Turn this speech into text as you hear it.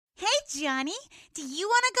Johnny, do you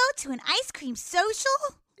want to go to an ice cream social?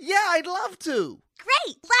 Yeah, I'd love to.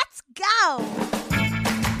 Great, let's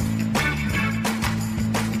go.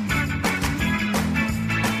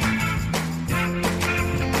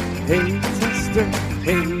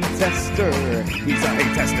 Hey tester, he's a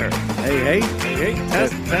hey tester. Hey,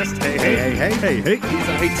 test, hey, he's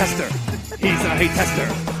a hey tester. He's a hey tester.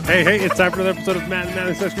 Hey, it's time for another episode of Matt and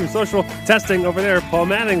Manning's Ice Cream Social. Testing over there, Paul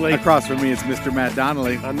Mattingly. Across from me, it's Mr. Matt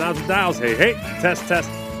Donnelly. I'm Naz Dials. Hey, test,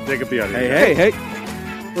 Jacob the audio. Hey.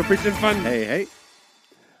 We're preaching fun. Hey.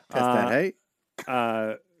 Test that, hey.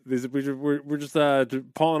 We're just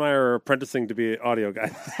Paul and I are apprenticing to be audio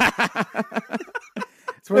guys.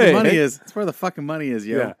 It's where the money is. It's where the fucking money is,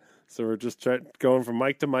 yo. Yeah. So we're just going from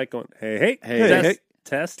mic to mic, going hey,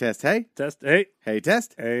 test, hey, test, hey, test, hey,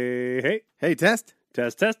 test, hey, test,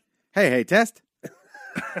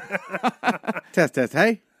 test,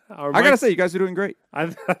 hey. I gotta say, you guys are doing great.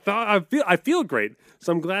 I feel great,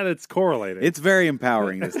 so I'm glad it's correlated. It's very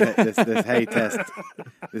empowering. This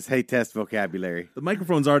hey test vocabulary. The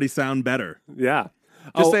microphones already sound better. Yeah.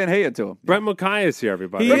 Just saying hey to him. Brent Mukai is here,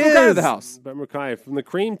 everybody. He Brent is. Mukai of the house. Brent Mukai from the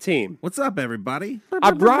Cream Team. What's up, everybody? I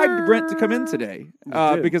bribed Brent to come in today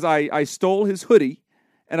because I stole his hoodie,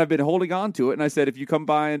 and I've been holding on to it. And I said, if you come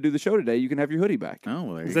by and do the show today, you can have your hoodie back. Oh,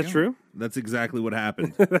 well, there Is you that go. true? That's exactly what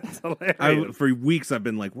happened. That's hilarious. For weeks, I've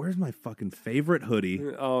been like, where's my fucking favorite hoodie?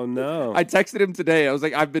 Oh, no. I texted him today. I was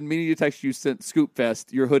like, I've been meaning to text you since Scoop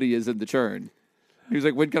Fest. Your hoodie is in the churn. He was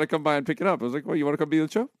like, when can I come by and pick it up? I was like, well, you want to come be on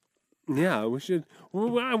the show? Yeah, we should.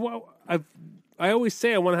 I always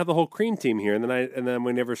say I want to have the whole Cream Team here, and then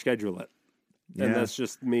we never schedule it. And Yeah. that's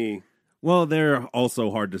just me. Well, they're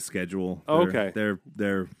also hard to schedule. Oh, okay.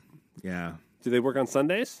 They're yeah. Do they work on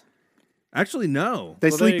Sundays? Actually, no. They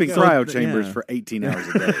Well, sleep there in you go. cryo chambers Yeah. for 18 hours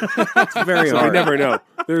a day. It's very So we hard. never know.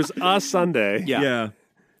 There's a Sunday Yeah.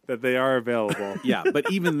 that they are available. Yeah, but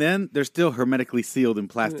even then, they're still hermetically sealed in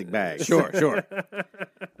plastic bags. Sure.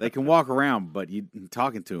 They can walk around, but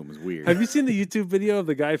talking to them is weird. Have you seen the YouTube video of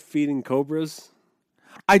the guy feeding cobras?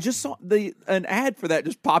 I just saw an ad for that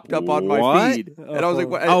just popped up on my What? feed, and I was like,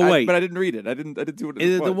 what? Wait. But I didn't read it. I didn't see what it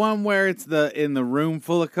Is it was. the one where it's in the room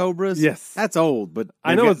full of cobras? Yes. That's old, but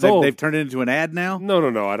I know it's old. They've turned it into an ad now. No.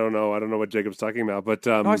 I don't know what Jacob's talking about. But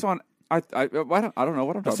No, I saw. I don't know what I'm talking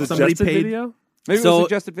about. Somebody suggested paid- video. Maybe it was a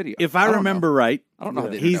suggested video. If I don't remember know. right, I don't know how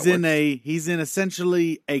the he's internet he's in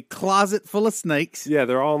essentially a closet full of snakes. Yeah,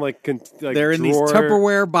 they're all like They're in these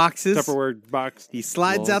Tupperware boxes. Tupperware box. He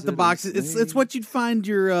slides out the boxes. It's what you'd find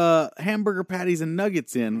your hamburger patties and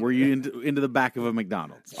nuggets in, where you into the back of a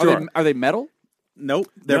McDonald's. Are they metal? Nope,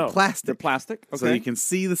 they're No. plastic. They're plastic. Okay. So you can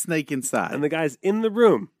see the snake inside. And the guy's in the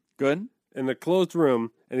room, Good. in the closed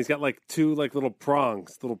room, and he's got like two little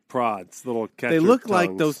prongs, little prods, little catcher They look tongues.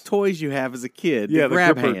 like those toys you have as a kid. Yeah, the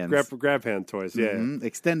grab gripper- hands. grab hand toys. Yeah, Mhm,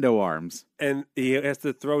 extendo arms. and he has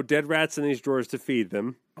to throw dead rats in these drawers to feed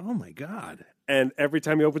them. Oh my god. And every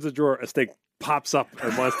time he opens a drawer, a snake pops up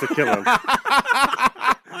and wants to kill him.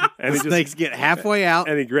 And The snakes get halfway out.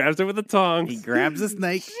 and he grabs it with the tongs. He grabs the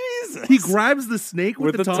snake. He grabs the snake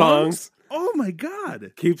with the tongs? tongs. Oh my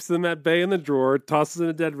god. Keeps them at bay in the drawer, tosses in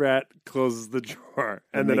a dead rat, closes the drawer,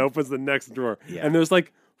 and then opens the next drawer. Yeah. And there's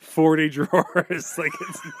like 40 drawers. Like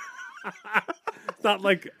it's not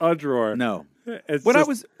like a drawer. No. It's When I just-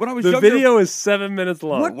 was the younger, video is 7 minutes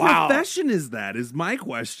long. What Wow. profession is that? Is my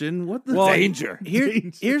question. What the danger.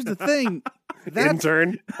 Here's the thing. That's,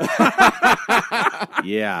 Intern.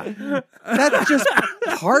 yeah. That's just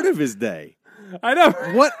part of his day. I know.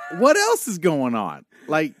 What else is going on?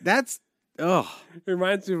 Like that's It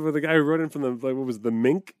reminds me of the guy who wrote in from what was it, the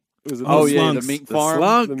mink? Was it Oh the yeah, slunks. the mink The farm.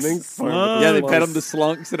 slunks. The mink farm. Slunks. Yeah, they Slunks. fed him the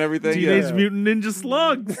slunks and everything. Teenage Yeah. Mutant Ninja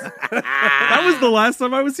Slugs. That was the last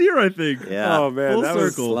time I was here, I think. yeah. Oh man, Full that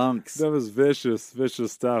was circle. Slunks. that was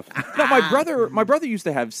vicious stuff. No, my brother used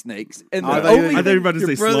to have snakes, and Oh, I the thought you- only I thought you were about to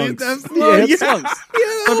say brother used slunks. to have yeah, he had slunks.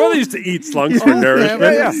 slunks. My brother used to eat slunks for nourishment.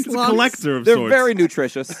 yeah. He's a collector of They're sorts. very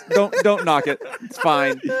nutritious. Don't knock it. It's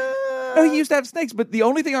fine. No, he used to have snakes, but the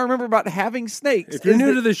only thing I remember about having snakes If you're is new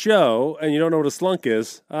that- to the show and you don't know what a slunk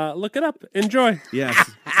is, look it up. Enjoy.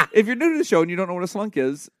 Yes. if you're new to the show and you don't know what a slunk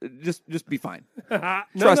is, just be fine. No,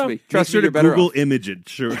 Trust no. me. Make Trust sure me. to You're better Google off. image it.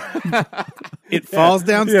 Sure. It falls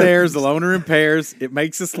downstairs, alone or in pairs. It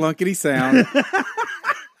makes a slunkety sound.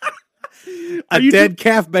 A dead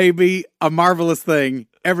calf baby, a marvelous thing.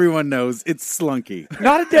 Everyone knows it's slunky.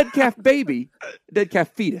 Not a dead calf baby, a dead calf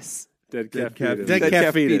fetus. Dead cat. cat- fetus. Dead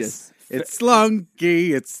calf fetus. It's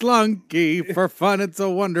slunky. For fun, it's a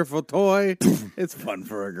wonderful toy. It's fun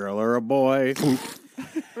for a girl or a boy.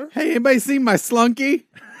 Hey, anybody seen my slunky?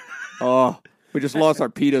 Oh, we just lost our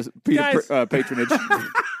PETA Guys. patronage.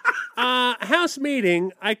 House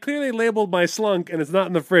meeting. I clearly labeled my slunk, and it's not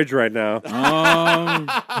in the fridge right now.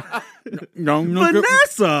 Don't look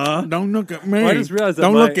Vanessa! Don't look at me. Well, I just realized that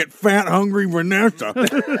Don't look at fat, hungry Vanessa.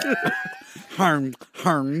 Harm.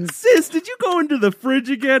 Sis, did you go into the fridge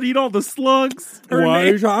again, eat all the slugs? What are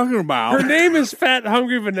you talking about? Her name is Fat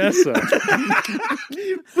Hungry Vanessa.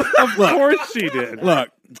 Of course she did. Look,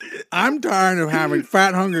 I'm tired of having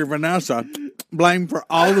fat, hungry Vanessa blamed for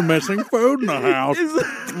all the missing food in the house. It's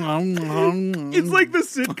like the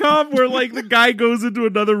sitcom where like the guy goes into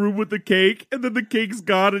another room with the cake and then the cake's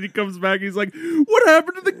gone and he comes back and he's like, what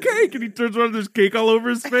happened to the cake? And he turns around and there's cake all over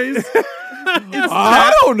his face.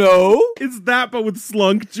 I don't know. It's that but with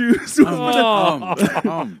slunk juice.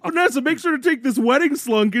 Vanessa, make sure to take this wedding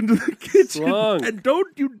slunk into the kitchen Slunk. and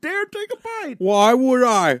don't you dare take a bite. Why would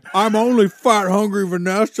I? I'm only fat, hungry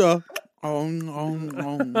Vanessa.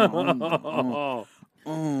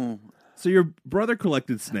 So your brother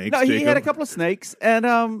collected snakes. No, he Jacob. had a couple of snakes, and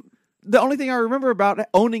the only thing I remember about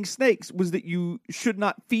owning snakes was that you should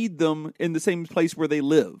not feed them in the same place where they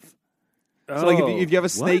live. So, like, if you have a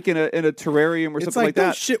snake in a terrarium or It's something like like that,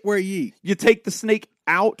 that shit where you eat. you take the snake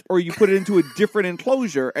out or you put it into a different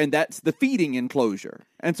enclosure, and that's the feeding enclosure.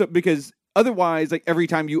 And so, because otherwise, like every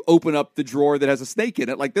time you open up the drawer that has a snake in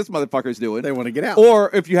it, like this motherfucker's doing, They want to get out.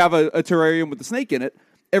 or if you have a terrarium with a snake in it,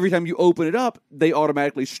 every time you open it up, they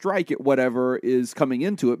automatically strike at whatever is coming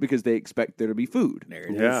into it because they expect there to be food. There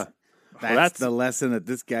it is. Yeah. That's the lesson that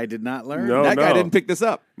this guy did not learn. No. That guy didn't pick this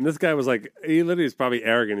up. And this guy was like, he literally is probably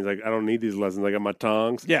arrogant. He's like, I don't need these lessons. I got my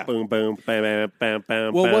tongs. Yeah. Boom, boom, bam, bam, bam,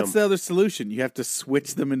 bam. Well, bam. what's the other solution? You have to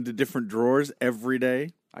switch them into different drawers every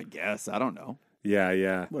day? I guess. I don't know.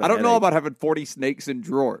 Yeah. What a I don't know headache. about having 40 snakes in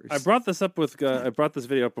drawers. I brought this up with, I brought this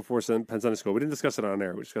video up before Penn Sunday School. We didn't discuss it on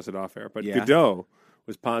air. We discussed it off air. But Yeah. Godot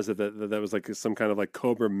was positive that was like some kind of like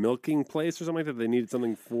cobra milking place or something like that. They needed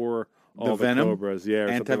something for all the venom? cobras. Yeah.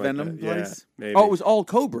 Or something like Anti-venom that. Yeah, place? maybe. Oh, it was all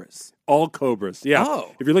cobras. All cobras. Yeah.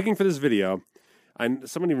 Oh. If you're looking for this video,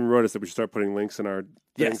 someone even wrote us that we should start putting links in our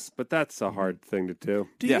things, Yes. but that's a hard thing to do.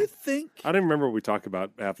 Do Yeah. you think? I don't remember what we talk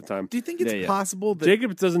about half the time. Do you think it's Yeah. possible that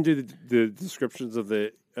Jacob doesn't do the descriptions of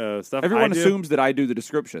the stuff. Everyone I do. assumes that I do the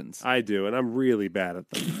descriptions. I do, and I'm really bad at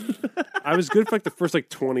them. I was good for like the first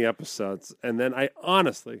 20 episodes, and then I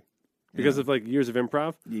honestly, because of like years of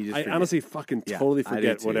improv, You just I forget. honestly fucking Yeah, totally I do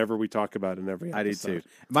forget too. whatever we talk about in every I do episode. too?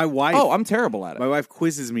 My wife. Oh, I'm terrible at it. My wife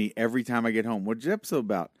quizzes me every time I get home. What's your episode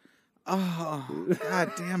about? Oh,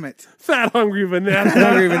 God damn it. Fat hungry Vanessa.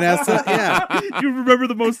 Hungry Vanessa. Yeah. You remember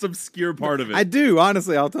the most obscure part of it. I do,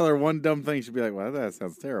 honestly. I'll tell her one dumb thing. She'll be like, well, that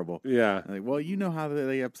sounds terrible. Yeah. I'm like, well, you know how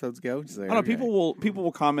the episodes go. She's like, I don't know. "Okay." People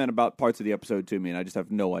will comment about parts of the episode to me, and I just have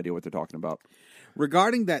no idea what they're talking about.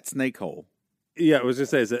 Regarding that snake hole, Yeah, I was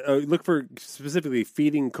gonna say, look for specifically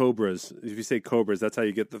feeding cobras. If you say cobras, that's how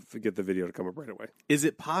you get the video to come up right away. is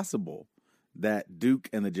it possible that Duke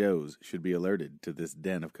and the Joes should be alerted to this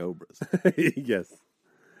den of cobras? Yes,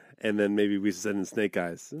 and then maybe we send in Snake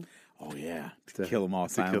Eyes. Oh, yeah. To Kill them all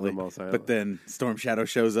silently. silently. But then Storm Shadow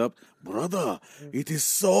shows up. Brother, it is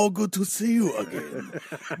so good to see you again.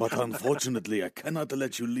 But unfortunately, I cannot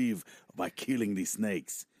let you leave by killing these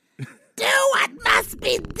snakes. Do what must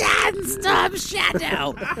be done, Storm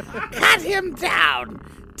Shadow. Cut him down.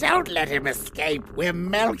 Don't let him escape. We're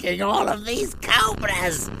milking all of these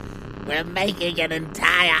cobras. We're making an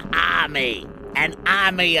entire army. An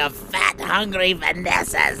army of fat, hungry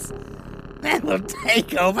Vanessas that will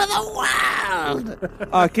take over the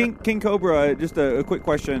world. King Cobra, just a quick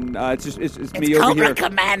question. It's It's me over Cobra here.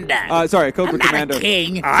 Commander. Sorry, Cobra I'm not Commander. a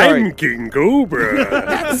king. Sorry. I'm King Cobra.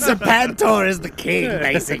 Serpentor is the king,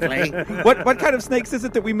 basically. What kind of snakes is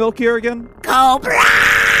it that we milk here again? Cobra!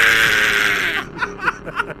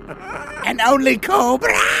 And only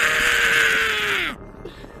Cobra!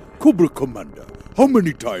 Cobra Commander, how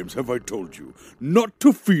many times have I told you not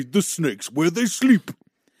to feed the snakes where they sleep?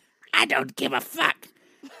 I don't give a fuck.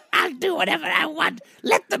 I'll do whatever I want.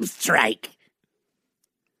 Let them strike.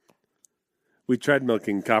 We tried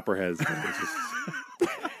milking copperheads. But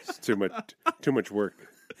it's too much work.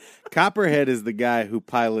 Copperhead is the guy who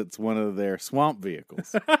pilots one of their swamp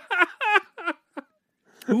vehicles.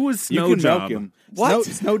 Who was You Snow can Job? milk him. What?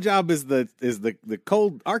 Snow Job is the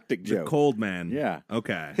cold Arctic The Joe. cold man. Yeah.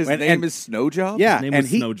 Okay. His And- name and- is Snowjob? Yeah, His name and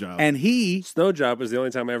was he Snow Job. and he Snow job was the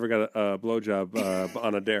only time I ever got a blowjob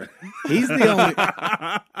on a dare. he's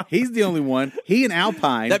the only one. He and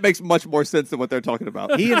Alpine. That makes much more sense than what they're talking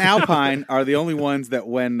about. He and Alpine are the only ones that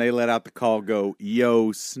when they let out the call go,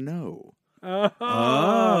 yo, Snow.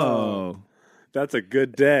 Oh. That's a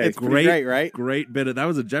good day. It's pretty great, right? Great bit of that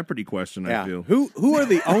was a Jeopardy question. I feel. Who are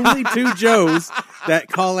the only two Joes that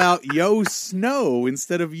call out "Yo Snow"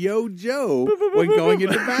 instead of "Yo Joe" when going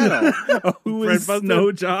into battle? Who is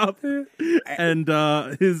Snow Job and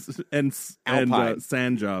Sand Job?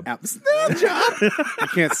 Sand Job. You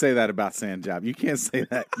can't say that about Sand Job. You can't say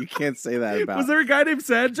that. You can't say that about. Was there a guy named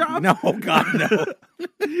Sand Job? No, God, no.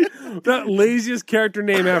 The laziest character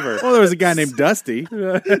name ever. Well, there was a guy named Dusty.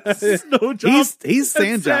 Snow Job. He's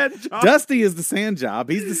Sand Job. Job. Dusty is the Sand Job.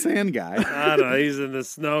 He's the sand guy. I don't know. He's in the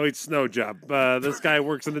snow. He's Snow Job. This guy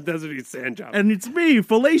works in the desert. He's Sand Job. And it's me,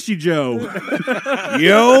 Fallacy Joe.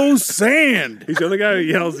 Yo, sand. He's the only guy who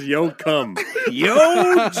yells, "Yo, come." Yo,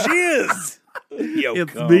 jizz. Yo,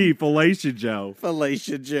 It's come. me, Fallacy Joe.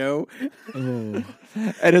 Felicia Joe. And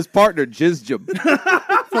his partner, Jizjum.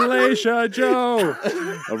 Felicia Joe.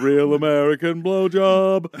 A real American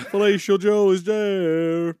blowjob. Fellatio Joe is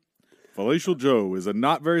there. Fellatio Joe is a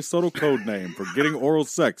not very subtle code name for getting oral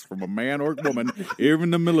sex from a man or woman, even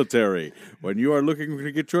in the military. When you are looking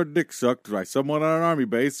to get your dick sucked by someone on an army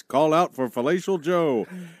base, call out for Fellatio Joe.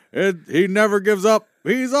 He never gives up.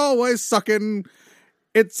 He's always sucking.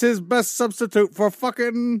 It's his best substitute for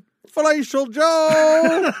fucking Fellatio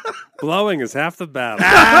Joe. Blowing is half the battle.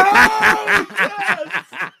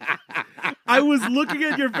 I was looking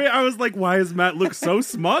at your face. I was like, why does Matt look so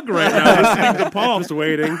smug right now listening to Paul? Just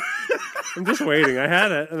waiting. I'm just waiting. I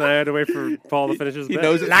had it, and I had to wait for Paul to finish his bit.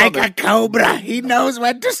 knows it Like coming. a cobra, he knows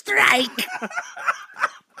when to strike.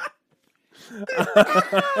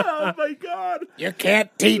 Oh, my God. You can't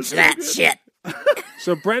teach that shit.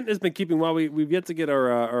 So Brent has been keeping, while we've yet to get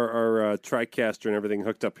our TriCaster and everything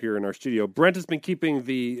hooked up here in our studio, Brent has been keeping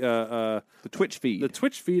the Twitch feed. the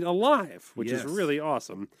Twitch feed alive, which Yes. is really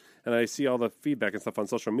awesome. And I see all the feedback and stuff on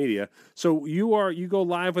social media. So you go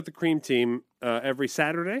live with the Cream Team every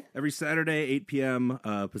Saturday? Every Saturday, 8 p.m.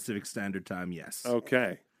 Pacific Standard Time, yes.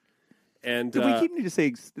 Okay. And Do we keep need to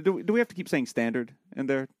say? Do we have to keep saying standard in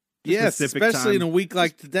there? Yes, Pacific especially in time. a week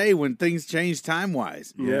like today when things change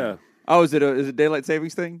time-wise. yeah. Oh, is it daylight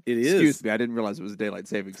savings thing? It is. Excuse me, I didn't realize it was a daylight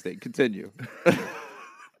savings thing. Continue.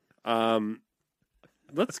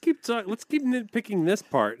 Let's keep nitpicking this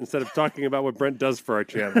part instead of talking about what Brent does for our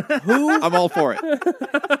channel. I'm all for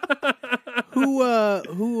it.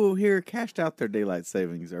 Who here cashed out their daylight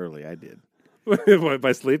savings early? I did. What,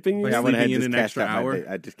 by sleeping? By you Yeah, said? I went ahead and just cashed out my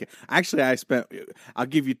hour. Actually, I spent. I'll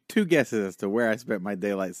give you two guesses as to where I spent my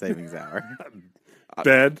daylight savings hour.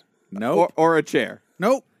 Bed, Nope. Or a chair.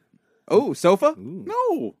 Nope. Oh, sofa?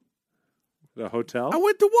 No. the hotel. I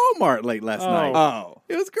went to Walmart late last night. Oh.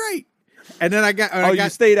 It was great. And then I got. You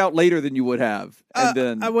stayed out later than you would have. And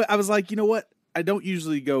then I was like, you know what? I don't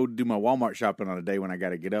usually go do my Walmart shopping on a day when I got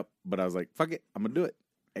to get up, but I was like, fuck it, I'm gonna do it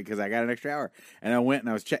because I got an extra hour. And I went and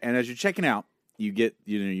I was and as you're checking out, you get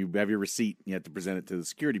you have your receipt. And you have to present it to the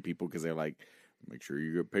security people because they're like, make sure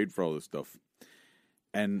you get paid for all this stuff.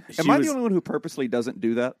 And am I the only one who purposely doesn't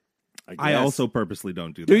do that? I also purposely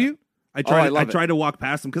don't do that. Do you? I try. I love I try to walk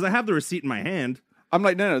past them because I have the receipt in my hand. I'm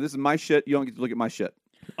like, no, this is my shit. You don't get to look at my shit.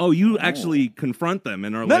 Oh, you actually confront them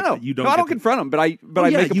and are like, you don't. I get don't to- confront them, but I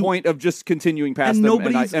yeah, make a point of just continuing past And them,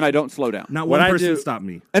 nobody's- and I don't slow down. Not What one I person do- stopped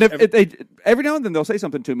me. And if they every now and then they'll say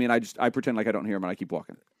something to me, and I pretend like I don't hear them, and I keep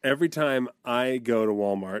walking. Every time I go to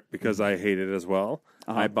Walmart, because I hate it as well,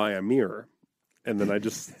 I buy a mirror, and then I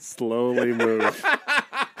just slowly move.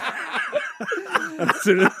 As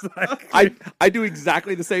soon as I do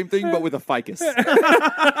exactly the same thing, but with a ficus.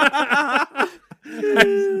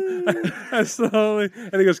 I slowly,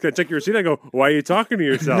 and he goes, "Can I check your receipt?" I go, "Why are you talking to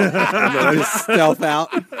yourself?" And then I just stealth out.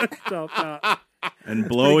 stealth out. And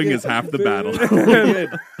blowing is half the battle.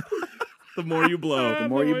 The more you blow, The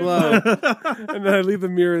more you blow. And then I leave the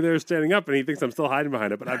mirror there standing up, and he thinks I'm still hiding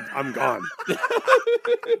behind it, but I'm gone.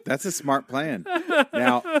 That's a smart plan.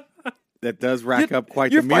 Now, that does rack up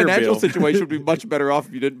quite Your the mirror financial bill. situation would be much better off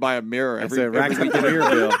if you didn't buy a mirror That's every it racks every up the mirror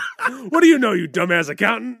bill. What do you know, you dumbass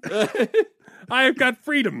accountant? I have got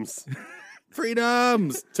freedoms.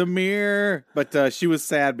 Freedoms to mirror. But she was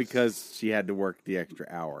sad because she had to work the extra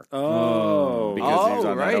hour. Oh. Because he was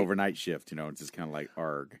on right. that overnight shift, it's just kind of like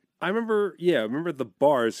arg. I remember the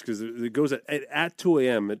bars, because it goes at 2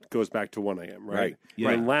 a.m., it goes back to 1 a.m., right? Right.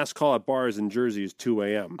 Yeah. And last call at bars in Jersey is 2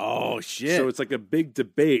 a.m. Oh, shit. So it's like a big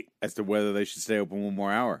debate. As to whether they should stay open one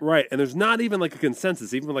more hour. Right. And there's not even like a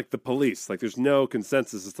consensus, even like the police. Like there's no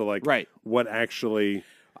consensus as to like Right. what actually...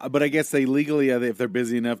 But I guess they legally, if they're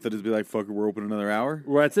busy enough, that it'd be like, fuck it, we're open another hour.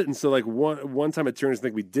 Well, that's it. And so, like one time at Tyrannus, I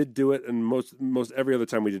think we did do it, and most every other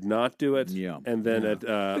time we did not do it. Yeah. And then at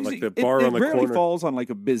like the bar on the it rarely corner. falls on like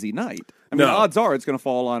a busy night. I mean, No. odds are it's going to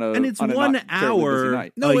fall on a And it's on a 1 not terribly busy hour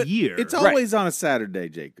night. a year. It's always on a Saturday,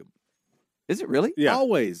 Jacob. Is it really? Yeah.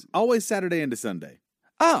 Always Saturday into Sunday.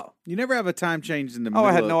 Oh, You never have a time change in the middle.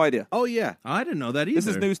 I had of- no idea. Oh yeah. I didn't know that either. This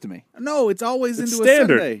is news to me. No, it's always It's into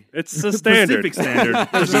standard. a Sunday. It's a standard. Pacific standard.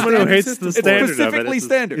 For someone who hates the It's standard specifically of it,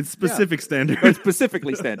 standard. It's specific standard. It's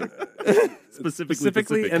specifically standard. Specifically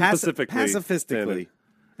specifically Pacific. and pacifically Pacifistically.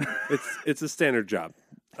 standard. It's a standard job.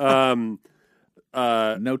 No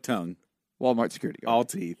tongue. Walmart security guard. All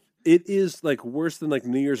teeth. It is like worse than like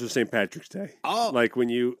New Year's or St. Patrick's Day. Oh. Like when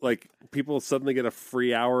you people suddenly get a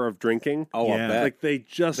free hour of drinking. Oh, Yeah. I bet. Like they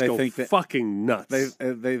just They go think that- fucking nuts.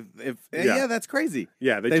 Yeah, that's crazy.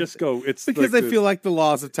 yeah, they they- just go. It's Because like they feel like the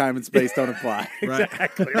laws of time and space don't apply.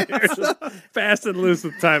 exactly they're just fast and loose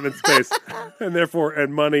with time and space, and therefore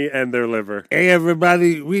and money and their liver. Hey,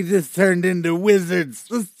 everybody, we just turned into wizards.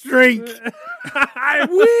 Let's drink.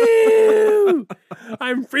 Woo!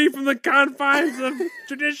 I'm free from the confines of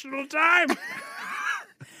traditional time.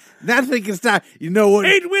 Nothing can stop. You know what?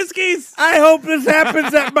 8 whiskeys. I hope this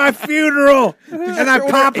happens at my funeral. And I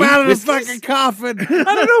pop out of the fucking coffin. I don't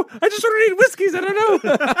know. I just ordered 8 whiskeys. I don't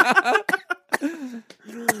know.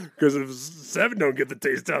 Because if 7 don't get the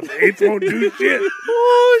taste out, the 8th won't do shit.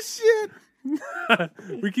 Oh, shit.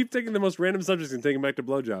 We keep taking the most random subjects and taking them back to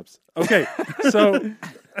blowjobs. Okay, so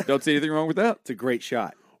Don't see anything wrong with that. It's a great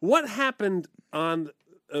shot. what happened on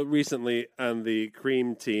recently on the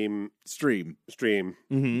Cream Team Stream. stream?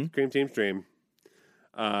 Mm-hmm. Cream Team stream.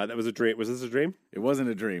 That was a dream. Was this a dream? It wasn't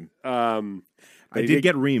a dream. I did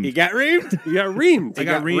get reamed. He got reamed? You got reamed. I He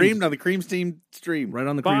got got reamed. reamed on the Cream Team stream right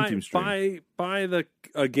on the Cream Team stream. by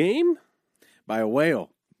a game. by a whale.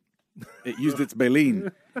 It used its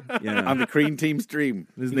baleen Yeah. on the Cream Team stream.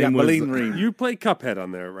 His He name got was- baleen reamed. You play Cuphead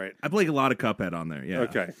on there, right? I play a lot of Cuphead on there. Yeah.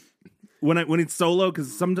 Okay. When it's solo,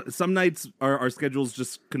 because some nights our schedules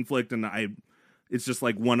just conflict, and it's just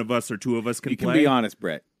like one of us or two of us can You can play. be honest,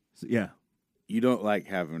 Brett. Yeah. You don't like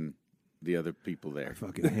having the other people there.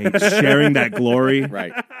 Fucking hate sharing that glory.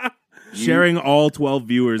 Right. Sharing all 12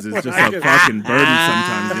 viewers is just a fucking burden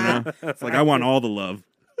sometimes, you know? It's like I want all the love.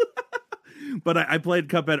 But I played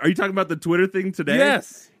Cuphead. Are you talking about the Twitter thing today?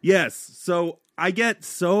 Yes. Yes. So I get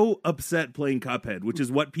so upset playing Cuphead, which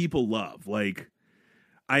is what people love. Like,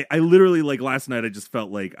 I literally, like, last night I just felt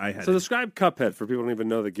like I had So describe Cuphead for people who don't even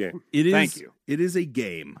know the game. It is, Thank you. It is a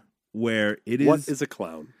game where it is... What is a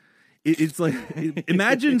clown? It's like...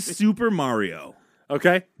 imagine Super Mario...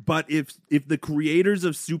 Okay. But if the creators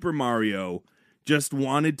of Super Mario just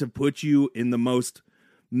wanted to put you in the most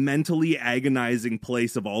mentally agonizing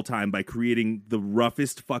place of all time by creating the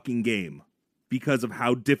roughest fucking game because of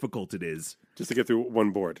how difficult it is Just to get through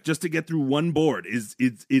one board. just to get through one board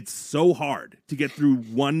it's so hard to get through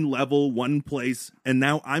one level, one place. And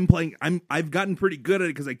now I've gotten pretty good at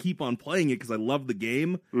it because I keep on playing it because I love the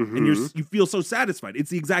game. And you feel so satisfied.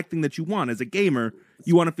 It's the exact thing that you want as a gamer.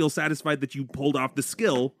 You want to feel satisfied that you pulled off the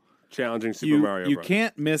skill. Challenging Super Mario You Bros.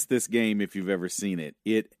 can't miss this game if you've ever seen it.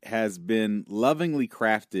 It has been lovingly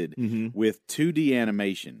crafted with 2D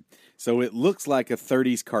animation. So it looks like a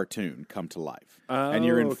 30s cartoon come to life. And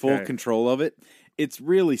you're in full okay. control of it. It's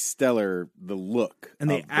really stellar, the look. And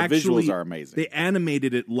they the actually visuals are amazing. They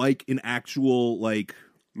animated it like an actual like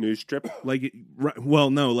News strip. like a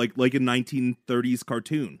 1930s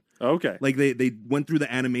cartoon. Okay. Like they went through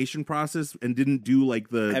the animation process and didn't do like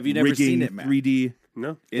the Have you never rigging seen it, Matt? 3D.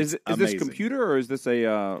 No. It's Is this amazing. computer or is this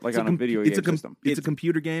a like on a video it's game system? It's a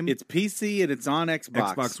computer game. It's PC and it's on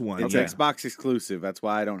Xbox. Xbox One, It's yeah. Xbox exclusive. That's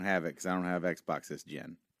why I don't have it, because I don't have Xbox this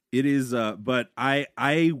gen. It is, but I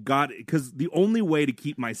got because the only way to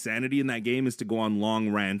keep my sanity in that game is to go on long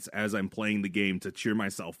rants as I'm playing the game to cheer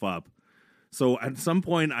myself up. So at some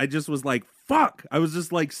point, I just was like, "Fuck!" I was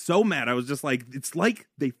just like so mad. I was just like, "It's like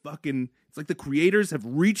it's like the creators have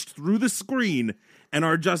reached through the screen and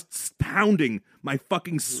are just pounding my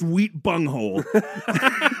fucking sweet bunghole."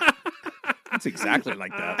 It's exactly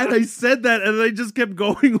like that. And I said that, and I just kept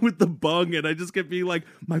going with the bung, and I just kept being like,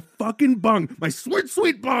 my fucking bung, my sweet,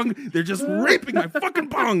 sweet bung, they're just raping my fucking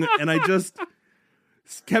bung. And I just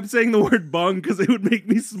kept saying the word bung because it would make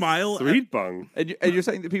me smile. Sweet bung. And you're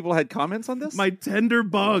saying that people had comments on this? My tender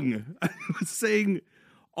bung. I was saying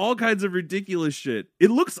all kinds of ridiculous shit. It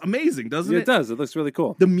looks amazing, doesn't Yeah, it? it does. It looks really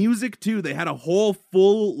cool. The music too. They had a whole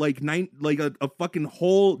full a fucking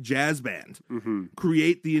whole jazz band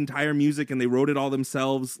create the entire music, and they wrote it all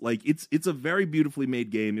themselves. Like it's a very beautifully made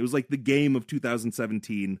game. It was like the game of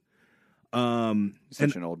 2017.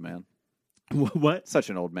 Such an old man. What? Such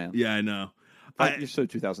an old man. Yeah, I know. You're so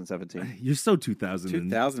 2017. You're so 2000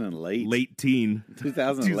 and late. late teen.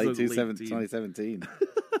 2000 and late 2017. 2017.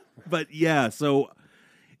 But yeah, so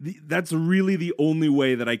that's really the only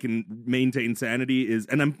way that I can maintain sanity is,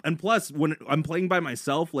 and plus when I'm playing by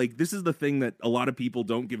myself, like this is the thing that a lot of people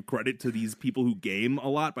don't give credit to these people who game a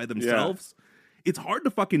lot by themselves. It's hard to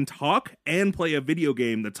fucking talk and play a video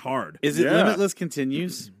game that's hard. Is it Limitless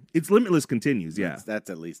Continues? It's Limitless Continues, yeah. That's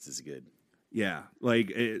at least as good. Yeah,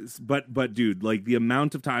 like, but dude, like the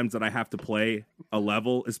amount of times that I have to play a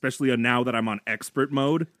level, especially now that I'm on expert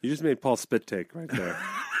mode. You just made Paul spit take right there.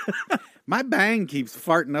 My bang keeps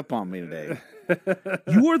farting up on me today.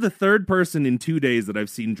 You are the third person in 2 days that I've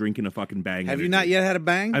seen drinking a fucking bang. Have you not yet had a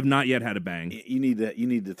bang? I've not yet had a bang. You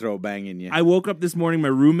need to throw a bang in you. I woke up this morning, my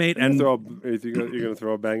roommate, and you're going to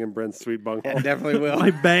throw a bang in Brent's sweet bung hole? I definitely will.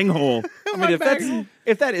 my bang hole. I mean,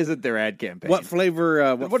 if that isn't their ad campaign. What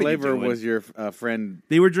flavor? What are you flavor doing? was your friend?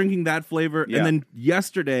 They were drinking that flavor, Yeah. and then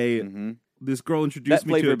yesterday, this girl introduced that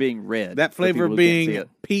me to flavor it. being red. That for flavor people who can't see being it.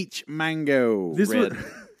 peach mango. This red. was,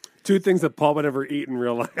 Two things that Paul would ever eat in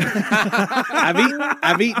real life.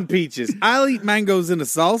 I've eaten peaches. I'll eat mangoes in a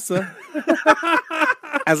salsa,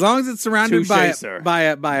 as long as it's surrounded Touche, sir. by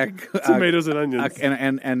a Tomatoes and onions.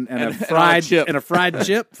 and a fried chip. and a fried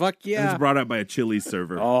chip. Fuck it was yeah! brought out by a chili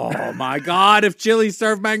server. Oh my god! If Chili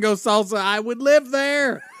served mango salsa, I would live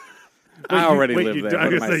there. I already live you there. don't- What I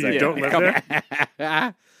am I was gonna say, saying? you don't live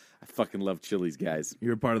there? I fucking love Chili's, guys.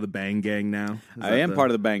 You're part of the bang gang now. I am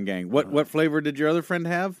part of the Bang Gang. What flavor did your other friend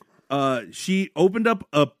have? She opened up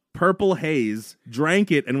a purple haze,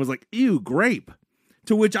 drank it, and was like, "Ew, grape."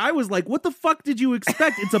 To which I was like, "What the fuck did you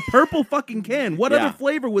expect? It's a purple fucking can. What Yeah. other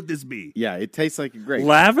flavor would this be?" Yeah, it tastes like a grape.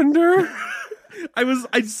 Lavender?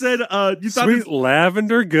 I said, "You thought Sweet this,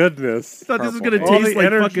 lavender goodness. thought this was Purple gonna haze. taste All the like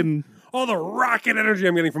energy. fucking." All the rocket energy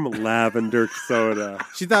I'm getting from lavender soda.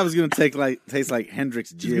 She thought it was going to taste like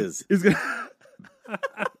Hendrix jizz. It's gonna,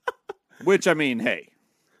 Which, I mean, hey.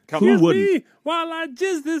 Come Who on. wouldn't? Me, while I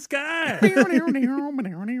jizz this guy.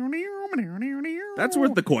 That's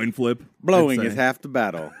worth the coin flip. Blowing I'd is say. half the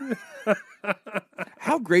battle.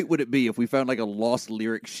 How great would it be if we found like a lost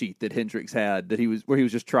lyric sheet that Hendrix had where he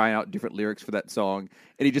was just trying out different lyrics for that song,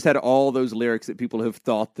 and he just had all those lyrics that people have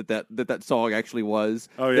thought that song actually was.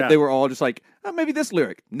 Oh, yeah. That they were all just like, oh, maybe this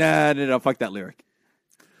lyric. No, fuck that lyric.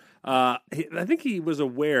 I think he was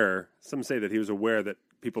aware. Some say that he was aware that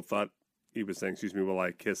people thought he was saying, "Excuse me, will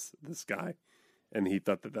I kiss this guy?" And he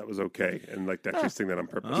thought that was okay, and like to actually sing that on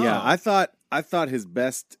purpose. Oh. Yeah, I thought his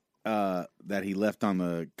best that he left on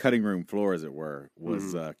the cutting room floor, as it were,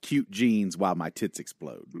 was cute jeans while my tits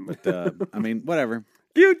explode. But I mean, whatever.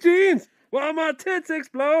 Cute jeans while my tits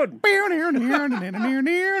explode.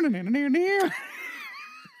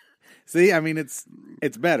 See, I mean, it's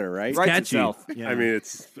better, right? Writes catchy. itself. Yeah. I mean,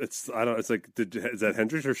 it's I don't. It's like, is that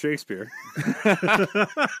Hendrix or Shakespeare?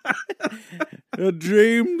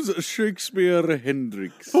 James Shakespeare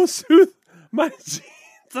Hendrix. Forsooth, my jeans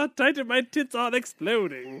are tight and my tits are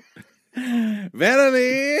exploding.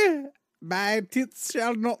 Verily, my tits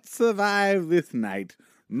shall not survive this night,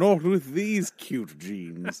 not with these cute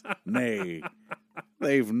jeans. Nay,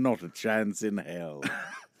 they've not a chance in hell.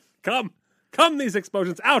 Come, these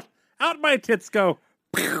explosions out my tits go.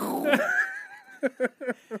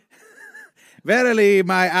 Verily,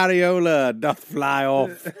 my areola doth fly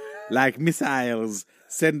off like missiles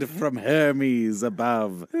sent from Hermes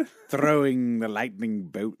above, throwing the lightning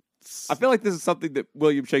bolts. I feel like this is something that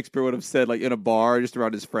William Shakespeare would have said like in a bar just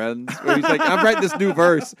around his friends. Where he's like, I'm writing this new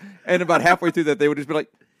verse. And about halfway through that, they would just be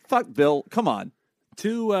like, fuck, Bill, come on.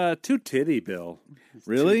 Too titty, Bill.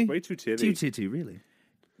 Really? Way too titty. Titty, really?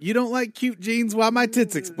 You don't like cute jeans while my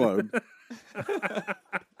tits explode?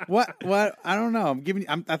 What? I don't know.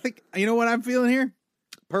 I think, you know what I'm feeling here?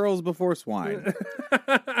 Pearls before swine.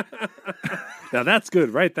 Now that's good.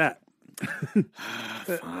 Write that.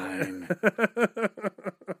 Fine.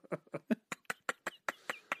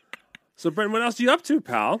 So, Brent, what else are you up to,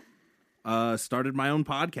 pal? Started my own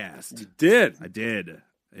podcast. Did. I did.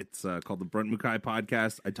 It's called the Brent Mukai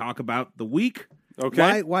Podcast. I talk about the week.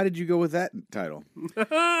 Okay. Why did you go with that title?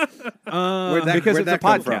 Because Where'd it's a that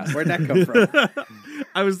come podcast. from? Where'd that come from?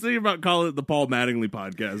 I was thinking about calling it the Paul Mattingly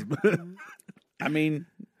Podcast, but I mean,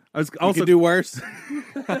 I was you also could do worse.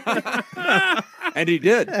 And he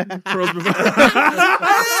did.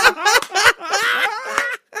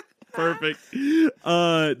 Perfect.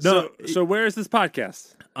 No, So where is this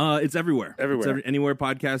podcast? it's everywhere. Everywhere. It's anywhere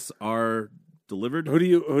podcasts are delivered. Who do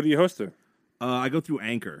you host to? I go through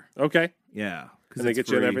Anchor. Okay. Yeah, And they it's get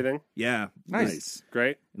you in free. everything? Yeah, Nice.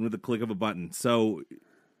 Great. and with the click of a button. So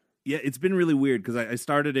Yeah, it's been really weird because I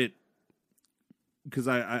started it because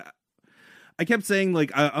I kept saying,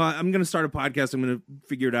 like, I'm going to start a podcast. I'm going to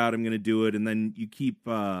figure it out. I'm going to do it. And then you keep,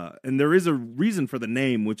 and there is a reason for the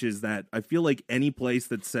name, which is that I feel like any place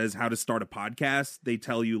that says how to start a podcast, they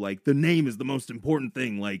tell you, like, the name is the most important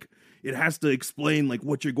thing. Like, it has to explain, like,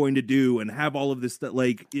 what you're going to do and have all of this stuff.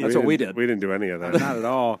 Like, That's what we did. We didn't do any of that. Not at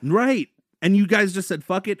all. Right. And you guys just said,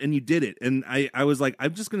 fuck it, and you did it. And I was like,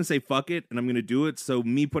 I'm just going to say fuck it, and I'm going to do it. So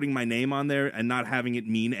me putting my name on there and not having it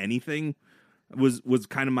mean anything was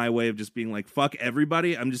kind of my way of just being like, fuck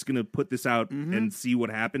everybody. I'm just going to put this out and see what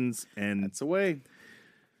happens. And That's the way.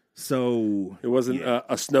 so It wasn't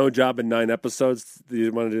a snow job in 9 episodes. You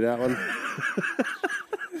didn't want to do that one?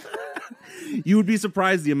 you would be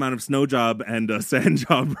surprised the amount of snow job and sand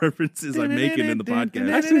job references I'm making in the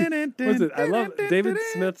podcast. Actually, was it? I love David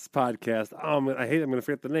Smith's podcast. I'm going to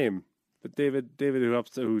forget the name. But David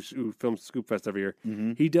who films Scoopfest every year,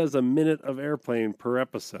 he does a minute of airplane per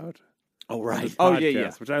episode. Oh, right. Oh,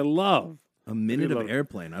 yeah. Which I love. A minute of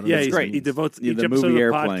airplane. I don't know. Yeah, It's great. He devotes Yeah, each the episode of movie the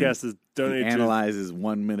Airplane. podcast is He donated to. analyzes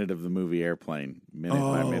 1 minute of the movie Airplane, minute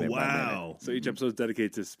by minute by minute. wow. So each episode is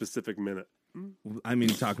dedicated to a specific minute. I mean,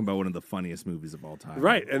 talking about one of the funniest movies of all time.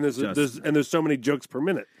 Right, and there's so many jokes per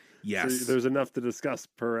minute. Yes. So there's enough to discuss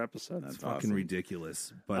per episode. That's fucking awesome.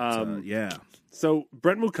 ridiculous. But yeah. So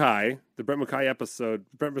Brett Mukai, the Brett Mukai episode,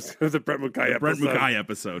 the Brett Mukai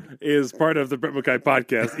episode. is part of the Brett Mukai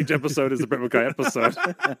podcast. Each episode is a Brett Mukai episode.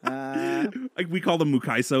 Like we call them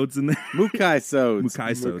Mukai-sodes in there. Mukai-sodes.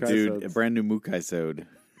 Mukai-sodes. Dude, a brand new Mukai-sode.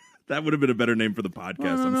 That would have been a better name for the podcast.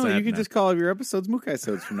 No, I'm sad you can now. just call your episodes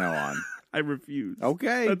Mukai-sodes from now on. I refuse.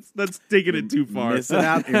 Okay. That's taking it too far.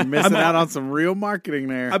 You're missing out on some real marketing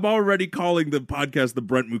there. I'm already calling the podcast the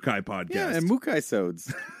Brent Mukai podcast. Yeah, and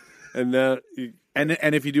Mukai-sodes. And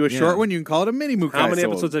And if you do a short one, you can call it a mini Mukai-sode. how many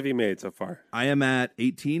episodes have you made so far? I am at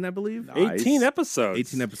 18, I believe. Nice. 18 episodes.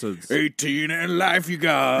 18 episodes. 18 and life, you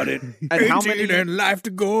got it. And how many- and life to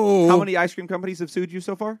go. How many ice cream companies have sued you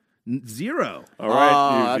so far? 0. All right,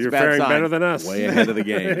 Oh, that's you're a bad faring sign. better than us. Way ahead of the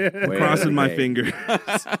game. Way ahead of Crossing the my game. finger.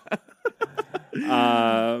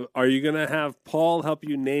 Are you going to have Paul help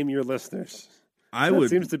you name your listeners? I That would.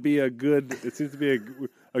 seems to be a good. It seems to be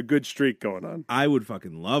a good streak going on. I would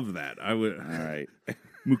fucking love that. I would. All right.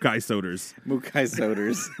 Mukai Soders,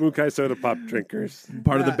 Mukai-soders. Mukai soda pop drinkers.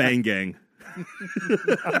 part of the Bang Gang.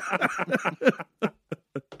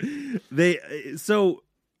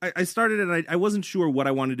 I started it. And I wasn't sure what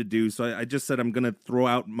I wanted to do, so I just said I'm going to throw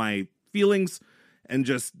out my feelings and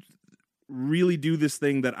just really do this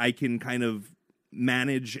thing that I can kind of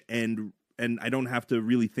manage and I don't have to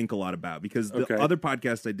really think a lot about, because the Okay. other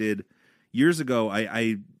podcast I did years ago,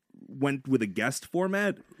 I went with a guest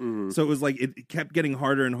format, so it was like it kept getting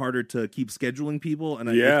harder and harder to keep scheduling people, and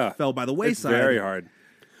it fell by the It's wayside. very hard.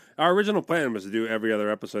 Our original plan was to do every other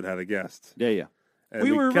episode had a guest. Yeah. And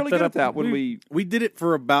We were kept really good up. at that when we We did it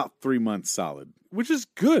for about 3 months solid. Which is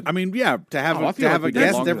good. I mean, yeah, to have Oh, I feel like a we did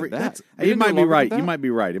guest longer every. than that. We You didn't might do be longer right. than You that? might be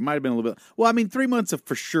right. It might have been a little bit. Well, I mean, 3 months of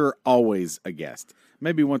for sure always a guest.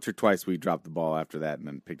 Maybe once or twice we dropped the ball after that and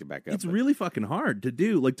then picked it back up. It's but- really fucking hard to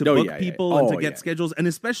do, like to Oh, book yeah, yeah. people and to Oh, get yeah. schedules, and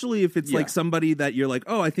especially if it's Yeah. like somebody that you're like,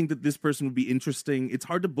 oh, I think that this person would be interesting. It's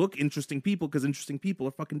hard to book interesting people because interesting people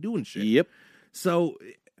are fucking doing shit. Yep. So,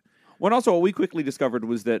 Well, also what we quickly discovered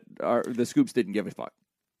was that the Scoops didn't give a fuck.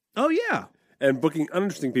 oh yeah, and booking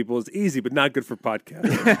uninteresting people is easy, but not good for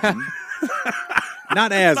podcasting.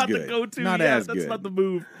 Not as not good. the go-to. Not yeah, as that's good. not the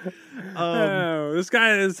move. Oh, this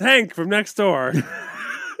guy is Hank from next door.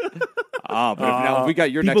 But if we got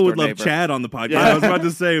your People next would door love neighbor. Chad on the podcast. I was about to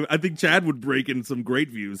say, I think Chad would break in some great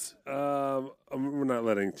views. We're not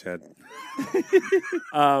letting Chad.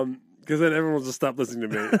 Because then everyone will just stop listening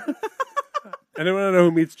to me. Anyone I know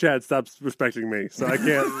who meets Chad stops respecting me, so I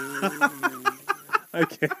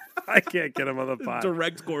can't get him on the pod.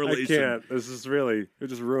 Direct I correlation. can't. This is really it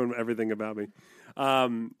just ruined everything about me.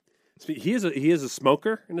 He is a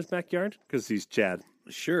smoker in his backyard because he's Chad.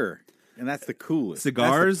 Sure. And that's the coolest.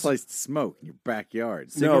 Cigars? That's the place to smoke in your backyard.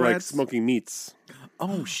 No, like Cigarettes? smoking meats.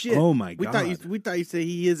 Oh shit! Oh, my We God. thought you said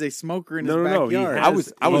he is a smoker in No, his no, he backyard.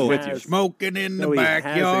 has- I was he with has- you. Smoking in the No, he has a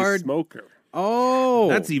backyard. smoker. Oh,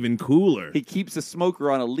 That's even cooler. He keeps a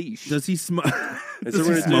smoker on a leash. Does he smoke? And Does so he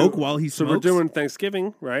we're gonna smoke do- while he So smokes? we're doing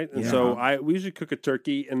Thanksgiving, right? And Yeah. so we usually cook a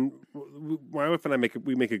turkey, and my wife and I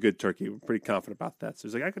we make a good turkey. We're pretty confident about that. So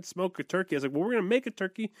he's like, I could smoke a turkey. I was like, well, we're gonna make a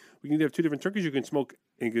turkey. We can either have 2 different turkeys. You can smoke.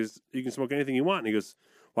 And he goes, you can smoke anything you want. And he goes,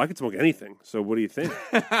 well, I can smoke anything. So what do you think?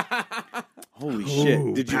 holy shit!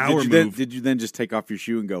 Ooh, Did power you move. did you then just take off your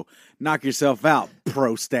shoe and go knock yourself out,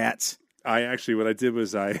 pro stats? I actually, what I did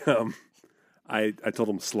was I told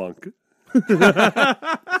him slunk.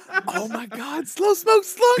 Oh my God! Slow smoked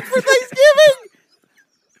slunk for Thanksgiving.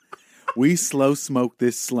 We slow smoked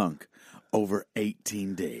this slunk over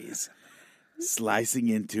 18 days, slicing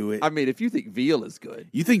into it. I mean, if you think veal is good,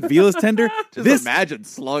 You think veal is tender? just imagine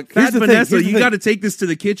slunk. Here's Fat the thing, Vanessa, here's the you thing. got to take this to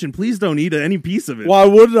the kitchen. Please don't eat any piece of it. Why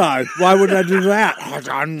wouldn't I? Why would I do that?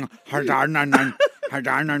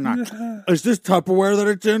 Is this Tupperware that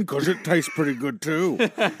it's in? Because it tastes pretty good too.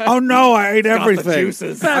 Oh no, I ate everything.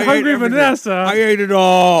 juices. Fat I ate hungry everything. Vanessa. I ate it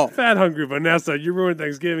all. Fat hungry Vanessa, you ruined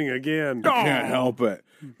Thanksgiving again. Can't help it.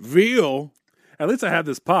 Veal. At least I have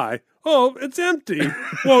this pie. Oh, it's empty.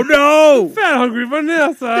 Whoa, no! Fat hungry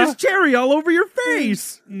Vanessa. There's cherry all over your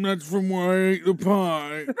face. That's from where I ate the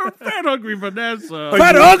pie. Fat hungry Vanessa.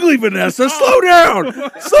 Fat ugly Vanessa, slow down!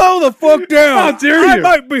 Slow the fuck down! How dare I you.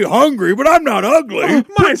 might be hungry, but I'm not ugly.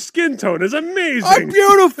 My skin tone is amazing. I'm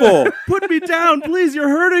beautiful. Put me down, please. You're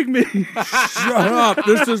hurting me. Shut up.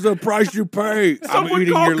 This is the price you pay. Someone I'm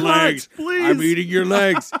eating call your Clutch, legs. please. I'm eating your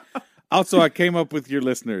legs. Also, I came up with your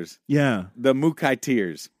listeners. Yeah. The Mukai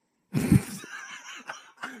tears.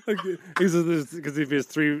 Because if he has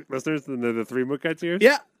 3 listeners, then they're the 3 Mukai tears?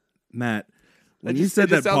 Yeah. Matt, when It you just- said it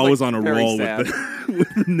that just sounds Paul like was on a very roll sad.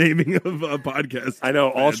 with the naming of a podcast. I know,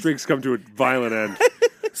 all streaks come to a violent end.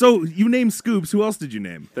 So you named Scoops. Who else did you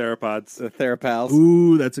name? Theropods. The Therapals.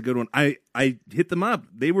 Ooh, that's a good one. I hit them up.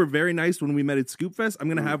 They were very nice when we met at Scoop Fest. I'm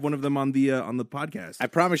gonna have one of them on the podcast. I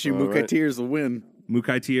promise you, All Mukai right. tears will win.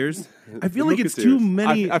 Mukai Tears. I feel like it's Mukai too Tears.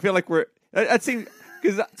 many. I feel like we're. That seems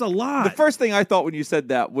because it's a lot. the first thing I thought when you said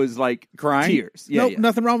that was like Crying? tears. Yeah, Nope, yeah.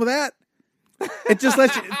 nothing wrong with that. It just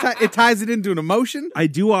lets you, it ties it into an emotion. I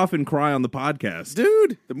do often cry on the podcast.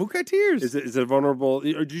 Dude, the Mukai tears. Is it vulnerable?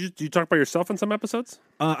 Or do you talk about yourself in some episodes?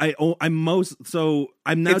 I'm now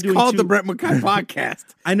It's doing called two, the Brett Mukai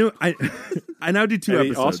podcast. I now do 2 And he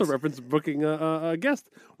episodes. also referenced booking a guest,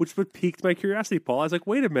 which piqued my curiosity, Paul. I was like,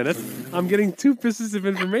 wait a minute. I'm getting 2 pieces of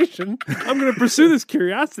information. I'm going to pursue this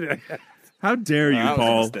curiosity. How dare you, That was a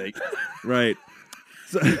Paul? mistake. Right.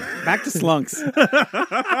 Back to slunks.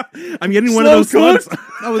 I'm getting one of those slugs.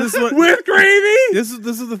 Oh, this is what With gravy? this is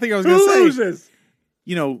the thing I was Who going to say. loses?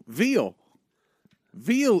 You know, veal.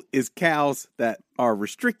 Veal is cows that are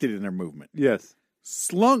restricted in their movement. Yes.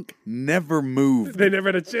 Slunk never moved. They never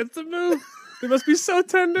had a chance to move. They must be so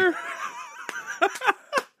tender.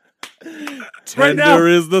 Tender now-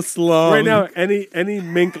 is the slunk. Right now, any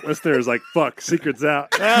mink listener is like, fuck, secret's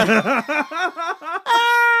out.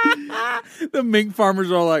 The mink farmers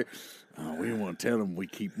are all like, oh, we don't want to tell them we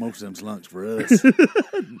keep most of them slunks for us.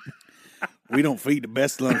 We don't feed the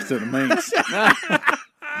best slunks to the minks.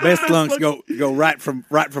 Best slunks go right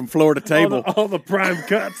from floor to table. All the prime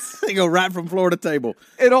cuts. They go right from floor to table.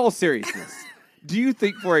 In all seriousness, do you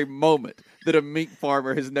think for a moment that a mink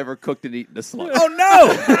farmer has never cooked and eaten a slug? Oh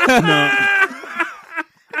no!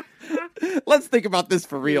 Let's think about this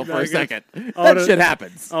for real for a second. Oh, That the- shit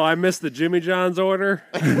happens. Oh, I missed the Jimmy John's order.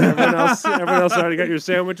 Everyone else already got your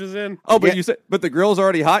sandwiches in. Oh, but Yeah. you said, but the grill's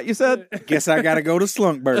already hot. You said. Guess I got to go to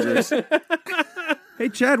Slunk Burgers. Hey,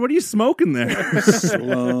 Chad, what are you smoking there?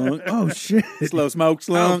 Slunk. Oh shit! Slow smoke Oh,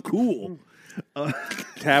 slunk. cool.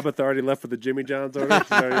 Tabitha already left with the Jimmy John's order.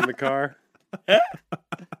 She's already in the car.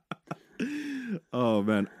 Oh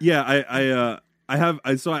man, yeah.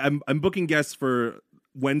 I'm booking guests for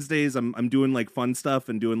Wednesdays. I'm doing like fun stuff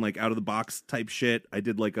and doing like out of the box type shit. I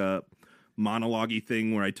did like a monologue-y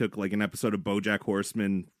thing where I took like an episode of BoJack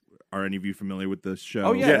Horseman. Are any of you familiar with the show?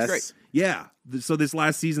 Oh yeah, Yes. it's great. Yeah. So this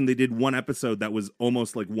last season they did one episode that was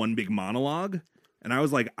almost like one big monologue. And I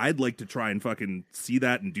was like, I'd like to try and fucking see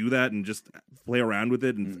that and do that and just play around with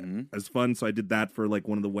it and as fun. So I did that for like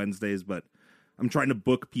one of the Wednesdays, but I'm trying to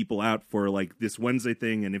book people out for like this Wednesday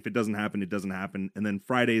thing. And if it doesn't happen, it doesn't happen. And then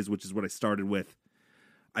Fridays, which is what I started with,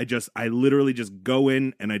 I literally just go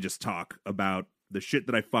in and I just talk about the shit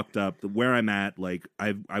that I fucked up, where I'm at. Like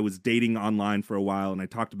I was dating online for a while and I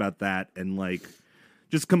talked about that and like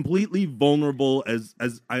just completely vulnerable as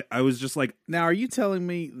I was just like, Now, are you telling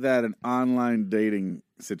me that an online dating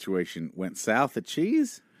situation went south of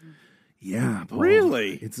cheese? yeah, Paul,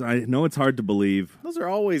 Really? I know it's hard to believe. Those are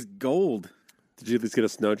always gold. Did you at least get a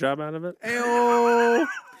snow job out of it? Ayo.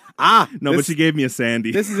 No, this, but she gave me a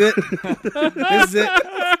Sandy. This is it. This is it.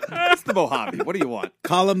 It's the Mojave. What do you want?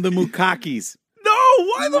 Call them the Mukakis. No,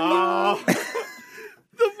 why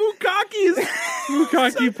the Mukakis?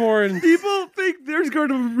 Mukai porn. People think they're going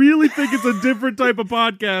to really think it's a different type of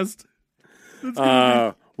podcast.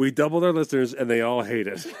 We doubled our listeners and they all hate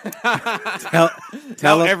it. Tell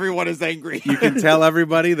Now them, everyone is angry. you can tell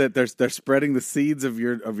everybody that they're spreading the seeds of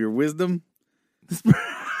your wisdom.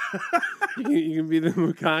 You can be the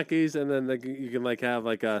Mukakis, and then you can like have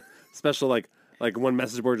like a special like Like one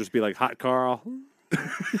message board just be like "Hot Carl."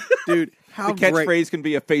 Dude, how The catchphrase great? can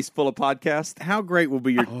be a face full of podcast. How great will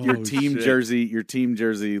be your team shit. jersey, your team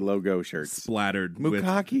jersey logo shirts? Splattered with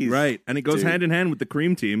Mukakis. right, and it goes Dude. hand in hand with the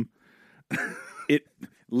cream team. It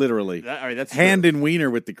literally All right, that's hand in wiener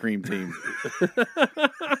with the cream team.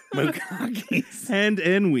 Mukakis. Hand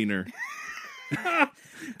and wiener.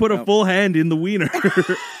 Put a full hand in the wiener.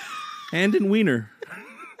 Hand and wiener.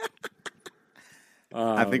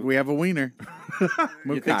 I think we have a wiener.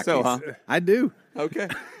 You think so, huh? I do. Okay.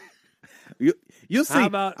 You'll see. How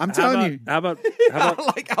about? I'm telling you. How about? I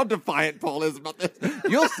like how defiant Paul is about this.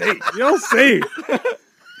 You'll see. You'll see.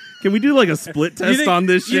 Can we do like a split test on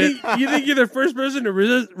this shit? You think you're the first person to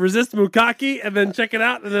resist Mukaki and then check it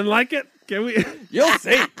out and then like it? Can we? You'll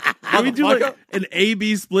see. Can we do like an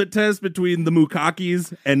A/B split test between the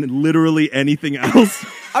Mukakis and literally anything else?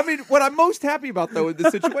 I mean, what I'm most happy about, though, in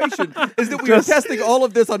this situation is that we are testing all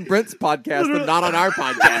of this on Brent's podcast and not on our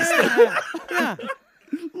podcast.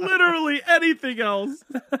 Literally anything else.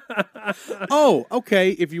 Oh,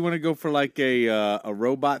 okay. If you want to go for like a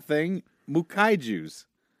robot thing, Mukaijus.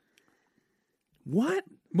 What?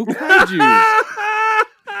 Mukaijus.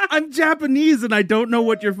 I'm Japanese and I don't know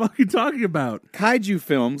what you're fucking talking about. Kaiju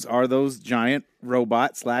films are those giant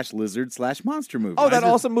robot / lizard / monster movies. Oh, that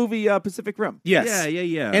awesome movie, Pacific Rim. Yes.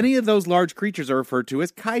 Yeah. Any of those large creatures are referred to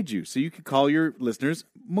as kaiju, so you could call your listeners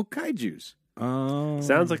Mukaijus. Oh.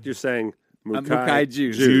 Sounds like you're saying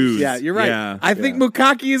Mukaijus. Jews. Yeah, you're right. Yeah. I think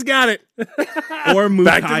Mukaki has got it. Or Mukai.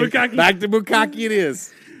 Back to Mukaki. Back to Mukaki it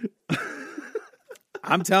is.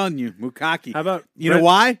 I'm telling you, Mukaki. How about You know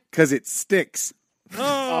why? Because it sticks.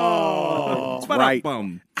 Oh. Right.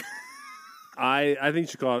 Bum. I think you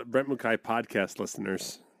should call it Brent Mukai podcast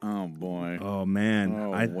listeners. Oh, boy. Oh man, Oh,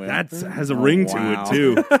 well. that has a ring wow. to it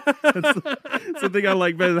too. That's the thing I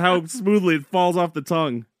like better, how smoothly it falls off the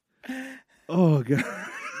tongue. Oh god.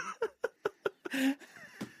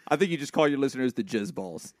 I think you just call your listeners the jizz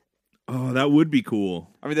balls. Oh, that would be cool.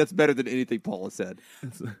 I mean, that's better than anything Paul has said.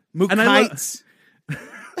 Mukites.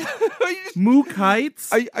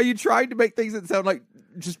 Mookites? Are you trying to make things that sound like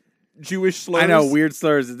just Jewish slurs? I know, weird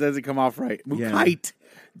slurs. It doesn't come off right. Yeah. Mukite.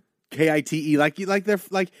 Kite. Like they're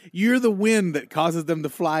like you're the wind that causes them to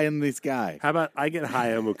fly in the sky. How about I get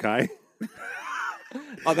high on Mukai?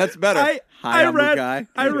 Oh, that's better. High I on read, Mukai.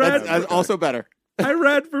 I read, That's also better. I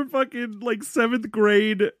read for fucking like 7th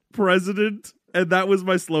grade president, and that was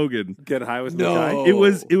my slogan. Get high with No. Mukai?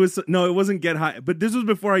 It wasn't get high, but this was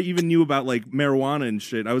before I even knew about like marijuana and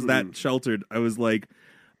shit. I was that sheltered. I was like,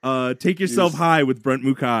 take yourself high with Brent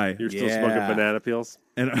Mukai. You're still Yeah. smoking banana peels?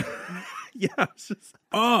 And yeah, it's just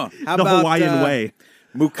Oh, how the about Hawaiian way.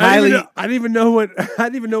 I didn't Mukaili. even know what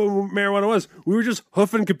marijuana was. We were just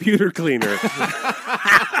hoofing computer cleaner.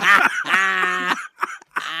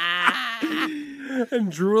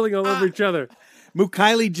 And drooling all over each other.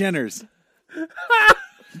 Mukaili Jenners.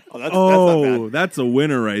 Oh, that's not bad. That's a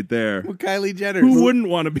winner right there. Mukaili Jenners. Who wouldn't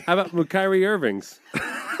want to be? How about Mukairi Irvings?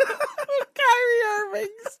 Kyrie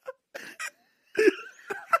Irvings.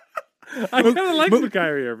 I kind of like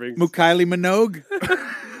Mukairi Irvings. Mukaili Minogue.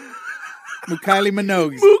 Mukaili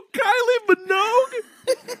Minogues. Kylie Minogue?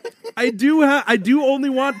 I do only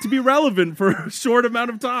want to be relevant for a short amount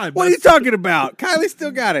of time. What are you talking about? Kylie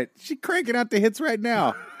still got it. She cranking out the hits right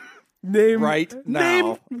now. Name Right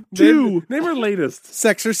now. Two. Name her latest.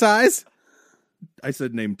 Sexercise. I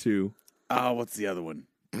said name 2. Oh, what's the other one?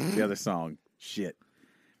 The other song. Shit.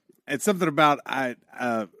 It's something about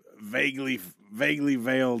vaguely veiled. Vaguely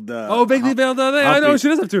Veiled. I know she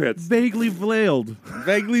does have 2 hits. Vaguely veiled.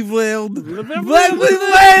 Vaguely veiled. Vaguely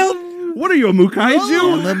veiled. What are you, a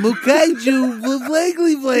Mukaiju? I'm a Mukaiju.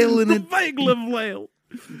 Vaguely veiled in it. Vaguely veiled.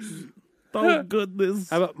 Oh goodness.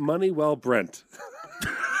 How about Money Well Brent?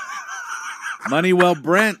 Money well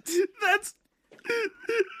Brent. That's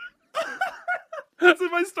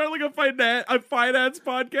if I start like a finance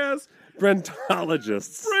podcast.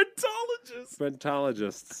 Brentologists. Brentologist.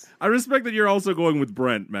 Brentologists. I respect that you're also going with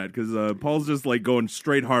Brent, Matt, because Paul's just like going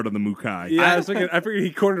straight hard on the Mukai. Yeah, I figured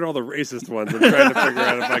he cornered all the racist ones. I'm trying to figure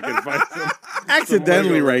out if I can find some.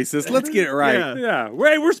 Accidentally racist. Let's get it right. Yeah. Yeah,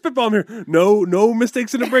 we're spitballing here. No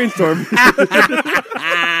mistakes in a brainstorm.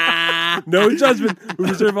 No judgment. We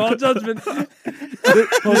reserve all judgment.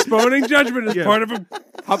 Postponing judgment is part of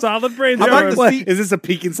a solid brainstorm. What? Is this a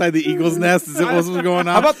peek inside the eagle's nest? Is it what's going on?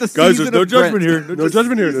 How about the Guys, season there's no of judgment Brent? here. No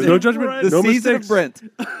judgment here. There's no judgment. The No season mistakes. of Brent.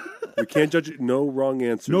 We can't judge it. No wrong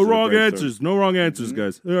answers. No wrong answers. No wrong answers,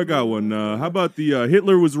 guys. Hey, I got one. How about the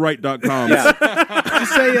HitlerWasRight.com? Yeah.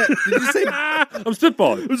 Did you say? I'm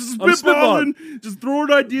spitballing. Just I'm spitballing. Just throw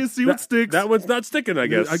an idea, see what sticks. That one's not sticking, I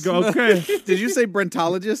guess. I go, okay. Did you say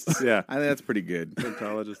Brentologists? Yeah. I think that's pretty good.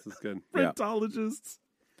 Brentologist is good. Brentologists.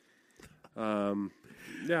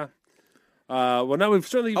 Yeah. Well, now we've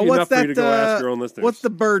certainly given what's enough for you to go that? ask your own listeners. What's the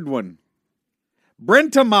bird one?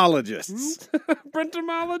 Brentomologists.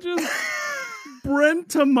 Brentomologist?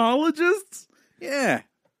 Brentomologists? Yeah.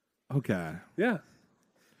 Okay. Yeah.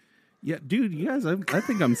 Yeah, dude, you guys, I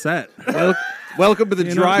think I'm set. Welcome to the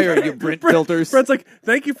dryer, you Brent filters. Brent's like,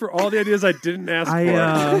 thank you for all the ideas I didn't ask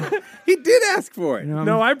for. He did ask for it.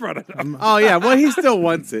 No, I brought it up. Oh, yeah. Well, he still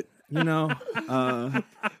wants it.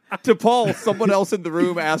 To Paul, someone else in the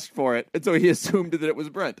room asked for it, and so he assumed that it was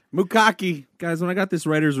Brent. Mukaki. Guys, when I got this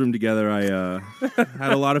writer's room together, I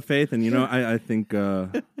had a lot of faith, and I think we're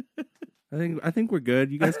good.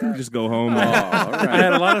 You guys can just go home. All right. I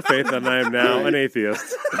had a lot of faith, and I am now an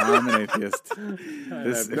atheist. I'm an atheist. I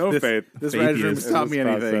have no faith. This writer's room has in taught me this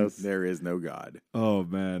anything. process. There is no God. Oh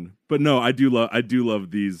man, but no, I do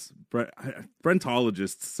love these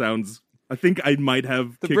Brentologists. Sounds. I think I might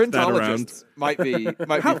have The kicked that around. Brentologists might be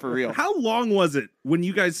for real. How long was it when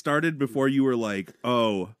you guys started before you were like,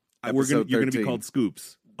 oh, you're gonna be 13. called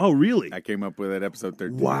Scoops? Oh, really? I came up with it episode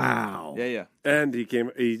 13. Wow. Yeah. And he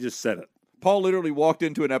just said it. Paul literally walked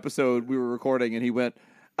into an episode we were recording, and he went,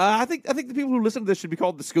 I think the people who listen to this should be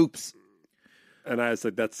called the Scoops. And I was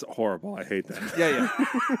like, that's horrible. I hate that. Yeah.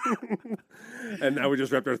 And now we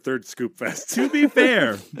just wrapped our third Scoop Fest. To be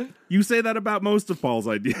fair, you say that about most of Paul's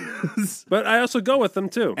ideas. But I also go with them,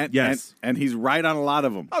 too. And, Yes. And he's right on a lot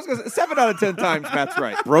of them. I was going to say 7 out of 10 times Matt's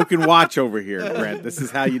right. Broken watch over here, Brent. This is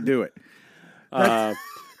how you do it.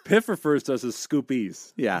 Piff refers to us as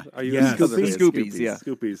Scoopies. Yeah. Are you Yes. a Scoopie? Scoopies, yeah.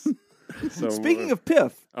 Scoopies. So, Speaking of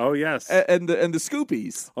Piff oh, yes. and the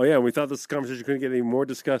Scoopies, Oh, yeah. We thought this conversation couldn't get any more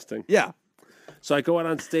disgusting. yeah. So I go out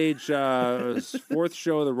on stage, fourth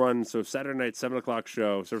show of the run, so Saturday night, 7 o'clock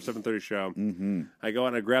show, 7:30 show. Mm-hmm. I go out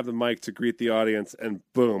and I grab the mic to greet the audience, and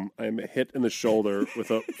boom, I'm hit in the shoulder with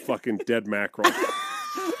a fucking dead mackerel.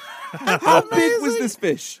 How big was this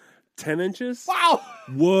fish? 10 inches? Wow.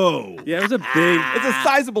 Whoa. Yeah, it was a big... It's a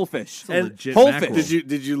sizable fish. A legit whole mackerel. fish.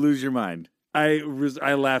 Did you lose your mind? I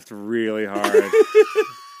laughed really hard.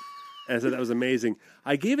 And I said that was amazing.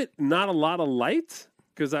 I gave it not a lot of light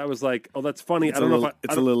because I was like, "Oh, that's funny." It's I don't know if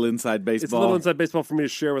it's a little inside baseball. it's a little inside baseball for me to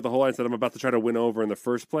share with the whole audience that I'm about to try to win over in the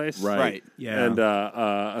first place. Right. Yeah. And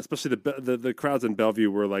especially the crowds in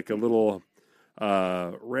Bellevue were like a little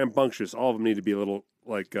rambunctious. All of them need to be a little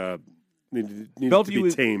like need to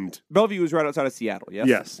be tamed. Bellevue is right outside of Seattle, yes?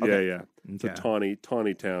 Yes. Okay. Yeah. It's a Okay.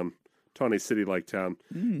 tawny town, tawny city-like town,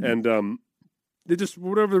 and they just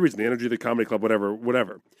whatever the reason, the energy of the comedy club,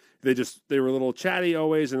 whatever. They were a little chatty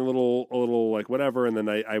always, and a little like whatever, and then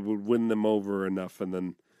I would win them over enough, and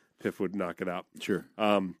then Piff would knock it out. Sure.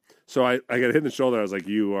 So I got hit in the shoulder. I was like,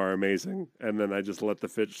 "You are amazing," and then I just let the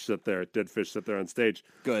dead fish sit there on stage.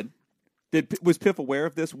 Good. Was Piff aware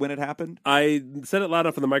of this when it happened? I said it loud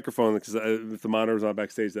enough on the microphone because if the monitor was on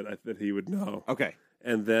backstage that he would know. Okay.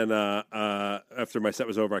 And then after my set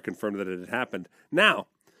was over, I confirmed that it had happened. Now,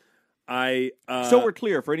 So we're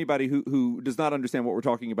clear for anybody who does not understand what we're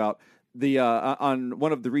talking about. The on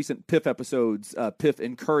one of the recent Piff episodes, Piff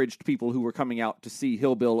encouraged people who were coming out to see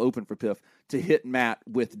Hillbill open for Piff to hit Matt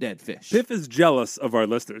with dead fish. Piff is jealous of our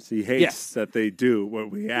listeners. He hates Yes. that they do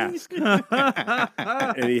what we ask.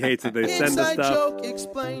 And he hates that they send us stuff. Joke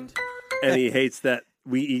explained. And he hates that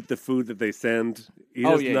we eat the food that they send. He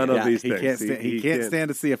Oh, does yeah, none yeah. of these He things. can't stand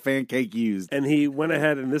to see a fan cake used. And he went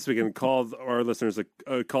ahead and this weekend called our listeners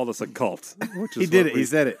called us a cult. Which is He did what it. He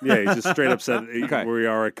said it. Yeah, he just straight up said Okay. we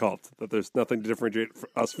are a cult. That there's nothing to differentiate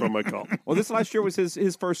us from a cult. Well, this last year was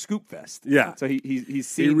his first Scoop Fest. Yeah. So he's He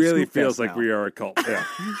seen really Scoop feels Fest like now. we are a cult. Yeah.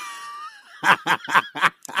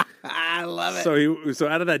 I love it. So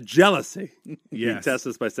out of that jealousy, Yes. he tests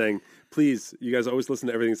us by saying, "Please, you guys always listen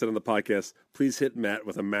to everything said on the podcast. Please hit Matt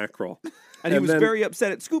with a mackerel." And he was then very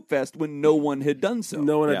upset at Scoop Fest when no one had done so.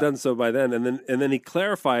 No one had Yeah. done so by then, and then he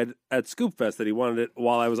clarified at Scoop Fest that he wanted it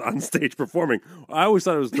while I was on stage performing. I always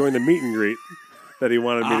thought it was during the meet and greet that he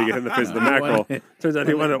wanted me to get in the face of the mackerel. Turns out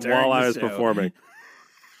he wanted it during while the I was show. performing.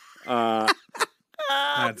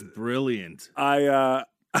 That's brilliant. I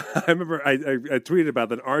remember I tweeted about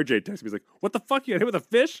that. RJ texted me. He's like, "What the fuck? You got hit with a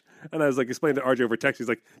fish?" And I was like, explaining to RJ over text. He's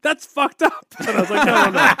like, "That's fucked up." And I was like, "No.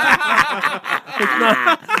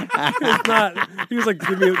 It's not. He was like,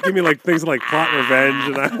 "Give me like things like plot revenge,"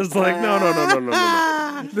 and I was like,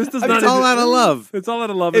 "No. This does It's not. all out of love. It's all out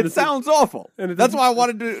of love. It sounds awful. and it That's doesn't- why I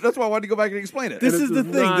wanted to. That's why I wanted to go back and explain it. This it is the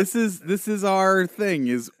does thing. not- This is our thing.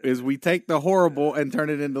 Is we take the horrible and turn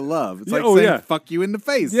it into love. It's Yeah, like oh, saying yeah. "fuck you" in the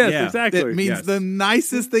face. Yes, Yeah. exactly. It means Yes. the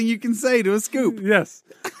nicest thing you can say to a scoop. Yes,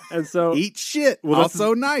 and so Eat shit. Well, that's-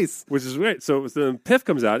 also nice. which is great. So then Piff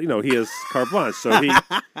comes out. You know, he has carte blanche. So he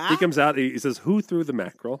comes out. He says, "Who threw the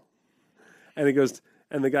mackerel?" And he goes,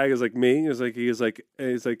 and the guy goes like, "Me." He's like,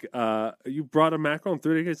 "You brought a mackerel and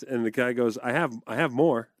threw it?" And the guy goes, "I have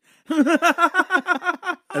more."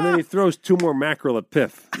 And then he throws 2 more mackerel at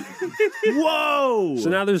Piff. Whoa! So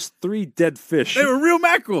now there's 3 dead fish. They were real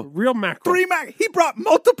mackerel. Real mackerel. He brought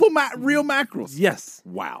multiple real mackerels. Yes,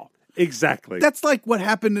 Wow. exactly. That's like what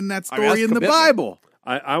happened in that story that's in the commitment. Bible.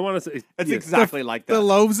 I want to say That's yes. exactly like that. The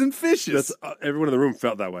loaves and fishes. That's everyone in the room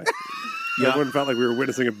felt that way. Everyone felt like we were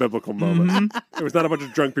witnessing a biblical moment. It was not a bunch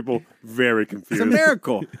of drunk people very confused. It's a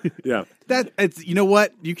miracle. Yeah. That it's you know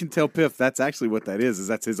what you can tell Piff that's actually what that is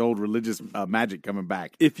that's his old religious magic coming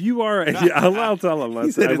back. If you are, I'll tell him.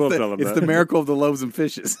 He said I it's will the, tell him it's that. the miracle of the loaves and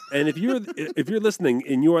fishes. And if you're listening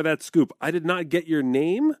and you are that scoop, I did not get your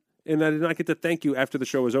name, and I did not get to thank you after the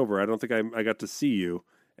show was over. I don't think I got to see you,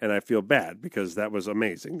 and I feel bad because that was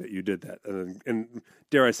amazing that you did that, and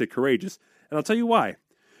dare I say courageous. And I'll tell you why.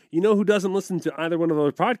 You know who doesn't listen to either one of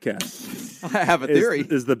those podcasts? I have a theory.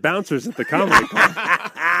 Is the bouncers at the comedy club.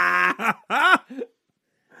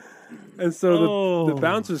 And so the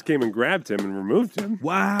bouncers came and grabbed him and removed him.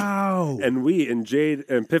 Wow! And Jade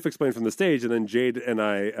and Piff explained from the stage, and then Jade and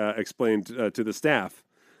I explained to the staff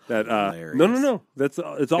that no,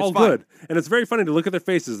 it's all fine. good, and it's very funny to look at their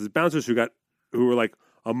faces. The bouncers who were like,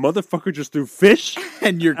 a motherfucker just threw fish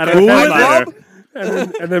And you're at a cool with headliner.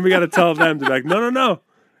 them? and then we got to tell them to be like, no,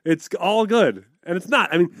 it's all good. And it's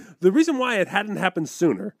not. I mean, the reason why it hadn't happened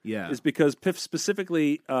sooner is because Piff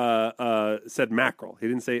specifically said mackerel. He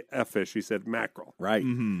didn't say a fish. He said mackerel. Right.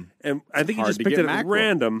 And I think he hard just to picked get it at mackerel.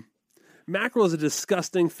 random. Mackerel is a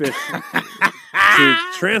disgusting fish to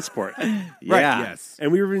transport. Yeah. Yes.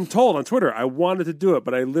 And we were being told on Twitter, I wanted to do it,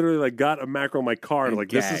 but I literally got a mackerel in my car and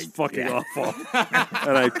this is gagged. fucking awful.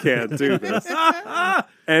 And I can't do this.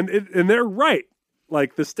 And they're right.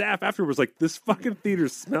 Like, the staff after was like, this fucking theater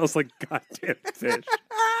smells like goddamn fish.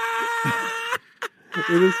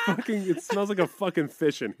 It smells like a fucking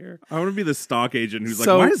fish in here. I want to be the stock agent who's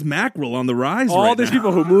So- like, why is mackerel on the rise All right these now?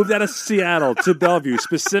 people who moved out of Seattle to Bellevue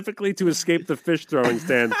specifically to escape the fish throwing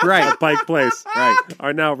stand at Pike Place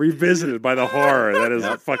are now revisited by the horror that is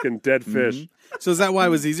a fucking dead fish. So is that why it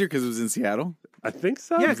was easier because it was in Seattle? I think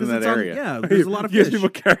so. Yeah, in because that it's area. yeah, there's a lot of Yes, fish. people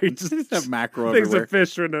carry just Have mackerel things everywhere. of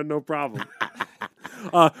fish are no problem.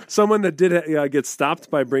 Someone that did get stopped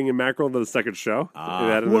by bringing mackerel to the second show. They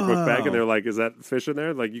had it in their book bag, and they're like, "Is that fish in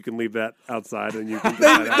there? Like, you can leave that outside, and you can."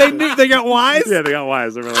 They got wise. Yeah, they got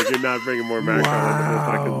wise. They were like, "You're not bringing more mackerel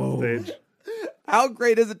into the second stage." How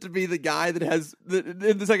great is it to be the guy that has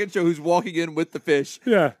in the second show who's walking in with the fish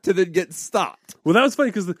Yeah. to then get stopped? Well, that was funny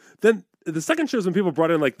because then the second show is when people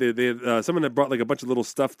brought in like someone that brought like a bunch of little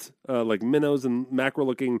stuffed like minnows and mackerel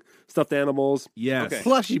looking stuffed animals. Yes. Okay.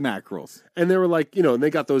 Plushy mackerels. And they were like, and they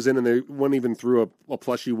got those in, and one even threw a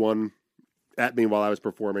plushie one at me while I was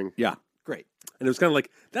performing. Yeah. Great. And it was kind of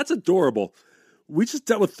like, that's adorable. We just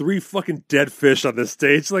dealt with 3 fucking dead fish on this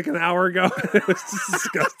stage like an hour ago. It was just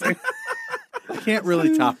disgusting. Can't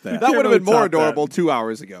really top that. That would have really been more top that. adorable 2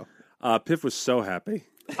 hours ago. Piff was so happy.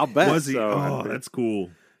 I'll bet. Was he? So Oh, happy. that's cool.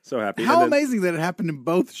 So happy. How And then- amazing that it happened in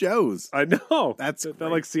both shows. I know. That's They're great.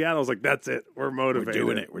 like Seattle's like, that's it. We're We're motivated.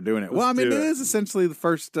 doing it. We're doing it. Let's Well, I mean, do it it. is essentially the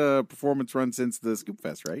first performance run since the Scoop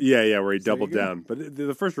Fest, right? Yeah, where he doubled you go. down. But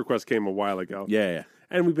the first request came a while ago. Yeah.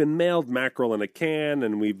 And we've been mailed mackerel in a can,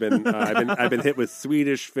 and we've been I've been hit with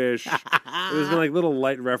Swedish fish. There's been like little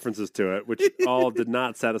light references to it, which all did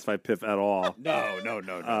not satisfy Piff at all. No.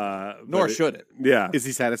 Nor should it. Yeah, Is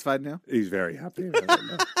he satisfied now? he's very happy.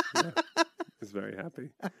 Yeah. He's very happy.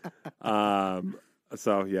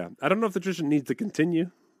 So yeah, I don't know if the tradition needs to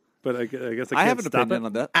continue, but I guess I I can't have an stop opinion it.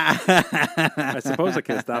 on that. I suppose I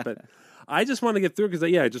can't stop it. I just want to get through because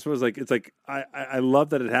it just was like, it's like I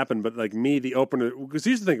love that it happened, but like me, the opener, because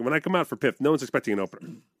here's the thing: when I come out for Piff, no one's expecting an opener.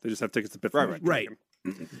 They just have tickets to Piff. Right.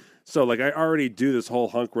 So like I already do this whole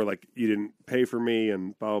hunk where like you didn't pay for me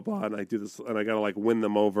and blah blah blah, and I do this and I gotta like win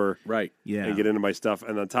them over, Right. Yeah. and get into my stuff.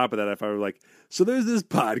 And on top of that, if I were like, so there's this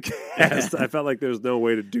podcast, I felt like there's no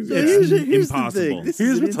way to do that. Here's impossible.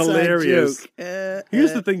 Here's what's hilarious.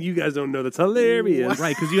 Here's the thing you guys don't know that's hilarious.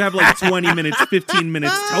 Right, because you have like 20 minutes, 15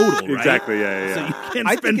 minutes total, right? Exactly. Yeah. So you can't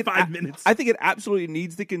I spend think 5 minutes. I think it absolutely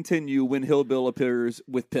needs to continue when Hillbill appears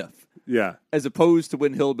with Piff. Yeah. as opposed to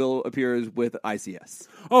when Hillbill appears with ICS.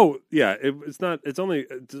 Oh, yeah. It's not. It's only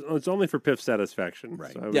for Piff's satisfaction.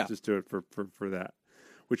 Right. So I would Yeah. just do it for that.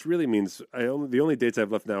 Which really means the only dates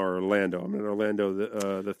I've left now are Orlando. I'm in Orlando the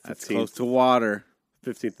 15th. That's close to water.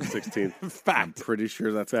 15th and 16th. I'm pretty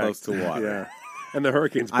sure that's close to water. Yeah. And the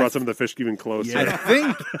hurricanes brought some of the fish even closer.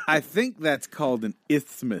 I think that's called an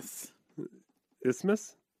isthmus.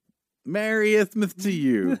 Isthmus? Merry Isthmus to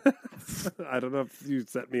you. I don't know if you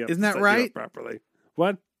set me up. Isn't that set you right? up properly.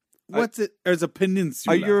 What? What's it? There's a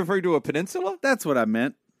peninsula. Are you referring to a peninsula? That's what I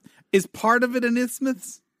meant. Is part of it an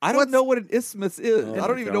isthmus? I don't know what an isthmus is. Oh, I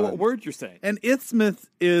don't even know what God. word you're saying. An isthmus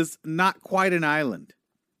is not quite an island,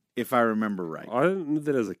 if I remember right. I didn't know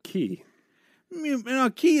that as a key. A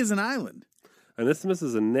key is an island. An isthmus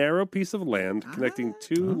is a narrow piece of land connecting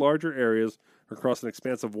two larger areas across an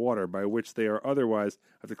expanse of water by which they are otherwise.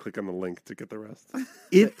 I have to click on the link to get the rest.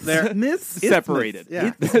 Isthmus? Separated.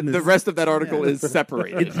 Yeah. The rest of that article is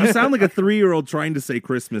separated. You sound like a 3-year-old trying to say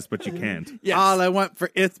Christmas, but you can't. Yes. All I want for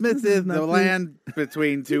isthmus is the land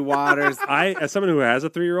between two waters. As someone who has a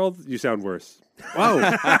 3-year-old, you sound worse. Whoa.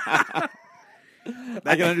 I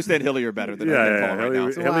can understand Hillier better than I Yeah, can yeah, Paul right Hillier now.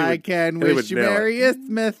 would- So I can Hilly wish would you nail it. Merry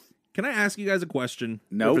Isthmus. Can I ask you guys a question?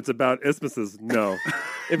 If Nope. it's about isthmuses, no.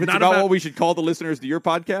 if it's Not about about- what we should call the listeners to your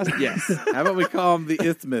podcast, yes. How about we call him the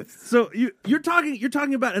isthmus? So you're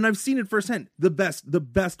talking about, and I've seen it firsthand. The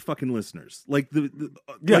best fucking listeners, like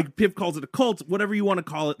like Piff calls it a cult, whatever you want to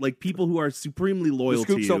call it, like people who are supremely loyal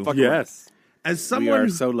to Scoops don't you. fuck Yes. As We someone are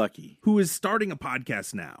so lucky. who is starting a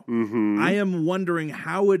podcast now, Mm-hmm. I am wondering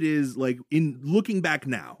how it is like in looking back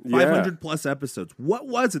now, Yeah. 500 plus episodes. What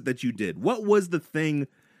was it that you did? What was the thing?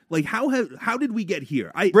 Like how did we get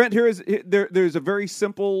here? Brent, there's a very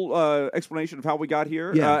simple explanation of how we got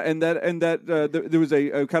here, Yeah. and that there was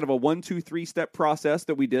a kind of a 1, 2, 3 step process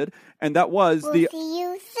that we did, and that was We'll the. see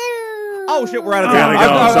you soon. Oh shit, we're out of Gotta time.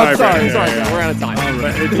 go. I'm Sorry, sorry, Brent. we're out of time.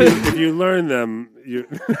 But if you learn them, you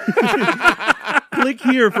Click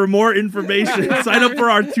here for more information. Sign up for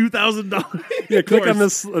our $2,000. click on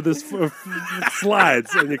this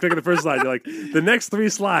slides, and you click on the first slide. You're like, the next 3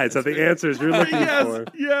 slides are the answers you're looking for.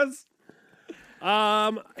 Yes.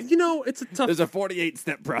 It's a tough. There's a 48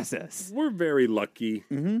 step process. We're very lucky,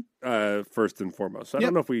 first and foremost. So I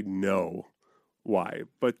don't know if we know why,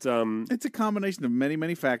 but It's a combination of many,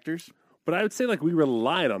 many factors. but I would say like we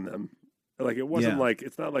relied on them. Like it wasn't Yeah. like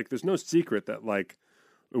it's not like there's no secret that like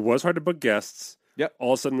it was hard to book guests. Yep.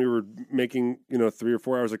 All of a sudden we were making 3 or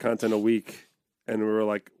 4 hours of content a week, and we were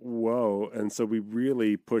like, whoa! And so we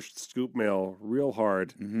really pushed Scoopmail real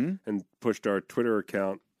hard and pushed our Twitter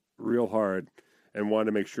account real hard. And wanted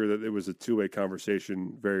to make sure that it was a 2-way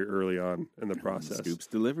conversation very early on in the process. Scoops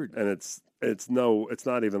delivered. And it's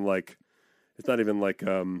not even like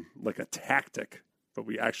a tactic, but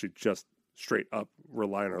we actually just straight up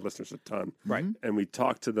rely on our listeners a ton. Right. And we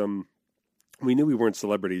talked to them. We knew we weren't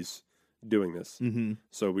celebrities doing this,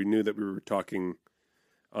 so we knew that we were talking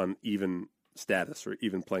on even status or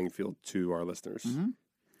even playing field to our listeners,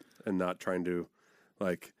 and not trying to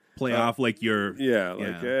like. Play off like you're.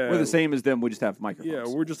 We're the same as them. We just have microphones.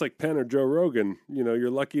 Yeah, we're just like Penn or Joe Rogan.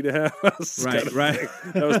 You're lucky to have us. Right, kind of right.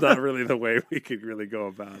 thing. That was not really the way we could really go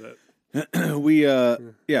about it.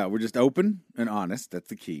 We're just open and honest. That's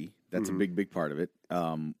the key. That's a big part of it.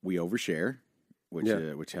 We overshare,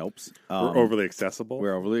 which helps. We're overly accessible.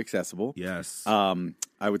 We're overly accessible. Yes.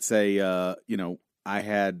 I would say, I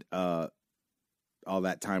had all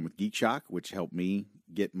that time with Geek Shock, which helped me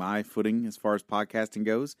get my footing as far as podcasting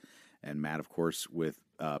goes. And Matt, of course, with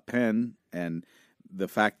Penn, and the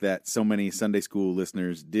fact that so many Sunday school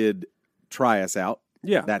listeners did try us out.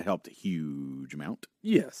 Yeah. That helped a huge amount.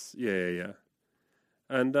 Yes. Yeah.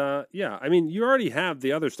 And, I mean, you already have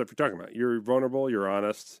the other stuff you're talking about. You're vulnerable, you're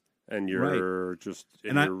honest, and you're just...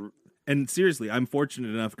 And seriously, I'm fortunate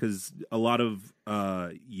enough because a lot of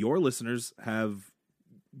your listeners have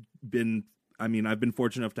been... I mean, I've been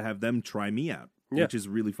fortunate enough to have them try me out, which is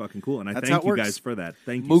really fucking cool. And I That's thank how it you works. guys for that.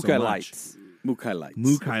 Thank you so Mukai much. lights. Mukai lights.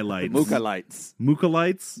 Mukai lights. Mukai lights. Muka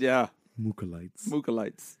lights? Yeah. Muka lights. Mukai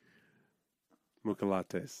lights. Muka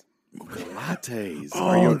lattes. Lattes. Oh,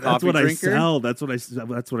 Are you a that's coffee what drinker? I sell. That's what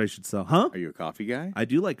I should sell. Huh? Are you a coffee guy? I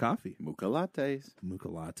do like coffee. Muka lattes. Muka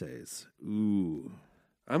lattes. Ooh.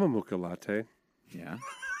 I'm a Muka latte. Yeah.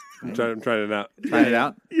 I'm trying it out. Trying it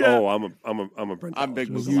out. Oh, I'm a Brent. I'm big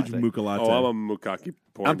A Muka huge latte. Muka latte. Oh, I'm a Mukaki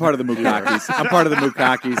porn. I'm part of the Mukakis. I'm part of the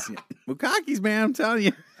Mukakis. Mukakis, man, I'm telling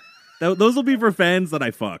you. Those will be for fans that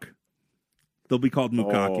I fuck. They'll be called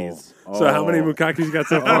Mukakis. So how many Mukakis you got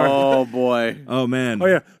so far? Oh, boy. Oh man. Oh,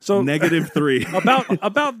 yeah. So -3.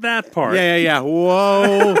 about that part. Yeah.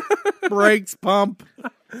 Whoa. Brakes, pump.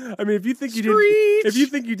 I mean, if you think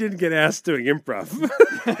you didn't get asked doing improv,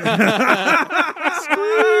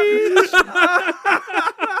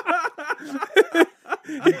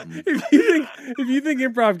 if you think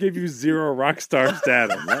improv gave you 0 rock star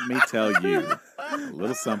status, Let me tell you a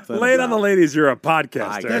little something. lay it on the about ladies. You're a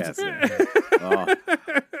podcaster. podcasting.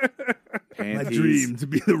 My Panties. dream to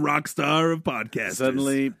be the rock star of podcasters.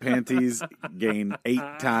 Suddenly, panties gain 8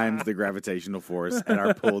 times the gravitational force and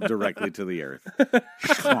are pulled directly to the earth.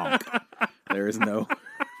 Schlonk. There is no.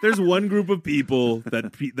 There's one group of people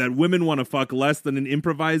that women want to fuck less than an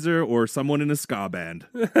improviser or someone in a ska band.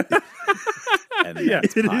 And Yeah,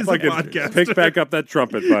 that's It is a Fucking podcast. pick back up that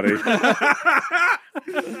trumpet, buddy.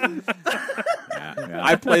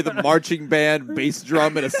 I play the marching band, bass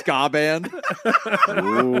drum in a ska band.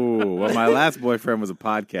 Ooh, well, my last boyfriend was a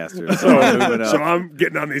podcaster, so I'm moving So up. I'm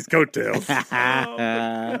getting on these coattails.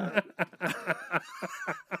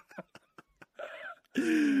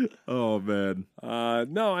 Oh man.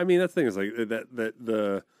 No, I mean that's the thing is like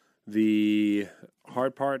that the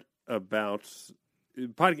hard part about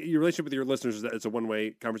your relationship with your listeners is that it's a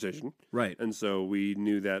one-way conversation, Right. and so we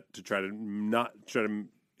knew that to try to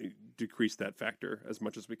decrease that factor as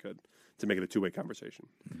much as we could to make it a two-way conversation.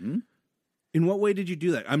 In what way did you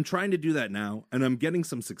do that? I'm trying to do that now, and I'm getting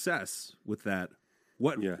some success with that.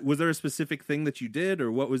 What Yeah. was there a specific thing that you did,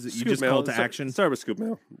 or what was it? You just Scoopmail. called to action. Start with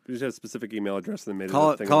Scoopmail. You just had a specific email address and then made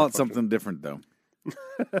Call a thing. it on the something different though.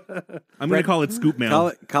 I'm going to call it Scoop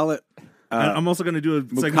Mail. Call it. And I'm also going to do a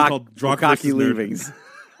segment called Jock Mukaki versus Nerd. leavings.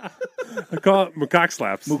 function. I call it Mukai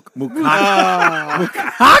slaps. Mukak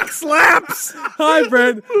slaps. Hi,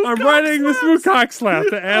 Brent. I'm writing this Mukai slap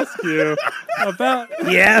to ask you about.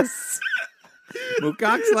 Yes.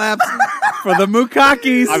 Mukak slaps for the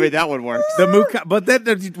Mukakis. I mean, that one works. The Mukak, but then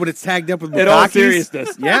when it's tagged up with Mukakis. In all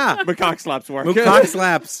seriousness, Yeah. macaque slaps work. Mukak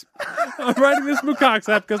slaps. I'm writing this Mukai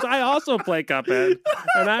slap because I also play Cuphead,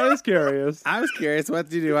 and I was curious. I was curious, what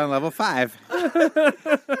did you do on level 5?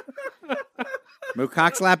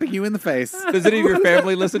 Mukak slapping you in the face. Does any of your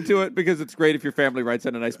family listen to it? Because it's great if your family writes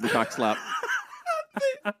in a nice macaque slap.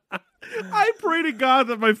 I pray to God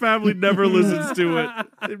that my family never listens to it.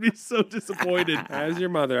 They'd be so disappointed. As your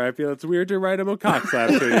mother, I feel it's weird to write a Mukai slap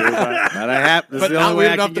to you. But But I have. This is But the not only way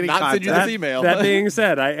weird I enough can to get in not send you this contact. email. that being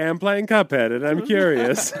said, I am playing Cuphead, and I'm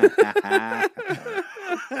curious.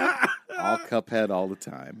 All Cuphead all the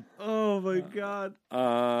time. Oh my God.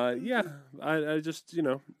 Yeah, I just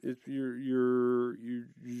if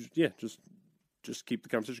just keep the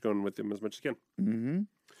conversation going with them as much as you can. Mm-hmm.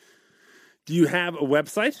 Do you have a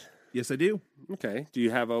website? Yes, I do. Okay. Do you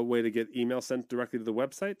have a way to get email sent directly to the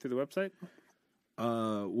website through the website?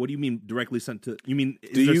 What do you mean directly sent to? You mean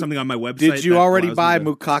is Do there you- something on my website? Did you that already allows buy me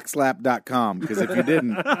to- mukakslap.com? Because if you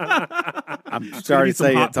didn't, I'm gonna sorry be to some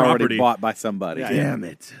say hot it's already property. bought by somebody. Damn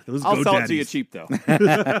it! Those I'll sell it GoDaddies. to you cheap, though.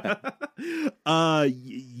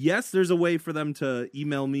 Yes, there's a way for them to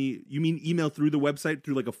email me. You mean email through the website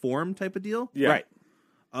through like a form type of deal? Yeah. Right.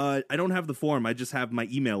 I don't have the form. I just have my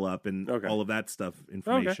email up and Okay. all of that stuff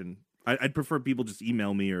information. I'd prefer people just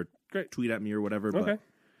email me or Great. tweet at me or whatever. Okay.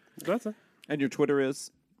 That's it. And your Twitter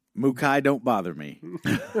is? Mukai, don't bother me.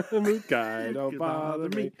 Mukai, don't bother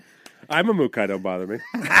me. I'm a Mukai, don't bother me.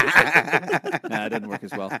 Nah, it didn't work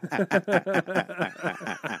as well.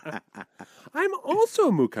 I'm also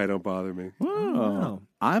a Mukai, don't bother me. Oh,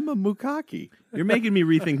 I'm a Mukaki. You're making me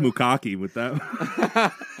rethink Mukaki with that.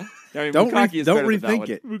 I mean, Don't macaque is don't better than that rethink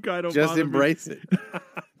one. it. Mukai don't Just bother me. embrace it.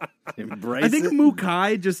 Embrace I think it.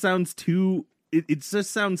 Mukai just sounds too. It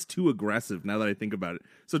just sounds too aggressive now that I think about it.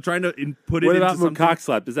 So trying to put it What into about something. Mukai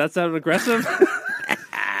slap? Does that sound aggressive?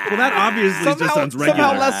 Well, that obviously just sounds regular.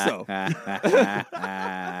 Somehow less so.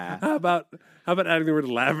 How about adding the word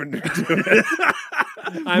lavender to it?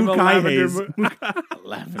 I'm a Mukai lavender. haze.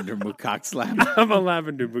 Lavender Mukak slap. I'm a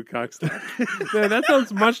lavender Mukai slap. Man, that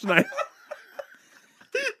sounds much nicer.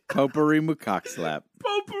 Potpourri Mukak slap.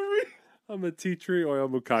 Potpourri. I'm a tea tree oil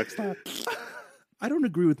Mukai slap. I don't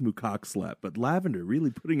agree with Mukak slap, but lavender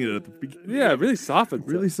really putting it at the beginning. Yeah, it really softens.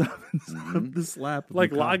 Really it. softens up the slap. of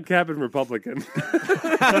Like Mukak. log cabin Republican.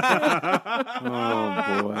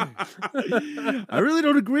 Oh boy. I really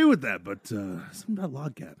don't agree with that, but something about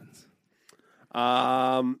log cabins.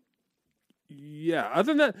 Yeah.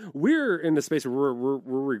 Other than that, we're in the space where we're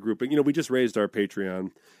regrouping. We just raised our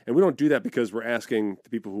Patreon, and we don't do that because we're asking the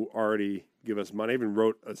people who already give us money. I even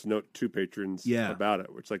wrote a note to patrons about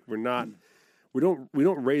it, which like we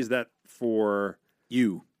don't raise that for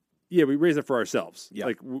You. Yeah, we raise it for ourselves. Yeah.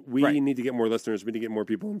 Like we Right. need to get more listeners. We need to get more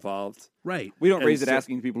people involved. Right. We don't And raise it so-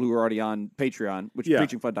 asking people who are already on Patreon, which Yeah. is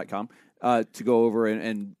preachingfund.com, to go over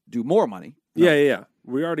and do more money. Yeah.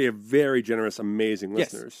 We already have very generous, amazing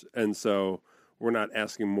Yes. listeners, and so we're not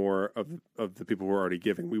asking more of the people who are already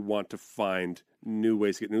giving. We want to find new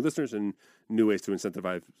ways to get new listeners and new ways to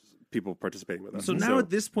incentivize people participating with us. So now at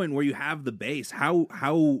this point where you have the base,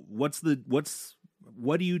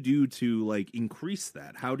 what do you do to like increase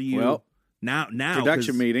that? How do you now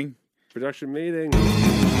Production meeting. Production meeting.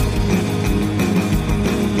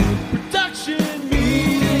 Production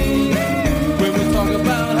meeting, where we talk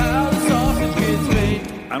about how the sausage gets made.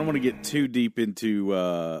 I don't want to get too deep into.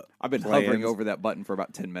 I've been plans. hovering over that button for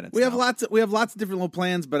about 10 minutes. We have now. lots of different little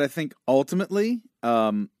plans, but I think ultimately,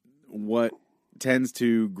 what tends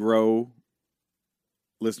to grow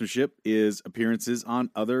listenership is appearances on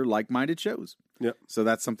other like-minded shows. Yep. So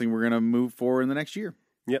that's something we're going to move for in the next year.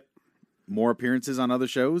 Yep. More appearances on other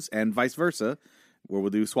shows and vice versa, where we'll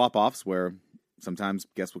do swap-offs where sometimes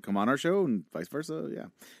guests will come on our show and vice versa. Yeah.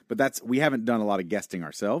 But we haven't done a lot of guesting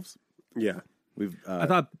ourselves. Yeah. We've. I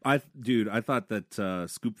thought that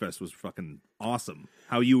Scoopfest was fucking awesome.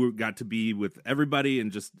 How you got to be with everybody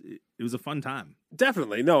and just it was a fun time.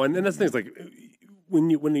 Definitely. No, and that's things like when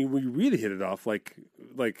you really hit it off, like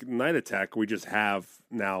Night Attack, we just have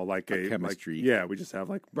now like a chemistry. we just have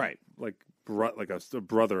like a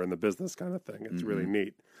brother in the business kind of thing. It's really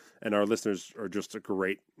neat, and our listeners are just a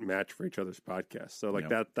great match for each other's podcasts. So like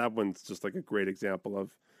that one's just like a great example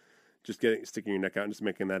of just sticking your neck out and just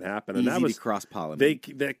making that happen. And Easy that was to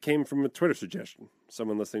cross-pollinate. that came from a Twitter suggestion.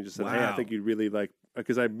 Someone listening just said, "Hey, I Wow. think you'd really like,"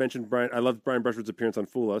 because I mentioned Brian. I loved Brian Brushwood's appearance on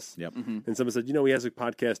Fool Us. Yep. And someone said, he has a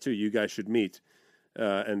podcast too. You guys should meet.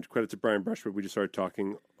 And credit to Brian Brushwood, we just started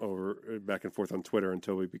talking over back and forth on Twitter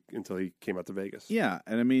until he came out to Vegas. Yeah,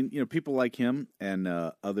 and I mean, people like him and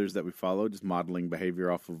others that we follow, just modeling behavior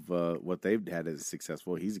off of what they've had as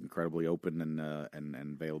successful. He's incredibly open and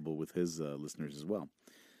available with his listeners as well.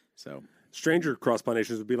 So Stranger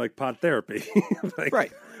cross-pollinations would be like pod therapy.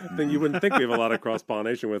 Right. Thing you wouldn't think we have a lot of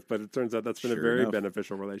cross-pollination with, but it turns out that's been a Sure very enough.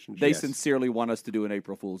 beneficial relationship. They sincerely want us to do an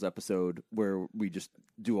April Fool's episode where we just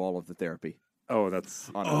do all of the therapy Oh,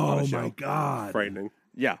 that's on a Oh show. my god! frightening.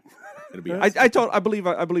 Yeah. it'll be. I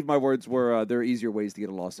believe my words were there are easier ways to get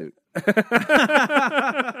a lawsuit.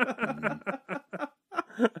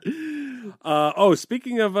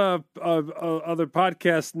 Speaking of other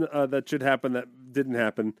podcasts that should happen that didn't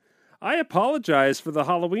happen, I apologize for the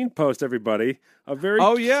Halloween post, everybody. A very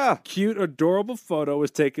cute, adorable photo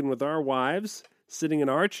was taken with our wives sitting in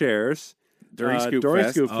our chairs During Scoop during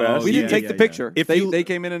Fest. Scoop Oh, Fest. We didn't yeah, take the picture. If They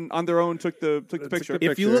came in and on their own took the picture. the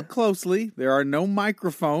If you look closely, there are no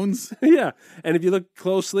microphones. Yeah, and if you look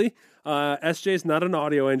closely, SJ's not an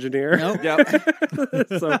audio engineer. Nope. Yep.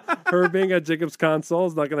 So her being at Jacob's console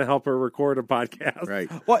is not going to help her record a podcast. Right.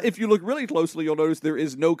 Well, if you look really closely, you'll notice there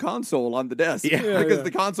is no console on the desk. Because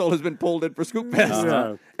the console has been pulled in for Scoop Fest.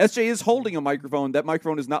 Yeah. SJ is holding a microphone. That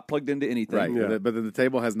microphone is not plugged into anything. Right. Yeah. But then the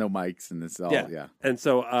table has no mics, and it's all, yeah. And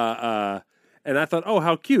so, and I thought, oh,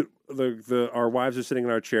 how cute. Our wives are sitting in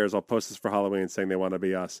our chairs. I'll post this for Halloween saying they want to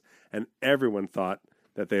be us. And everyone thought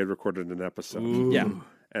that they had recorded an episode. Yeah.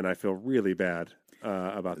 And I feel really bad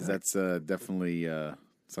about that. That's definitely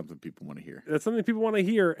something people want to hear. That's something people want to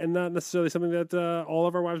hear and not necessarily something that all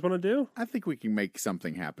of our wives want to do. I think we can make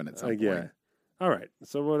something happen at some point. Yeah. All right.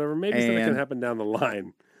 So whatever. Maybe something can And- happen down the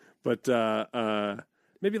line. But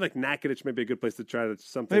maybe like Nakadich may be a good place to try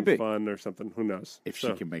something Maybe. fun or something. Who knows? If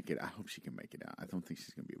she can make it, I hope she can make it out. I don't think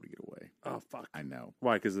she's going to be able to get away. Oh, fuck. I know.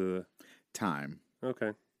 Why? Because of the... Time.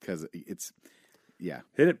 Okay. Because it's, yeah.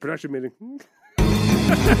 Hit it. Production meeting.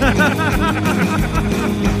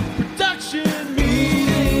 Production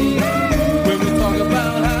meeting, where we talk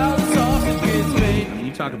about how the sausage gets made. I mean,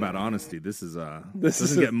 you talk about honesty. This is This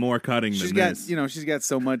doesn't is- get more cutting She's than got, this. she's got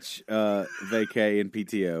so much vacay and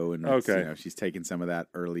PTO, and it's, Okay. she's taking some of that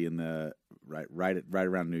early in the right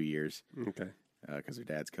around New Year's Okay. because her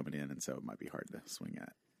dad's coming in, and so it might be hard to swing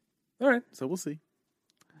at. All right. So we'll see.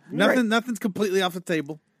 Nothing's completely off the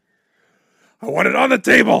table. I want it on the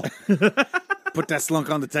table. Put that slunk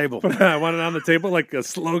on the table. I want it on the table like a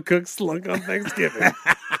slow cooked slunk on Thanksgiving.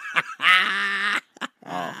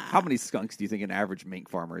 How many skunks do you think an average mink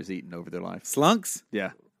farmer has eaten over their life? Slunks?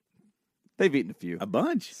 Yeah. They've eaten a few. A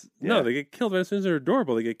bunch. No, they get killed as soon as they're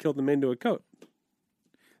adorable. They get killed and made into a coat.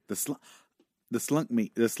 The slunk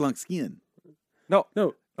meat, the slunk skin. No.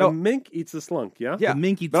 No, No. a mink eats a slunk. Yeah. Yeah. The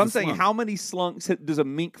mink eats but I'm the saying, slunk. how many slunks does a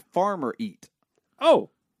mink farmer eat? Oh.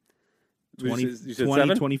 20, You said 20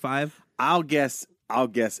 7? 25? I'll guess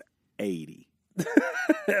 80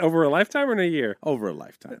 Over a lifetime or in a year? over a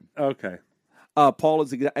lifetime. Okay. Paul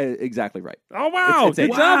is exactly right. Oh wow! It's Good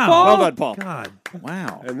a- job, Wow. Paul. Well done, Paul. God.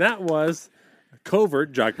 Wow. And that was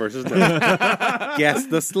Covert Jock versus Nerd. Guess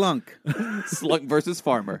the slunk. Slunk versus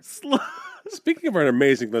farmer. Speaking of our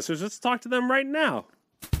amazing listeners, let's talk to them right now.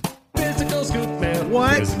 Physical scoop mail.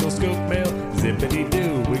 What? Physical scoop mail.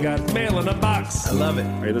 Zippity-doo. We got mail in a box. I love it.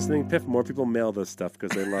 Are you listening, Piff? More people mail this stuff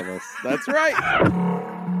because they love us. That's right.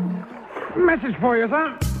 Message for you,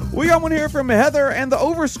 son. We got one here from Heather and the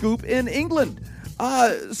Overscoop in England.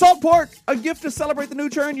 Salt Pork, a gift to celebrate the new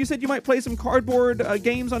turn. You said you might play some cardboard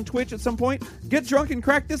games on Twitch at some point. Get drunk and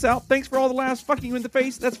crack this out. Thanks for all the laughs. Fucking you in the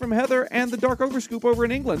face. That's from Heather and the Dark Overscoop over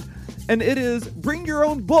in England. And it is Bring Your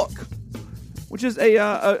Own Book, which is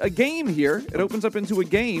a game here. It opens up into a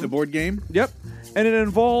game. The board game? Yep. And it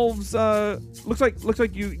involves looks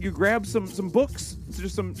like you grab some books,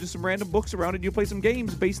 just some random books around, and you play some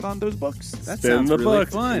games based on those books. That Spin sounds the really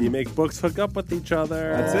books, fun. and you make books hook up with each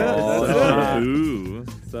other. That's it. That's it. Ooh.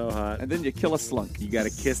 So hot. And then you kill a slunk. You got to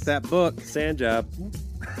kiss that book. Sand job.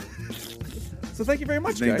 So thank you very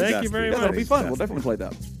much, His name's guys. Thank you very Yeah, much. that'll be fun. We'll definitely play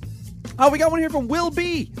that. Oh, we got one here from Will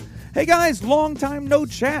B. Hey guys, long time no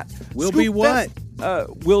chat. Will B what?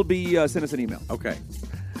 Will B sent us an email. Okay.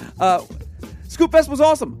 Scoop Fest was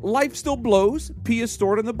awesome. Life still blows. Pee is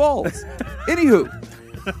stored in the balls. Anywho,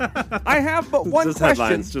 I have but one Just question.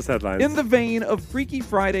 headlines. Just headlines. In the vein of Freaky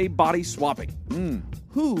Friday body swapping,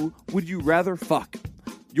 who would you rather fuck?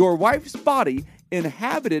 Your wife's body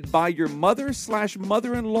inhabited by your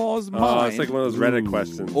mother/mother-in-law's mind, it's like one of those Reddit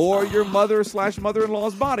questions. or your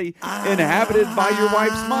mother/mother-in-law's body inhabited by your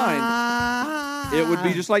wife's mind? It would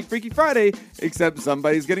be just like Freaky Friday, except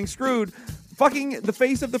somebody's getting screwed. Fucking the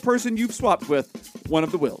face of the person you've swapped with, one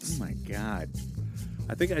of the Wills. Oh my God.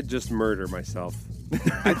 I think I'd just murder myself.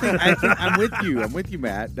 I think I'm with you. I'm with you,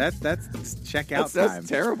 Matt. That's checkout time. That's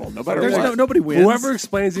terrible. No matter There's what. nobody wins. Whoever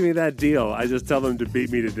explains to me that deal, I just tell them to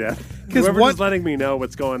beat me to death. Whoever's what- just letting me know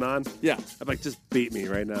what's going on, Yeah. I'm like, just beat me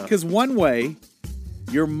right now. Because one way,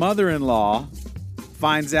 your mother-in-law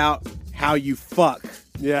finds out how you fuck.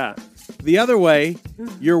 Yeah. The other way,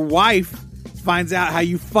 your wife finds out how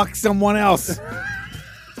you fuck someone else.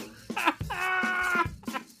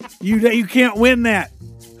 You can't win that.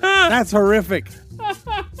 That's horrific.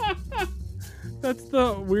 That's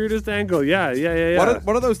the weirdest angle. Yeah.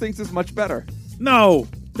 One of those things is much better. No,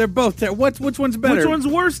 they're both there. Which one's better? Which one's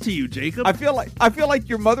worse to you, Jacob? I feel like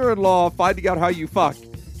your mother-in-law finding out how you fuck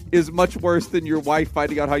is much worse than your wife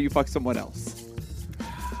finding out how you fuck someone else.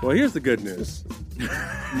 Well, here's the good news.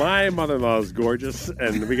 My mother-in-law is gorgeous,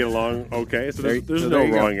 and we get along okay, so there's So no there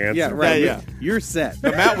you go. wrong answer. Yeah, right. Yeah. You're set.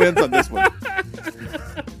 But Matt wins on this one.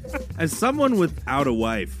 As someone without a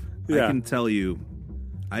wife, Yeah. I can tell you,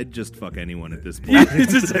 I'd just fuck anyone at this point. You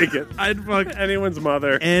just take it. I'd fuck Anyone's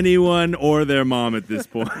mother. anyone or their mom at this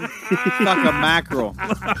point. Fuck a mackerel.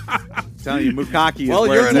 I'm telling you, Mukaki is Well,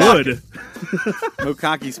 where you're it's an at. Would.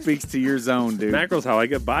 Mukaki speaks to your zone, dude. Mackerel's how I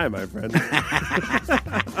get by, my friend.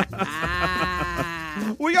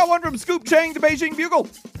 We got one from Scoop Chang to Beijing Bugle.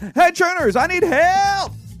 Head churners, I need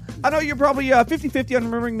help. I know you're probably 50-50 on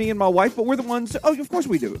remembering me and my wife, but we're the ones... Oh, of course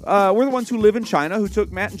we do. We're the ones who live in China who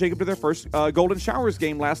took Matt and Jacob to their first Golden Showers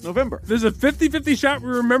game last November. There's a 50-50 shot we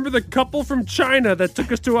remember the couple from China that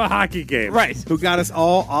took us to a hockey game. Right. Who got us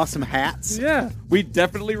all awesome hats. Yeah. We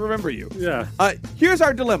definitely remember you. Yeah. Here's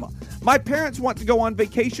our dilemma. My parents want to go on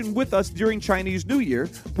vacation with us during Chinese New Year,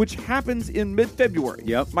 which happens in mid-February.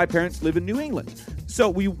 Yep. My parents live in New England. So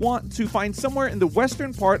we want to find somewhere in the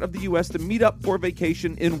western part of the U.S. to meet up for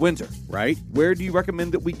vacation in winter. Right? Where do you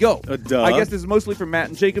recommend that we go? Duh. I guess this is mostly for Matt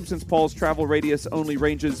and Jacob, since Paul's travel radius only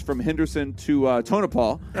ranges from Henderson to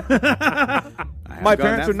Tonopah. My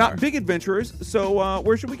parents are not big adventurers, so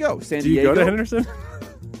where should we go? San Do you Diego? go to Henderson?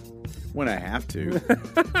 When I have to.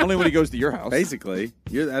 Only when he goes to your house. Basically.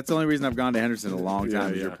 That's the only reason I've gone to Henderson in a long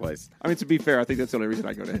time is your place. I mean, to be fair, I think that's the only reason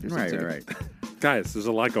I go to Henderson. too. Right. Guys, there's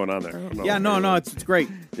a lot going on there. I don't know. Yeah, no, it's great.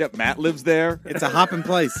 Yep, Matt lives there. It's a hopping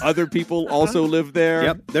place. Other people also live there.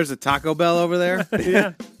 Yep. There's a Taco Bell over there.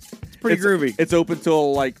 Yeah. It's pretty groovy. It's open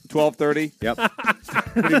till like 12:30. Yep.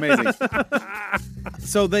 Pretty amazing.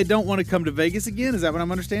 So they don't want to come to Vegas again? Is that what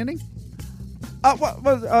I'm understanding?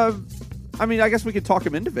 I mean, I guess we could talk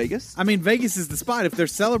him into Vegas. I mean, Vegas is the spot. If they're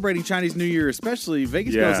celebrating Chinese New Year especially,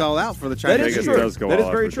 Vegas Yeah. goes all out for the That Chinese is Vegas New true. Year. does go That all is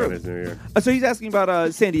out very for true. Chinese New Year. So he's asking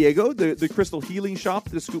about San Diego, the Crystal Healing Shop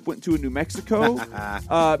that Scoop went to in New Mexico.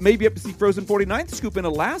 Maybe up to see Frozen 49th Scoop in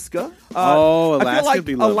Alaska. Oh, I feel Alaska like would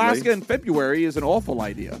be lovely. Alaska in February is an awful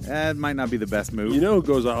idea. That might not be the best move. You know who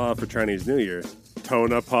goes all out for Chinese New Year?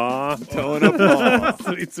 Tonopah. Tonopah.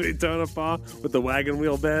 Sweet Tonopah with the wagon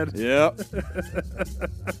wheel bed. Yep.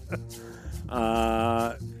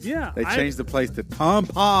 Yeah. They changed the place to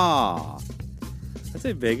Tampa. I'd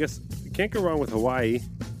say Vegas. You can't go wrong with Hawaii.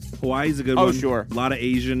 Hawaii's a good Oh, one. sure. A lot of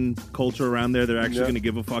Asian culture around there. They're actually Yeah. going to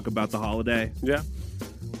give a fuck about the holiday. Yeah.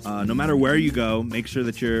 No matter where you go, make sure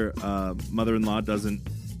that your mother-in-law doesn't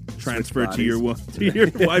transfer to your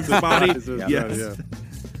wife's body. Yes. Yeah.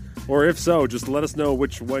 Or if so, just let us know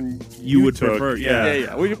which one You would took. prefer,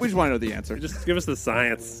 Yeah. We just want to know the answer. Just give us the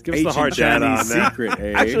science. Give us the Ancient hard data on Chinese that. secret,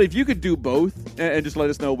 eh? Actually, if you could do both and just let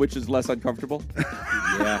us know which is less uncomfortable.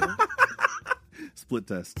 yeah. Split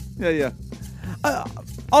test. Yeah.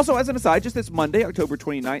 Also, as an aside, just this Monday, October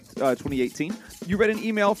 29th, 2018, you read an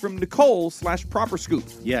email from Nicole/Proper Scoop.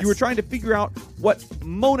 Yes. You were trying to figure out what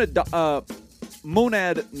monad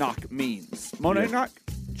knock means. Monad knock?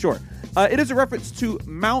 Sure. It is a reference to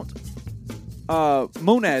Mount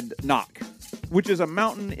Monad Knock, which is a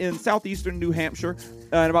mountain in southeastern New Hampshire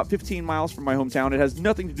and about 15 miles from my hometown. It has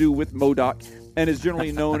nothing to do with Modoc and is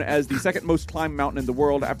generally known as the second most climbed mountain in the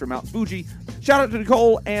world after Mount Fuji. Shout out to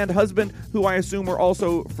Nicole and husband, who I assume were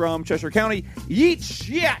also from Cheshire County. Yeet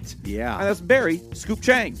shit! Yeah. And that's Barry Scoop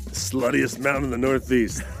Chang. Sluttiest mountain in the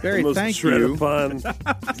Northeast. Barry, The most thank tread you. upon.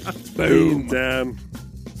 Boom. Down.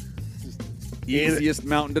 Easiest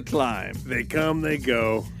mountain to climb. They come, they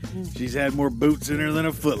go. She's had more boots in her than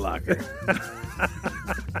a footlocker.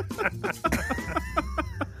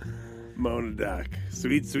 Monodoc.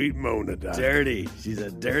 Sweet, sweet Monodoc. Dirty. She's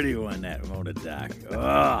a dirty one, that Mona Doc.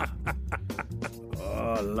 Oh.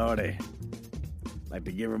 Oh, Lordy. Like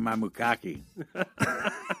to give her my Mukaki.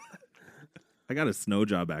 I got a snow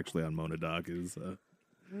job actually on Monodoc. Is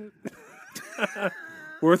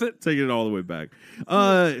Worth it? taking it all the way back.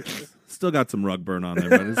 Still got some rug burn on there,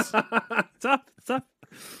 but it's a Tough.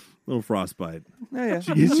 little frostbite. Yeah.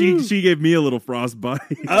 She gave me a little frostbite.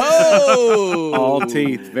 Oh! All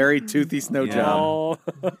teeth. Very toothy snow job.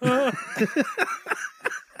 Oh.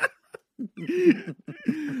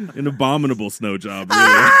 An abominable snow job,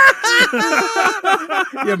 really.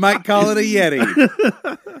 You might call it a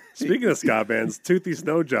Yeti. Speaking of ska bands, Toothy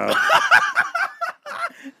Snow Job.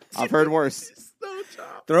 I've heard worse.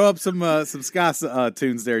 Throw up some ska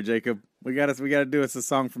tunes there, Jacob. We got to do us a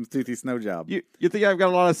song from Toothy Snow Job. You think I've got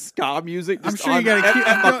a lot of ska music? I'm just sure you got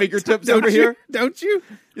at my fingertips over here. Don't you?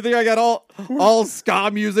 You think I got all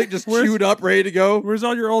ska music just queued up, ready to go? Where's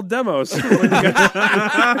all your old demos? when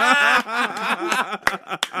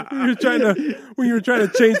you were trying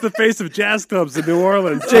to change the face of jazz clubs in New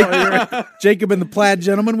Orleans. Jacob and the Plaid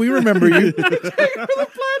Gentleman, we remember you.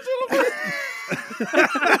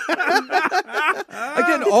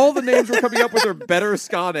 Again, all the names we're coming up with are better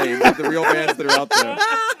ska names than the real bands that are out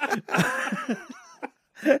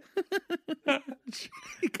there.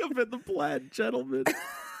 Jacob and the Plaid Gentleman.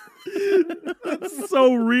 That's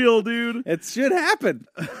so real, dude. It should happen.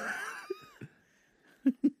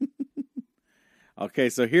 Okay,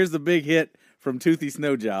 so here's the big hit from Toothy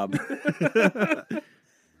Snow Job.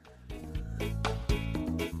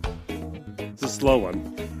 It's a slow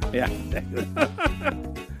one Yeah.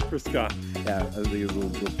 for ska. Yeah, I think it's a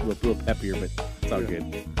little peppier, but it's all good.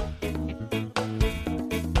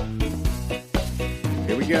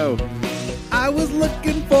 Here we go. I was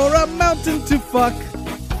looking for a mountain to fuck.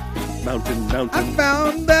 Mountain. I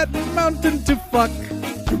found that mountain to fuck.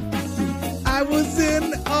 I was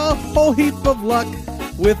in a whole heap of luck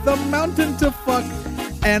with a mountain to fuck,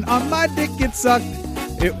 and on my dick it sucked.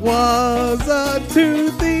 It was a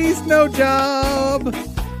toothy snow job.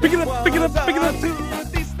 Pick it up.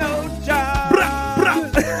 Toothy snow job.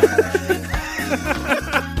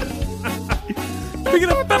 Pick it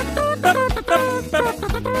up.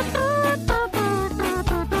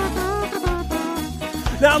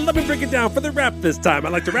 Now let me break it down for the rap this time. I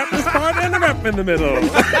like to rap this part and the rap in the middle.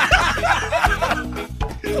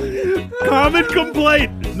 Common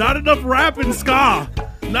complaint. Not enough rap in ska.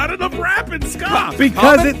 Not enough rap in ska.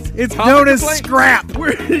 Because it's known as scrap.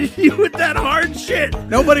 Where are you with that hard shit?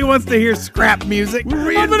 Nobody wants to hear scrap music.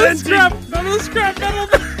 Everyone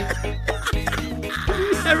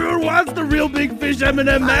wants the Real Big Fish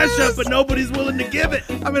Eminem mashup, but nobody's willing to give it.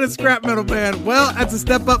 I'm in a scrap metal band. Well, that's a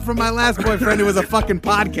step up from my last boyfriend who was a fucking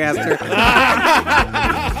podcaster.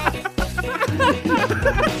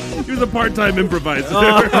 He was a part-time improviser.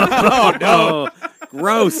 Oh, no.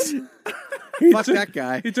 Gross. Fuck that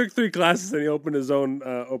guy. He took 3 classes and he opened his own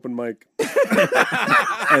open mic.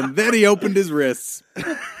 And then he opened his wrists.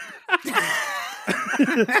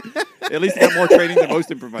 At least he got more training than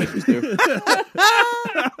most improvisers do.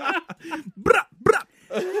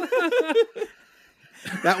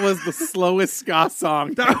 That was the slowest ska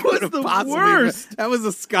song. That was the worst. That was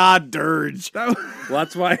a ska dirge. Well,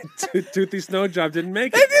 that's why Toothy Snow Job didn't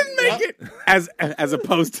make it. They didn't make it. As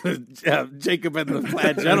opposed to Jacob and the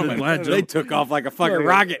Plaid Gentleman. They took off like a fucking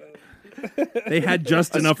rocket. They had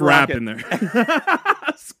just A enough rap sprocket. in there.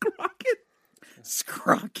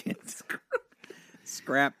 Scrockets.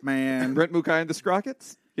 Scrap man. Brent Mukai and the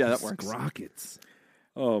Sprockets? Yeah, that works. Sprockets.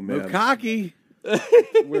 Oh man, Cocky.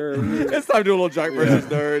 where are we? It's time to do a little Jock versus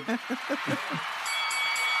Nerd.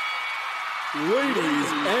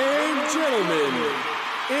 Ladies and gentlemen,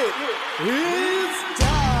 it is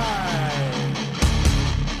time.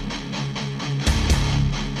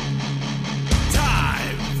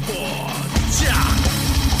 Time for Jock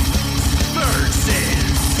versus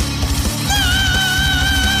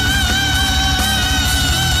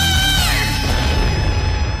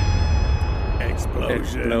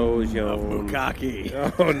Explosion. Cocky.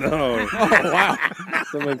 Oh no! Oh, wow.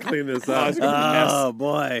 Someone clean this up. Oh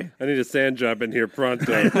boy. I need a sand job in here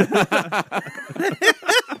pronto.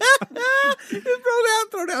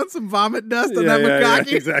 Throw down some vomit dust on that Mukai.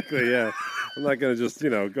 Yeah, exactly. Yeah, I'm not gonna just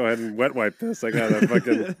go ahead and wet wipe this. I gotta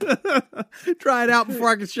fucking Try it out before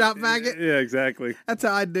I can shop back it. yeah, exactly. That's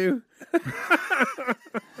how I do.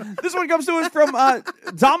 This one comes to us from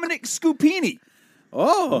Dominic Scoopini.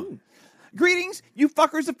 Oh. Greetings, you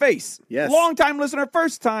fuckers of face. Yes. Long-time listener,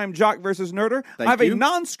 first-time Jock versus Nerder. Thank I have you. a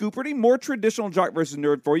non-scooperty, more traditional Jock versus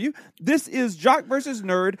Nerd for you. This is Jock versus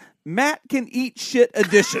Nerd, Matt Can Eat Shit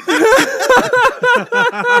edition.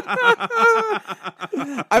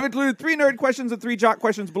 I've included 3 nerd questions and 3 Jock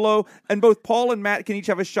questions below, and both Paul and Matt can each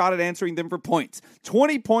have a shot at answering them for points.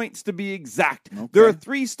 20 points to be exact. There are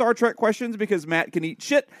 3 Star Trek questions because Matt can eat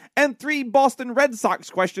shit, and 3 Boston Red Sox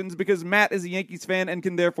questions because Matt is a Yankees fan and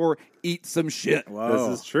can therefore eat some shit.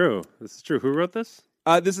 This is true. This is true. Who wrote this?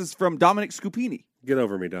 This is from Dominic Scoopini. Get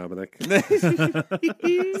over me, Dominic.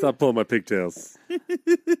 Stop pulling my pigtails.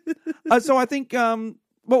 So I think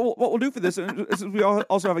what we'll do for this, and since we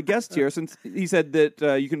also have a guest here, since he said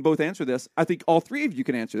that you can both answer this, I think all 3 of you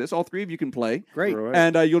can answer this. All 3 of you can play. Great. All right.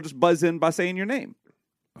 And you'll just buzz in by saying your name.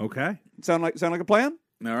 Okay. Sound like a plan?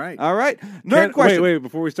 All right. All right. Nerd question. Wait,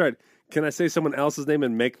 before we start, can I say someone else's name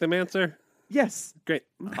and make them answer? Yes, Great.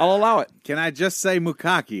 I'll allow it. Can I just say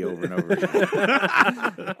Mukaki over and over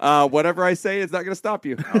again? Whatever I say is not going to stop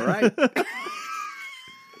you. All right.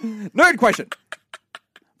 Nerd question.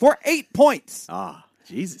 For 8 points. Ah,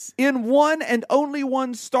 Jesus. In one and only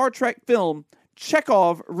one Star Trek film,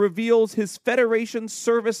 Chekhov reveals his Federation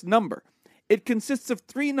service number. It consists of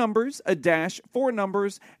 3 numbers, a dash, 4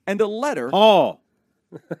 numbers, and a letter. Paul.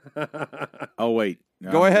 Oh, wait.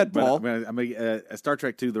 No, Go ahead, but Paul. I'm Star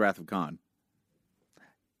Trek II, The Wrath of Khan.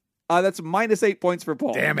 That's minus 8 points for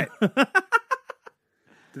Paul. Damn it. Do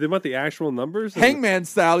they want the actual numbers? Hangman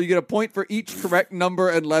style, you get a point for each correct number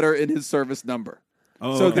and letter in his service number.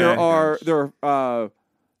 Oh, So there okay. are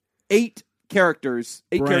 8 characters,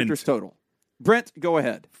 8 Brent. characters total. Brent, go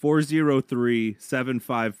ahead.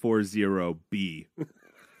 403-7540-B.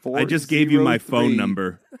 I just gave you my phone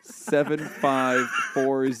number.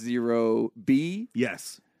 7540B.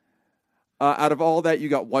 Yes. Out of all that, you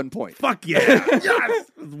got 1 point. Fuck yeah. Yes.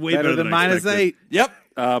 Way Better than I minus expected. 8.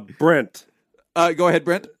 Yep. Brent. Go ahead,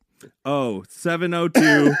 Brent. Oh,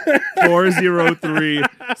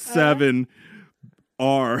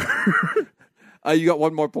 702-403-7R. You got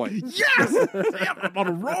 1 more point. Yes! Damn, I'm on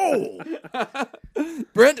a roll.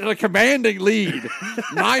 Brent in a commanding lead.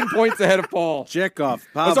 9 points ahead of Paul. Chekhov.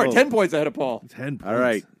 Oh, sorry, Pavel. 10 points ahead of Paul. 10 points. All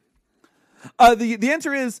right. The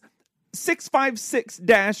answer is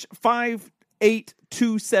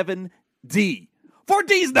 656-5827D. For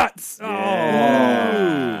D's nuts.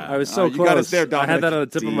 I was so you close. got us there, I Dominic. had that on the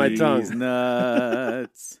tip of my These tongue.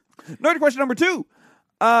 nuts. Nerd question number 2.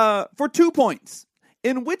 For 2 points.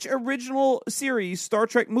 In which original series Star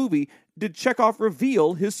Trek movie did Chekhov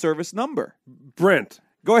reveal his service number? Brent.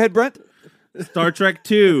 Go ahead, Brent. Star Trek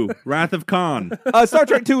II, Wrath of Khan. Star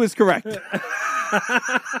Trek 2 is correct.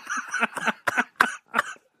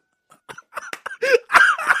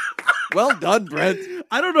 Well done, Brent.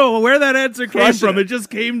 I don't know where that answer came Crushing from. it. It just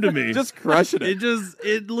came to me. Just crushing it.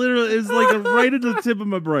 It literally is like right at the tip of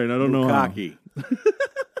my brain. I don't know how. Cocky.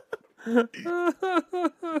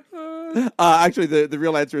 Actually, the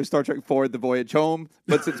real answer is Star Trek 4, The Voyage Home.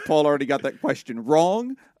 But since Paul already got that question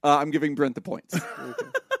wrong, I'm giving Brent the points.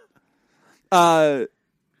 Yes,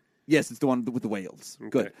 it's the one with the whales.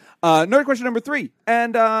 Good. Nerd question number 3.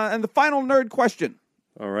 And the final nerd question.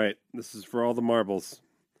 All right. This is for all the marbles.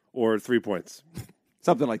 Or 3 points.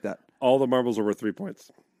 Something like that. All the marbles are worth 3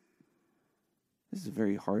 points. This is a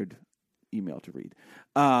very hard email to read.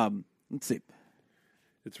 Let's see.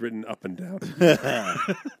 It's written up and down.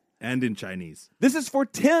 And in Chinese. This is for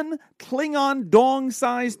 10 Klingon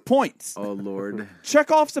dong-sized points. Oh, Lord.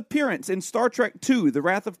 Chekhov's appearance in Star Trek II, The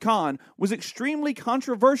Wrath of Khan, was extremely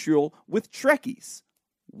controversial with Trekkies.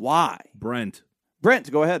 Why? Brent,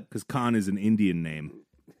 Brent, go ahead. because Khan is an Indian name.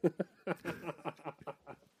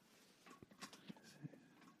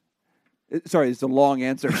 Sorry, it's a long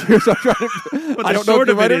answer. So I'm trying to, But I the don't know if short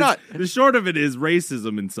you're of right it or is, not. the short of it is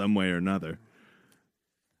racism in some way or another.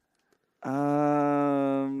 Nope.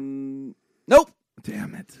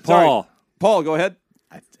 Damn it. Paul. Paul, go ahead.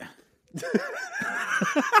 This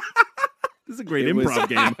is a great It was- improv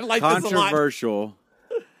game. I like this a lot. Controversial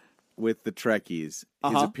with the Trekkies. His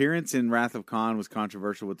Uh-huh. appearance in Wrath of Khan was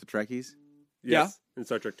controversial with the Trekkies. Yes. In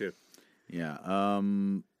Star Trek 2. Yeah.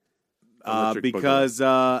 Electric Because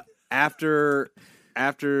after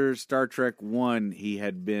Star Trek 1, he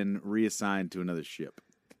had been reassigned to another ship.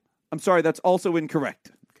 I'm sorry, that's also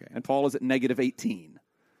incorrect. Okay. And Paul is at -18.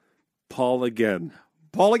 Paul again.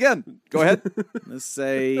 Paul again. Go ahead. Let's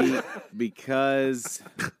say because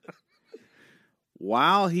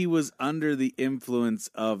while he was under the influence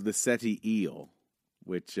of the Seti eel,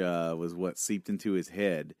 which was what seeped into his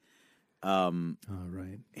head, All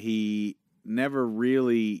right. they never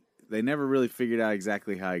really figured out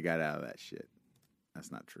exactly how he got out of that shit.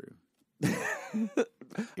 That's not true. I'm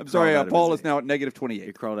sorry, crawled out of Paul his is now at -28.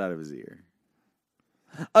 It crawled out of his ear.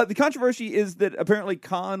 The controversy is that apparently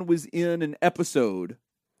Khan was in an episode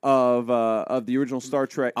of the original Star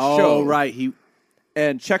Trek show. Oh, right.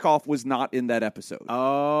 And Chekhov was not in that episode.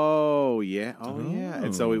 Oh, yeah.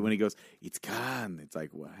 And so when he goes, it's Khan. It's like,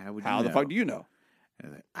 well, how would you How know? the fuck do you know?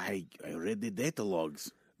 And I read the data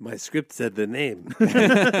logs. My script said the name.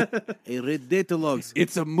 I read data logs.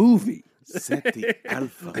 It's a movie. SETI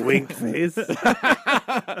Alpha. Wink face.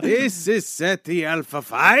 This is SETI Alpha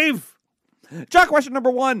 5. Jock question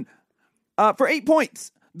number 1. For 8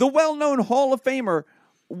 points, the well-known Hall of Famer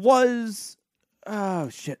was... Oh,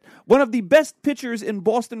 shit. One of the best pitchers in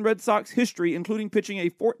Boston Red Sox history, including pitching a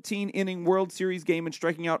 14-inning World Series game and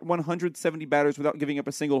striking out 170 batters without giving up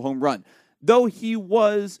a single home run. Though he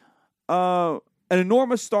was an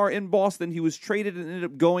enormous star in Boston, he was traded and ended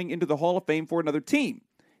up going into the Hall of Fame for another team.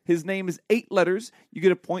 His name is 8 letters. You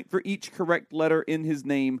get a point for each correct letter in his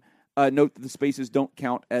name. Note that the spaces don't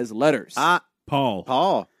count as letters.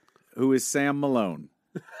 Paul. Who is Sam Malone.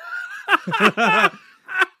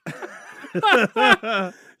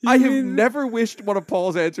 I have never wished one of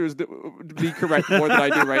Paul's answers to be correct more than I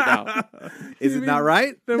do right now. Is it not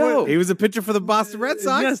right? No. He was a pitcher for the Boston Red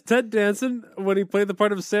Sox? Yes, Ted Danson, when he played the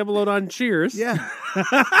part of Sam Malone on Cheers. Yeah.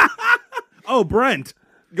 Oh, Brent.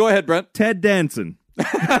 Go ahead, Brent. Ted Danson.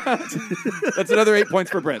 That's another 8 points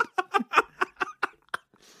for Brent.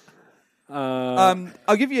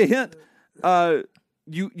 I'll give you a hint.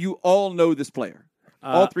 You all know this player.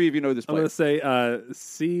 All three of you know this I'm player. going to say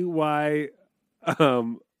CYOUNG.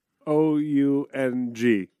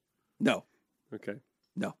 No. Okay.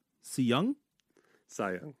 No. Si Young?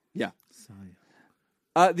 Cy Young. Yeah. Cy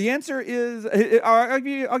Young. The answer is... I'll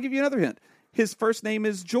give you another hint. His first name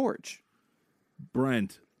is George.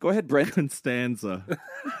 Brent. Go ahead, Brent. Constanza.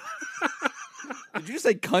 Did you just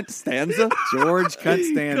say cunt stanza? George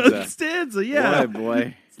Constanza. Constanza, yeah.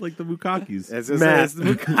 Boy. It's like the Mukakis. That's Matt.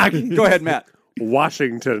 the Mukai. Go ahead, Matt.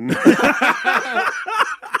 Washington.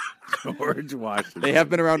 George Washington. They have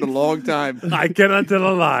been around a long time. I cannot tell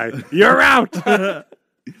a lie. You're out.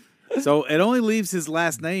 So it only leaves his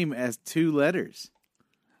last name as 2 letters.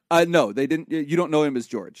 No, they didn't. You don't know him as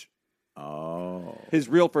George. Oh. His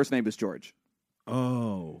real first name is George.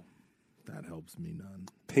 Oh, that helps me none.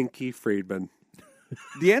 Pinky Friedman.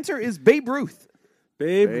 The answer is Babe Ruth.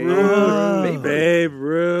 Babe Ruth. Babe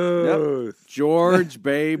Ruth. George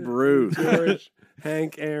Babe Ruth. George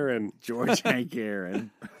Hank Aaron. George Hank Aaron.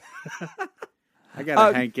 I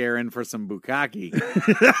got a Hank Aaron for some bukkake.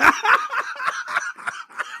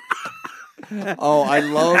 Oh, I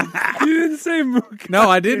love... You didn't say Mukai. No,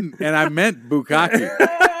 I didn't. And I meant bukkake.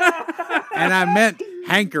 And I meant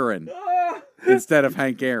hankering instead of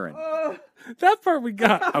Hank Aaron. That part we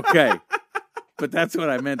got. Okay. But that's what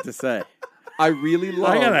I meant to say. I really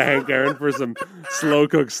love... I got a Hank Aaron for some slow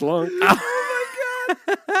cooked slunk.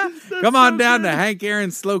 Come on down to Hank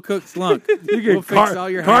Aaron's Slow Cooked Slunk. You can We'll fix all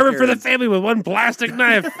your carve Hank it for the Aarons. family with one plastic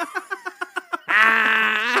knife.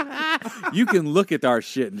 You can look at our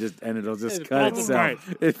shit and it'll just cut falls itself.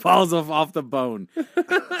 apart. It falls off the bone.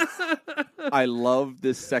 I love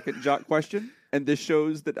this second Jock question, and this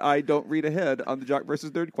shows that I don't read ahead on the Jock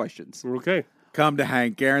versus Nerd questions. Okay. Come to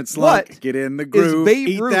Hank Aaron Slunk. What Get in the groove. Babe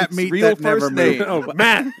Eat Ruth's that meat real that never first name? moved. Oh,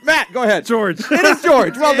 Matt. Matt, go ahead. George. It is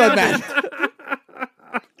George. Well done, Matt.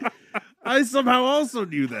 I somehow also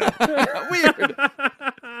knew that. Weird.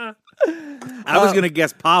 I was going to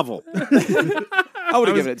guess Pavel. I would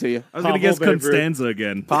have given it to you. I was going to Pavel guess Babe Ruth. Constanza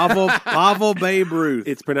again. Pavel Babe Ruth.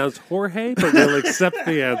 It's pronounced Jorge, but we'll accept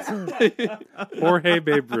the answer. Jorge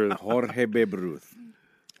Babe Ruth. Jorge Babe Ruth.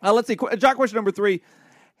 Let's see. Jock question number 3.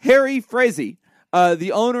 Harry Frazee,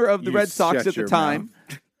 the owner of the You Red Sox shut at the your time,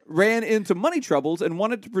 ran into money troubles and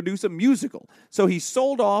wanted to produce a musical. So he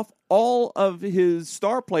sold off all of his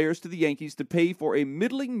star players to the Yankees to pay for a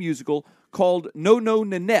middling musical called No No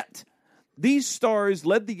Nanette. These stars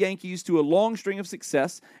led the Yankees to a long string of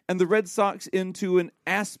success and the Red Sox into an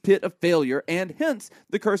ass pit of failure and hence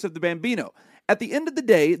the curse of the Bambino. At the end of the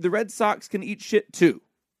day, the Red Sox can eat shit too.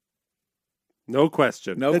 No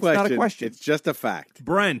question. No It's question. not a question. It's just a fact.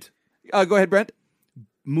 Brent. Go ahead, Brent.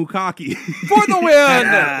 Mukaki. For the win!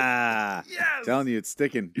 Ah, telling you, it's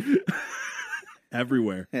sticking.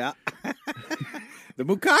 Everywhere. Yeah. The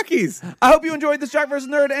Mukakis. I hope you enjoyed this Jock vs.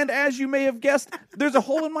 Nerd, and as you may have guessed, there's a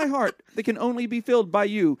hole in my heart that can only be filled by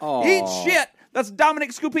you. Aw. Eat shit! That's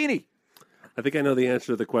Dominic Scoopini. I think I know the answer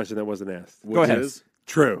to the question that wasn't asked. Go ahead. Is?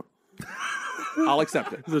 True. I'll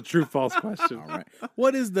accept it. It's a true-false question. All right.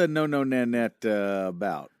 What is the No No Nanette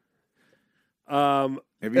about? Have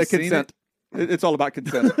you seen Consent. It's all about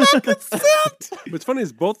consent. What's funny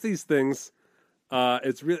is both these things.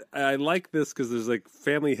 It's really I like this because there's like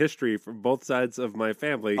family history from both sides of my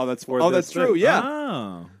family. that's for this that's true. thing. Yeah.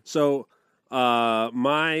 Oh. So,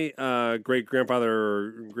 my great grandfather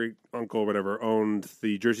or great uncle, or whatever, owned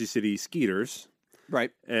the Jersey City Skeeters,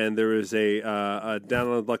 Right. and there was a down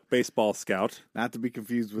on luck baseball scout. Not to be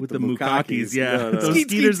confused with With the Mukakis. Mukakis, yeah. No, no. Those Skeet,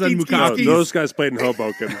 Skeeters skeet, and skeet, No, Mukakis. those guys played in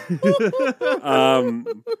Hoboken.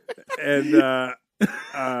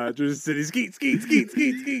 Jersey City skeet.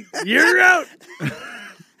 You're out.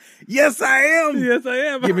 Yes, I am. Yes, I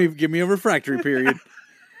am. Give me a refractory period.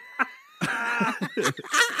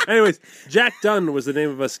 Anyways, Jack Dunn was the name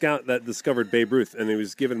of a scout that discovered Babe Ruth, and he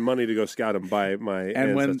was given money to go scout him by my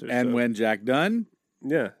ancestors. When Jack Dunn,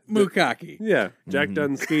 Yeah. Mukaki. Yeah. Jack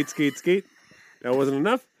Dunn, skeet. That wasn't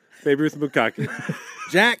enough. Babe Ruth and Mukai.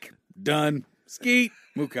 Jack Dunn, Skeet,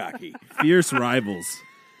 Mukaki. Fierce rivals.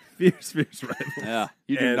 Fierce rivals. Yeah.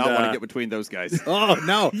 You do And, not want to get between those guys. Oh,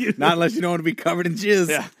 no. Not unless you don't want to be covered in jizz.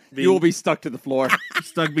 Yeah. You will be stuck to the floor.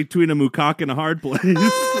 Stuck between a Mukak and a hard place.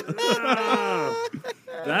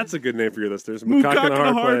 That's a good name for your listeners. Mukak Mukak and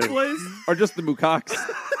a hard place. place. Or just the Mukaks.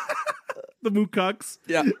 The Mukaks.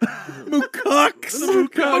 Yeah. Mukaks. The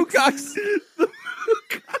Mukaks.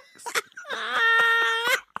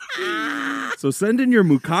 Mukaks. So send in your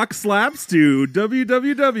Mukak slaps to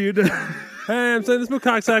www. Hey, I'm saying this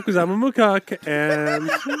Mukak sack because I'm a Mukak, and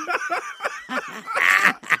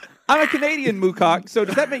I'm a Canadian Mukak, so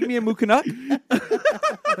does that make me a Mukanuk?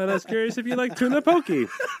 I was curious if you like tuna pokey.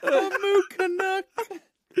 Mukanuk.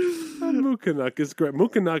 Mukanuk is great.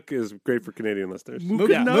 Mukanuk is great for Canadian listeners.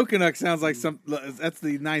 Mukanuk sounds like that's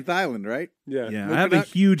the ninth island, right? Yeah. Yeah, I have a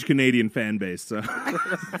huge Canadian fan base, so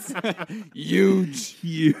Huge.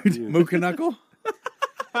 huge. Mukanuckle?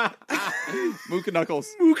 Mukanuckles.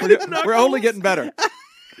 Mukanuckles. We're only getting better.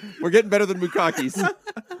 We're getting better than Mukakis.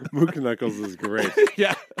 Mukanuckles is great.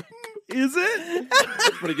 Yeah. Is it? That's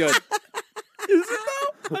pretty good. Is it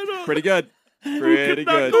though? I don't. Pretty good. Pretty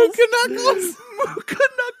good. Mukanuckles.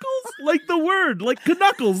 Mukanuckles. Like the word. Like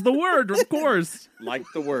Canuckles, the word, of course. Like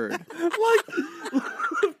the word. Of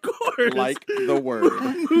course. Like the word.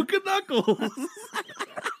 Mukanuckles.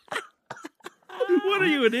 What are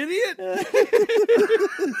you, an idiot?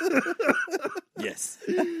 Yes.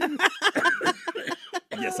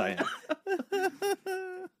 Yes, I am.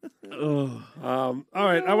 All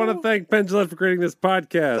right. I want to thank Penn Jillette for creating this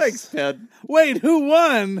podcast. Thanks, Ted. Wait, who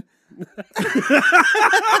won?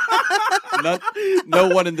 No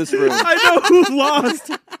one in this room. I know who lost.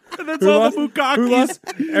 And that's all lost? the Mukakis. Who lost?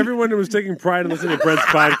 Everyone who was taking pride in listening to Brent's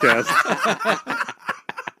podcast.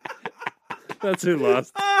 That's who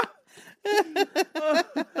lost.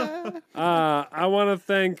 I want to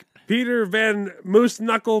thank Peter Van Moose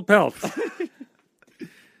Knuckle Pelt.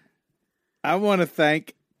 I want to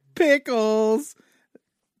thank Pickles.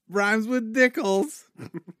 Rhymes with Dickles.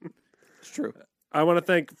 It's true. I want to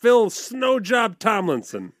thank Phil Snowjob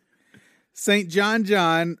Tomlinson. St.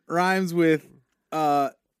 John rhymes with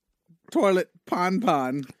toilet pon.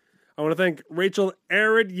 I want to thank Rachel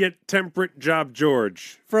Arid Yet Temperate Job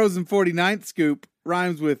George. Frozen 49th Scoop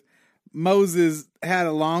rhymes with Moses had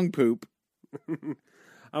a long poop.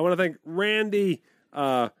 I want to thank Randy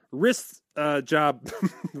Wrist Job,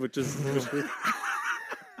 which is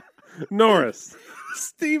Norris.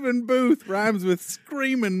 Stephen Booth rhymes with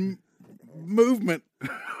screaming movement.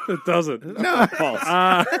 It doesn't. No.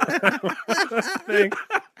 False. Thank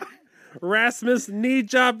Rasmus Knee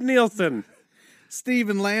Job Nielsen.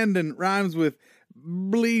 Stephen Landon rhymes with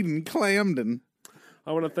bleeding Clamden.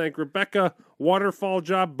 I want to thank Rebecca Waterfall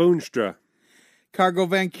Job Boonstra. Cargo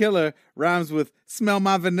Van Killer rhymes with smell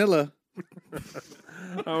my vanilla.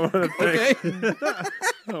 I want to thank.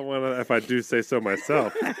 If I do say so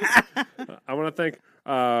myself, I want to thank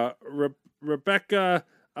Rebecca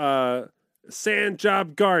Sand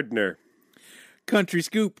Job Gardner. Country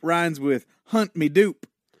Scoop rhymes with hunt me dupe.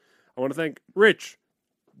 I want to thank Rich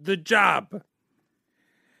the Job.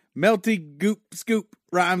 Melty Goop Scoop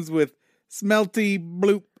rhymes with smelty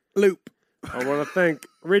bloop loop. I want to thank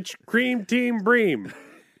Rich Cream Team Bream.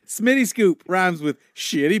 Smitty Scoop rhymes with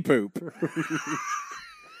shitty poop.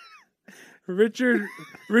 Richard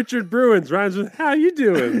Bruins rhymes with how you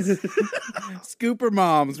doing? Scooper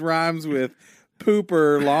Moms rhymes with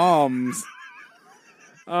pooper loms.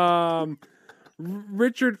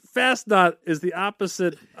 Richard Fastnut is the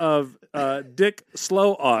opposite of Dick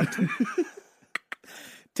Slow-Ought.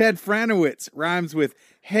 Ted Franowitz rhymes with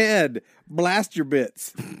head blast your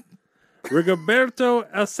bits. Rigoberto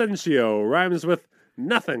Asensio rhymes with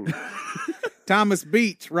nothing. Thomas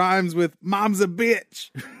Beach rhymes with mom's a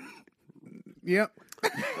bitch. Yep.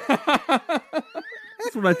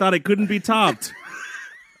 That's what I thought. It couldn't be topped.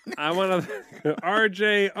 I want to.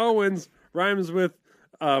 R.J. Owens rhymes with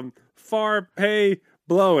far pay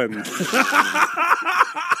blowin'.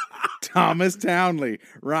 Thomas Townley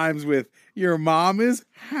rhymes with your mom is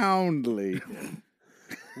houndly.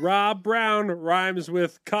 Rob Brown rhymes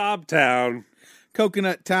with Cobtown.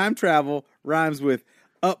 Coconut Time Travel rhymes with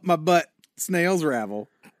up my butt snails ravel.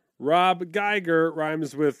 Rob Geiger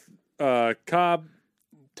rhymes with Cobb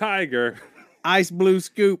Tiger. Ice Blue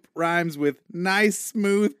Scoop rhymes with nice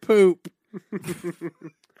smooth poop.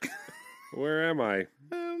 Where am I? I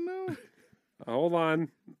don't know. Hold on.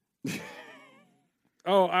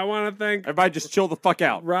 Oh, I want to thank Everybody just chill the fuck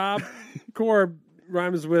out. Rob Corb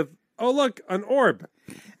rhymes with, oh, look, an orb.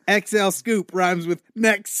 XL Scoop rhymes with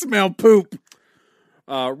next smell poop.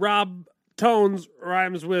 Rob Tones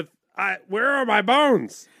rhymes with, where are my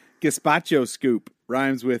bones? Gazpacho Scoop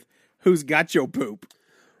rhymes with who's got your poop.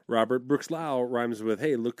 Robert Brooks Lau rhymes with,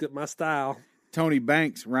 hey, look at my style. Tony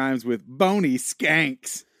Banks rhymes with bony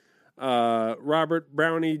skanks. Robert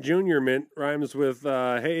Brownie Jr. Mint rhymes with,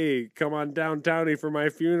 hey, come on downtowny for my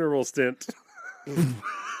funeral stint.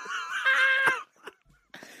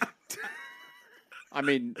 I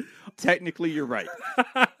mean, technically, you're right.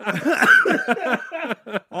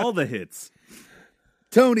 All the hits.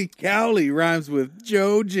 Tony Cowley rhymes with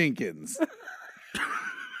Joe Jenkins.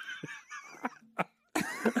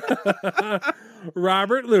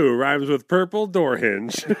 Robert Lou rhymes with purple door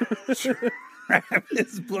hinge.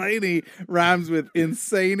 Travis Blaney rhymes with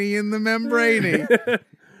insaney in the membraney.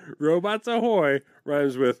 Robots Ahoy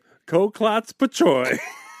rhymes with Koklots Pachoy.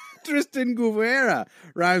 Tristan Guevara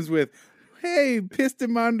rhymes with hey, pissed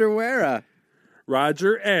him underwear.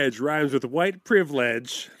 Roger Edge rhymes with white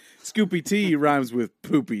privilege. Scoopy T rhymes with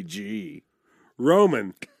poopy G.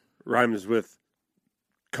 Roman rhymes with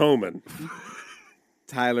Coman.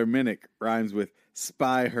 Tyler Minnick rhymes with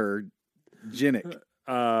spy her Ginnick.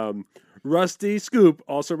 Rusty Scoop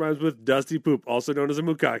also rhymes with Dusty Poop, also known as a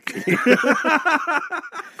Mukai.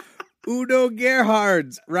 Udo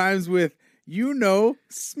Gerhards rhymes with,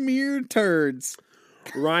 smeared turds.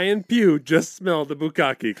 Ryan Pugh just smelled the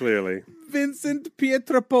bukkake, clearly. Vincent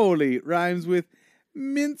Pietropoli rhymes with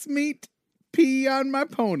mincemeat, pee on my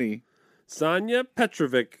pony. Sonia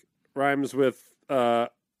Petrovic rhymes with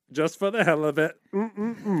just for the hell of it,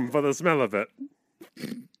 for the smell of it.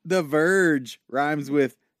 The Verge rhymes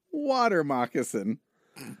with water moccasin.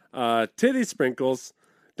 Titty Sprinkles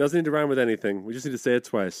doesn't need to rhyme with anything. We just need to say it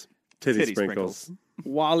twice. Titty Sprinkles.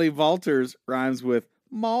 Wally Walters rhymes with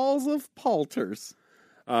malls of palters.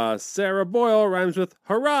 Sarah Boyle rhymes with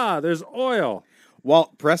hurrah, there's oil.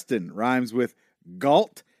 Walt Preston rhymes with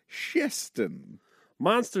galt schisten.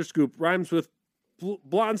 Monster Scoop rhymes with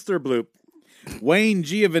blonster bloop. Wayne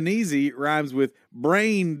Giovanese rhymes with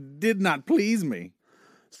brain did not please me.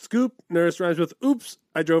 Scoop Nurse rhymes with oops,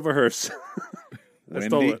 I drove a hearse. I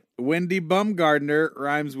stole it. Wendy Bumgardner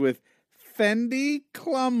rhymes with Fendi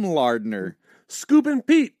Clumlardner. Scoop and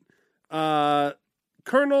Pete,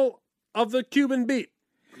 Colonel of the Cuban Beat.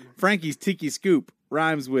 Frankie's Tiki Scoop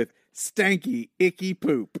rhymes with stanky icky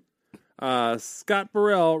poop. Scott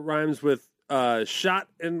Burrell rhymes with shot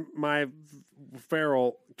in my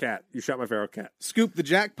feral cat. You shot my feral cat. Scoop the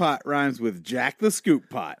Jackpot rhymes with Jack the Scoop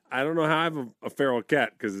Pot. I don't know how I have a feral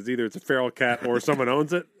cat because it's a feral cat or someone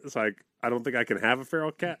owns it. It's like I don't think I can have a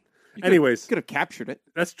feral cat. Anyways, Could have captured it.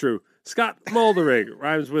 that's true. Scott Moldering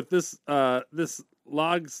rhymes with this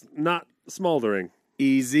log's not smoldering.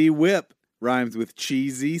 Easy Whip rhymes with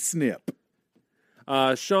cheesy snip.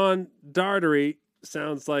 Sean Dartery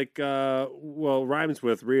sounds like, rhymes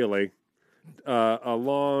with, really, a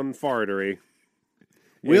lawn fartery.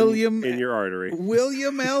 William in your artery.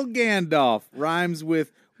 William L. Gandalf rhymes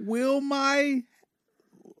with will my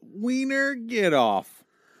wiener get off.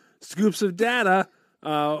 Scoops of data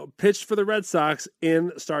pitched for the Red Sox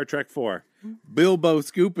in Star Trek 4. Bilbo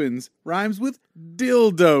Scoopins rhymes with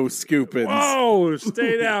dildo Scoopins. Oh,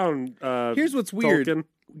 stay down. Here's what's weird. Tolkien.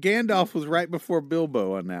 Gandalf was right before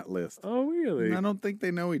Bilbo on that list. Oh, really? I don't think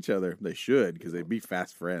they know each other. They should, because they'd be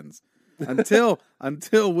fast friends. Until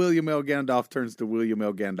William L. Gandalf turns to William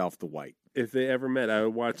L. Gandalf the White. If they ever met, I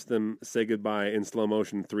would watch them say goodbye in slow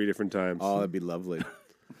motion 3 different times. Oh, that'd be lovely.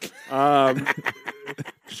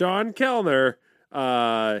 Sean Kellner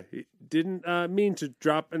didn't mean to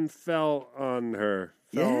drop and fell on her.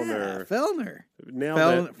 Fellner.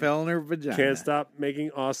 Nailed it. Fellner vagina. Can't stop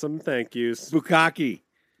making awesome thank yous. Bukkake.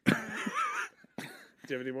 Do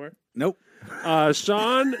you have any more? Nope.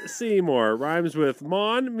 Sean Seymour rhymes with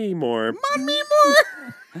Mon Meemore. Mon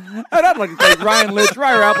Meemore. And I'd like to thank Ryan Litch,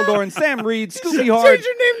 Ryer Appledorn, Sam Reed, Scoopy Hard. Change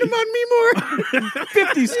your name to Mon Meemore.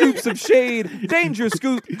 50 Scoops of Shade, Danger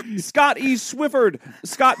Scoop, Scott E. Swifford,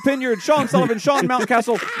 Scott Pinyard, Sean Sullivan, Sean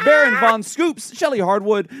Mountcastle, Baron Von Scoops, Shelley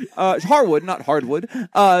Hardwood, Harwood, not Hardwood,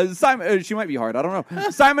 Simon, she might be hard, I don't know,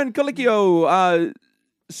 Simon Colicchio,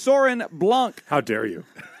 Soren Blanc. How dare you?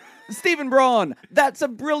 Stephen Braun, that's a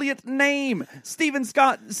brilliant name. Stephen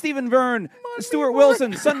Scott, Stephen Verne, Stuart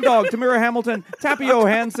Wilson, Sundog, Tamira Hamilton, Tapio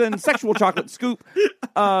Hansen, Sexual Chocolate Scoop,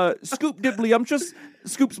 Scoop Dibliumptious,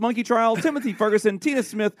 Scoop's Monkey Trial, Timothy Ferguson, Tina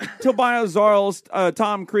Smith, Tobias Zarles,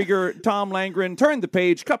 Tom Krieger, Tom Langren, Turn the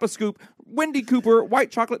Page, Cup of Scoop, Wendy Cooper, White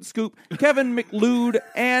Chocolate Scoop, Kevin McLeod,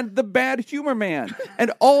 and The Bad Humor Man.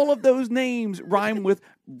 And all of those names rhyme with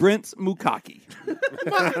Brent's Mukai.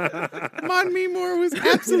 Mon Meemore was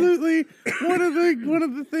absolutely one of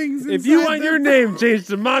the things. If you want your name changed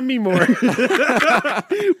to Mon Meemore,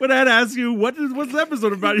 when I'd ask you what's the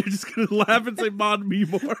episode about, you're just gonna laugh and say Mon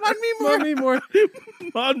Meemore. Mon Meemore.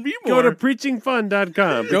 Mon Meemore. go to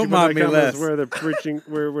preachingfun.com. Don't mind me less. Is where the preaching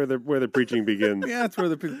where the preaching begins. Yeah, that's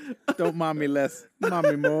where don't mind me less. Mon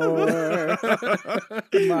me more.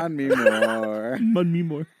 Mon me more. Mon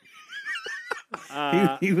Meemore.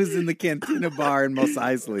 He was in the Cantina bar in Mos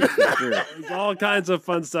Eisley, for sure. There's all kinds of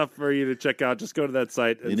fun stuff for you to check out. Just go to that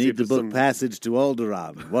site. And You see need if to there's book some... passage to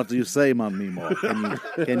Alderaan. What do you say, Mon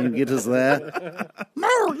Meemore? Can you get us there?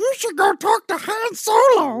 No, you should go talk to Han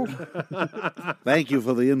Solo. Thank you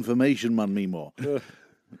for the information, Mon Meemore.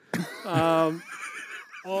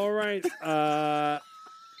 All right.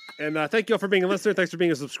 And thank you all for being a listener. Thanks for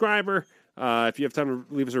being a subscriber. If you have time to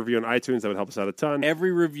leave us a review on iTunes, that would help us out a ton.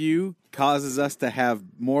 Every review causes us to have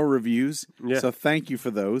more reviews, so thank you for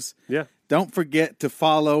those. Yeah. Don't forget to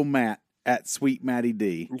follow Matt at Sweet Matty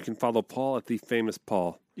D. You can follow Paul at The Famous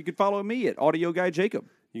Paul. You can follow me at Audio Guy Jacob.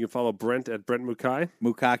 You can follow Brent at Brent Mukai.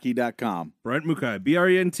 Mukaki.com. Brent Mukai.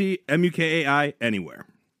 BrentMukai anywhere.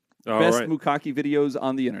 All Best right. Mukaki videos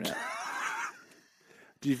on the internet.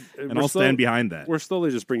 And I'll stand behind that. We're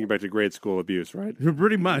slowly just bringing back to grade school abuse, right?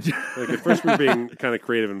 Pretty much. Like at first we were being kind of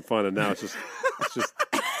creative and fun, and now it's just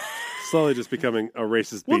slowly just becoming a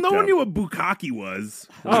racist. Well, no beatdown. one knew what bukkake was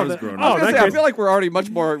when I was growing up. I feel like we're already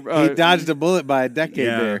much more He dodged a bullet by a decade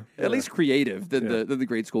Yeah. there. at least creative than the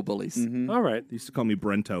grade school bullies. All right. They used to call me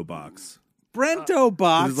Brento Box. Bento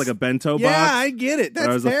box. This is like a bento box. Yeah, I get it. But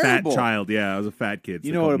That's I was terrible. a fat child. Yeah, I was a fat kid. So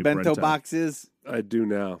You they know what a called me bento Brento. box is? I do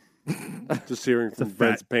now. Just hearing from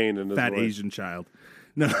Brent's pain and his fat voice. Asian child.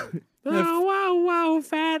 No. Oh, wow,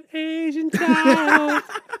 fat Asian child.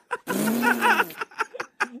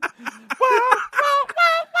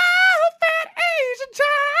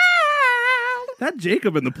 That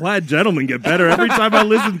Jacob and the Plaid Gentleman get better every time I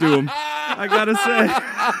listen to him. I gotta say.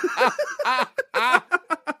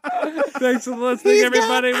 Thanks for listening,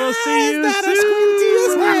 everybody. We'll see you soon.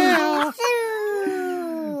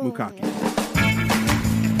 Mukai.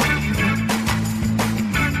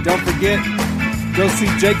 Don't forget, go see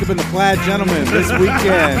Jacob and the Plaid Gentleman this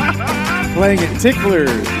weekend. Playing at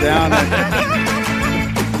Ticklers down at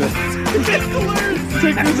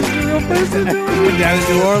Ticklers is a real person. down in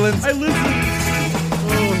New Orleans. I listened.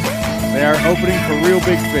 They are opening for Real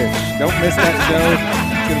Big Fish. Don't miss that show.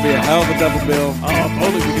 It's going to be a hell of a double bill. Oh, if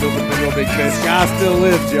only we could open for Real Big Fish. Guy still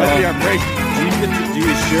lives, y'all. That'd be our break. Do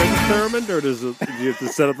you share the theremin, or do you have to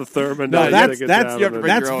set up the themin? No, you gotta that's get that's down you have to and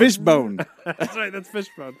bring then- that's your own. Fishbone. That's right. That's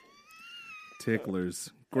Fishbone.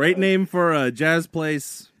 Ticklers. Great name for a jazz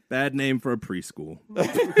place. Bad name for a preschool. You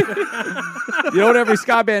know what every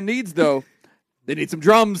ska band needs, though? They need some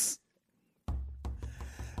drums.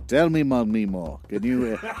 Tell me, Mon Mimo, can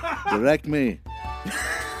you direct me?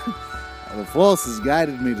 The Force has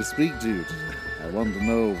guided me to speak to you. I want to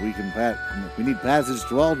know if we can we need passage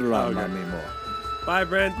to Alderaan, Mon Mimo. Bye,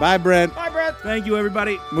 Brent. Bye, Brent. Bye, Brent. Thank you,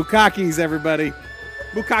 everybody. Mukakis, everybody.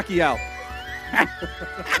 Mukaki out.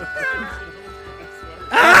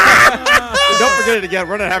 Don't forget it again.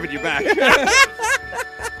 We're not having you back.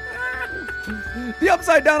 The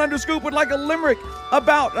Upside Down Under Scoop would like a limerick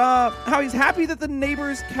about how he's happy that the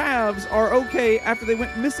neighbor's calves are okay after they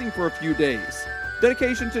went missing for a few days.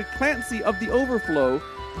 Dedication to Clancy of the Overflow,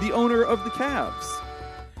 the owner of the calves.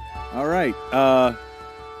 All right.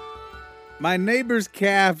 My neighbor's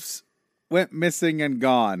calves went missing and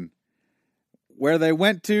gone. Where they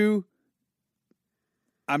went to,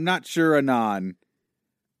 I'm not sure anon.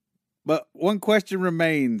 But one question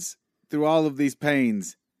remains through all of these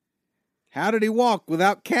pains. How did he walk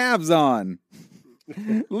without calves on?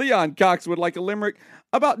 Leon Cox would like a limerick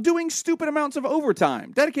about doing stupid amounts of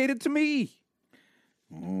overtime. Dedicated to me.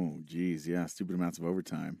 Oh, geez, yeah, stupid amounts of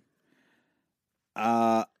overtime.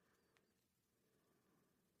 I'm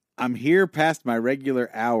here past my regular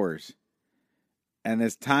hours, and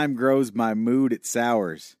as time grows, my mood it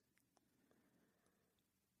sours.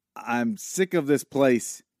 I'm sick of this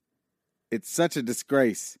place. It's such a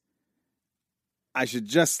disgrace. I should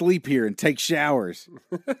just sleep here and take showers.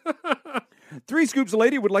 Three Scoops a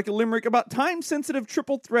Lady would like a limerick about time-sensitive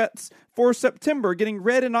triple threats for September getting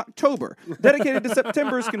read in October. Dedicated to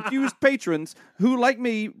September's confused patrons who, like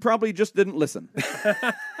me, probably just didn't listen.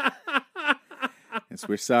 Yes,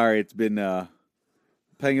 we're sorry. It's been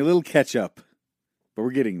playing a little catch-up, but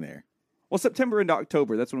we're getting there. Well, September and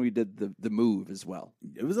October, that's when we did the move as well.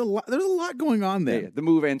 It was a lot. There was a lot going on there. Yeah, the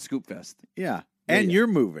move and Scoop Fest. Yeah, and Yeah. you're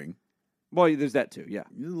moving. Well, there's that too, yeah.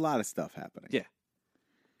 There's a lot of stuff happening. Yeah.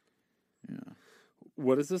 Yeah.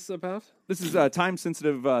 What is this about? This is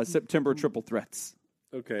time-sensitive September triple threats.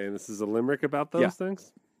 Okay, and this is a limerick about those Yeah.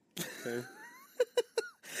 things? Okay.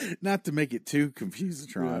 Not to make it too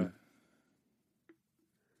confusing.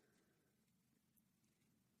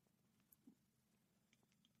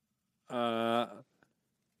 I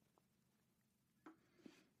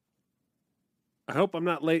hope I'm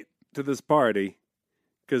not late to this party,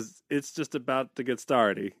 because it's just about to get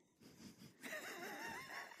started.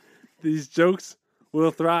 These jokes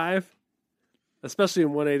will thrive, especially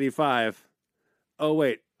in 185. Oh,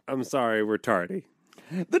 wait, I'm sorry, we're tardy.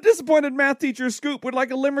 The disappointed math teacher Scoop would like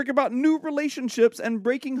a limerick about new relationships and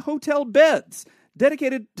breaking hotel beds.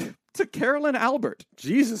 Dedicated to Carolyn Albert.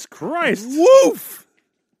 Jesus Christ. Woof!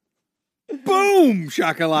 Boom!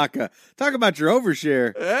 Shakalaka. Talk about your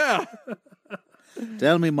overshare. Yeah.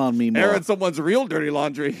 Tell me, Mon Mimo. Airing someone's real dirty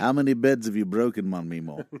laundry. How many beds have you broken, Mon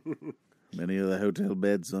Mimo? Many of the hotel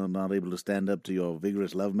beds are not able to stand up to your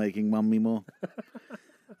vigorous lovemaking, Mon Mimo.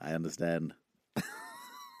 I understand.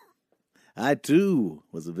 I, too,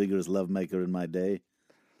 was a vigorous lovemaker in my day.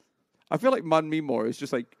 I feel like Mon Mimor is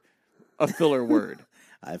just like a filler word.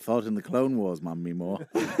 I fought in the Clone Wars, Mon Mimo.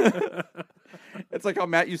 It's like how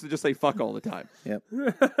Matt used to just say fuck all the time. Yep.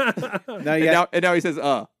 And now he says,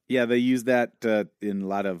 Yeah, they use that in a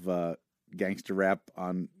lot of gangster rap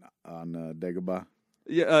on Dagobah.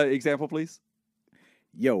 Yeah, example, please.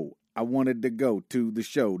 Yo, I wanted to go to the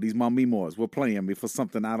show. These Mamimors were playing me for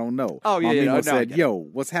something I don't know. Oh, yeah, Mamimo no, I said, get yo,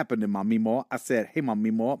 what's happening, Mamimo? I said, hey,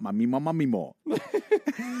 Mamimo, Mamimo.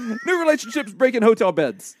 New relationships breaking hotel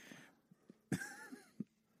beds.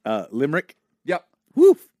 Limerick. Yep.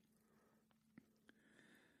 Woof.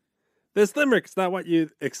 This limerick's not what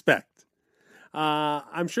you'd expect.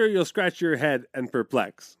 I'm sure you'll scratch your head and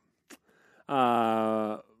perplex.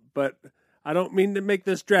 But I don't mean to make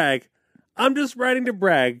this drag. I'm just writing to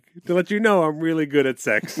brag to let you know I'm really good at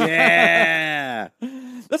sex. Yeah.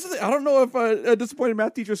 That's the thing. I don't know if a disappointed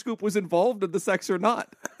math teacher Scoop was involved in the sex or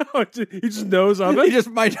not. He just knows of He it. just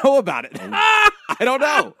might know about it. I don't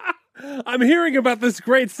know. I'm hearing about this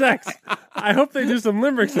great sex. I hope they do some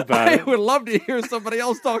limericks about I it. would love to hear somebody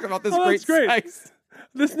else talk about this Oh, great that's great. sex.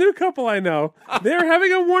 This new couple I know, they're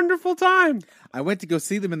having a wonderful time. I went to go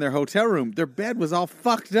see them in their hotel room. Their bed was all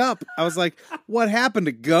fucked up. I was like, what happened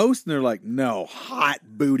to Ghost? And they're like, no, hot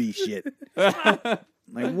booty shit.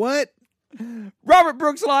 Like, what? Robert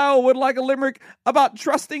Brooks Lyle would like a limerick about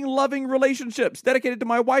trusting, loving relationships dedicated to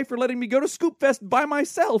my wife for letting me go to Scoop Fest by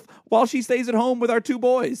myself while she stays at home with our two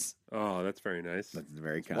boys. Oh, that's very nice. That's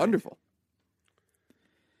very kind. Wonderful.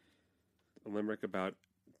 A limerick about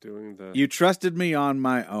doing the... You trusted me on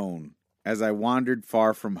my own as I wandered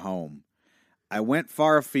far from home. I went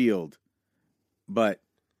far afield, but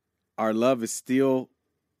our love is still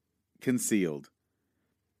concealed.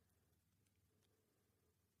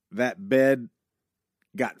 That bed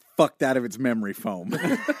got fucked out of its memory foam.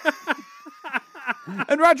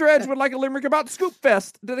 And Roger Edge would like a limerick about Scoop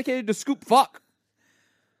Fest, dedicated to Scoop Fuck.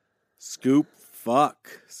 Scoop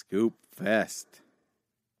fuck. Scoop fest.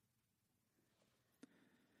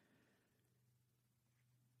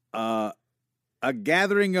 A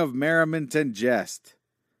gathering of merriment and jest.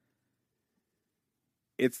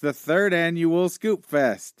 It's the 3rd annual Scoop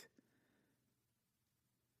Fest.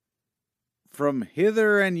 From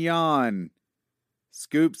hither and yon,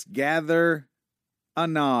 scoops gather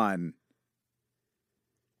anon.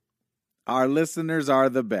 Our listeners are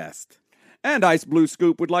the best. And Ice Blue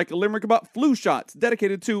Scoop would like a limerick about flu shots,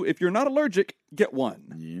 dedicated to if you're not allergic, get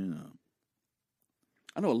one. Yeah.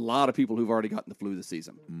 I know a lot of people who've already gotten the flu this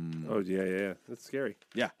season. Oh, yeah. That's scary.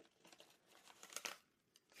 Yeah.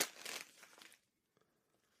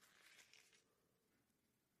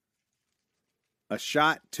 A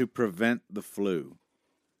shot to prevent the flu.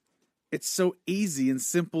 It's so easy and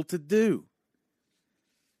simple to do.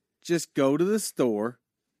 Just go to the store.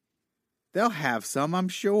 They'll have some, I'm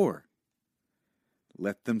sure.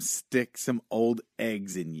 Let them stick some old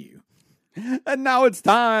eggs in you. And now it's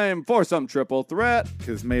time for some triple threat.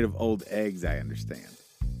 Because it's made of old eggs, I understand.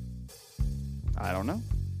 I don't know.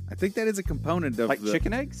 I think that is a component of Like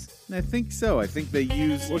chicken eggs? I think so. I think they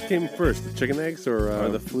use... What came first, the chicken eggs or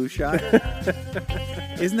the flu shot?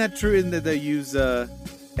 Isn't that true? Isn't that they use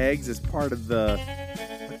eggs as part of the...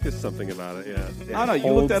 There's something about it, yeah. I don't know.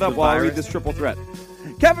 You look that up while I read this triple threat.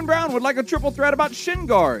 Kevin Brown would like a triple threat about shin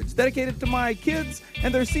guards, dedicated to my kids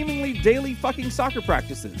and their seemingly daily fucking soccer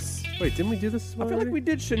practices. Wait, didn't we do this? I feel like we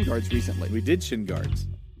did shin guards recently. We did shin guards.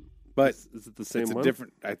 But is it the same it's one? a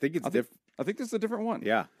different... I think it's different. I think this is a different one.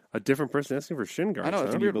 Yeah. A different person asking for shin guards. I know. It's huh?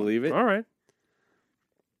 a Can you weird one. believe it? All right.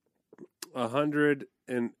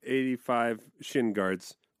 185 shin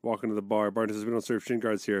guards walk into the bar. Bartender says, we don't serve shin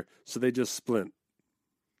guards here. So they just splint.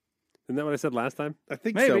 Isn't that what I said last time? I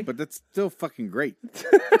think Maybe. so, but that's still fucking great.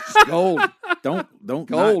 Gold. Don't Gold,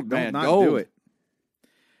 not, man, don't not gold. do it.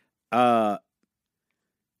 I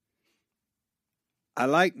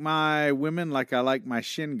like my women like I like my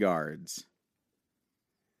shin guards.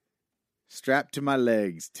 Strapped to my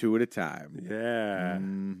legs, 2 at a time. Yeah.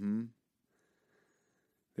 Mm-hmm.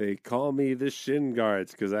 They call me the shin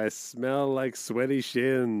guards because I smell like sweaty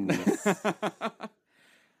shins.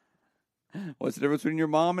 What's the difference between your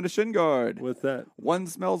mom and a shin guard? What's that? One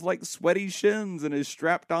smells like sweaty shins and is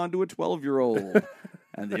strapped onto a 12-year-old.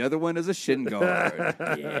 And the other one is a shin guard.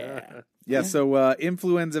 Yeah. Yeah, so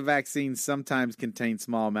influenza vaccines sometimes contain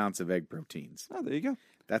small amounts of egg proteins. Oh, there you go.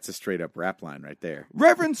 That's a straight up rap line right there.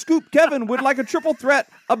 Reverend Scoop Kevin would like a triple threat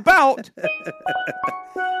about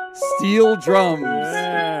steel drums.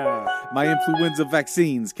 Yeah. My influenza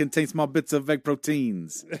vaccines contain small bits of egg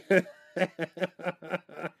proteins.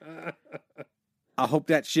 I hope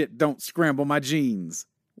that shit don't scramble my genes.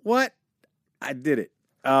 What? I did it.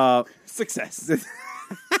 Success.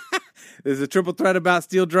 There's a triple threat about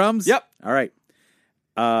steel drums? Yep. All right.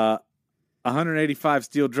 185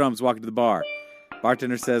 steel drums walk into the bar.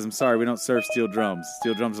 Bartender says, I'm sorry, we don't serve steel drums.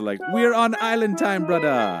 Steel drums are like, we're on island time,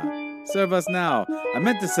 brother. Serve us now. I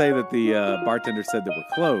meant to say that the bartender said that we're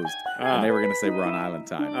closed, and they were going to say we're on island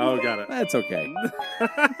time. Oh, got it. That's okay.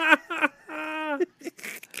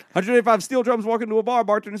 185 steel drums walk into a bar.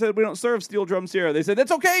 Bartender said, we don't serve steel drums here. They said,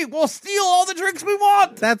 that's okay. We'll steal all the drinks we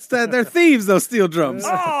want. They're thieves, those steel drums.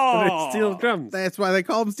 They steel drums. That's why they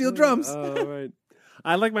call them steel drums. Oh, right.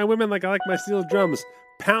 I like my women like I like my steel drums.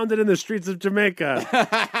 Pounded in the streets of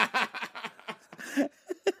Jamaica.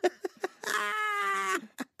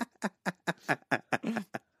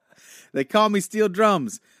 They call me steel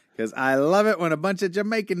drums because I love it when a bunch of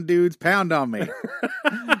Jamaican dudes pound on me.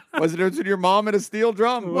 Was it between your mom and a steel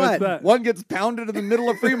drum? What? that? One gets pounded in the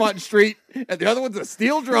middle of Fremont Street, and the other one's a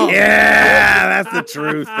steel drum. Yeah, that's the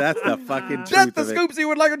truth. That's the fucking Death truth the of it. Scoopsy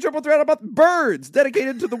would like a triple threat about birds,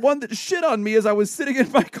 dedicated to the one that shit on me as I was sitting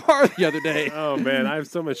in my car the other day. Oh, man. I have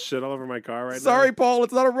so much shit all over my car right now. Sorry, Paul,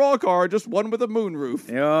 it's not a raw car, just one with a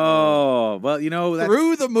moonroof. Oh, well, you know, that's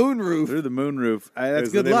Through the moonroof. through the moonroof. That's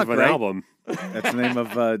It's good the name luck, of an right? album. That's the name of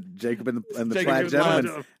Jacob and the Jacob Plaid and the Plaid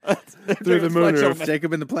Gentleman. Through the moonroof.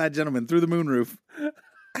 Jacob and the Plaid Gentleman, Through the Moonroof.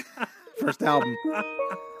 First album.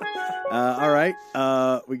 All right.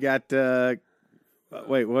 We got,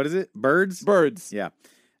 wait, what is it? Birds? Birds. Yeah.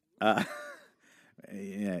 Yeah,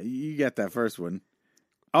 you got that first one.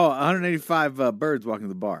 Oh, 185 birds walking to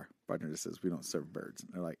the bar. Bartender says, we don't serve birds.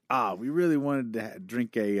 And they're like, we really wanted to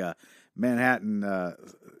drink a Manhattan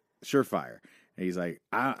Surefire. And he's like,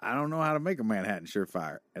 I don't know how to make a Manhattan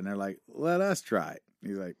Surefire. And they're like, let us try it.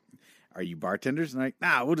 He's like, are you bartenders? And they're like,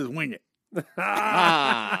 nah, we'll just wing it.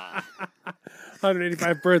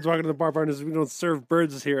 185 birds walking to the bar. Partners, we don't serve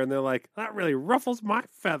birds here, and they're like, that really ruffles my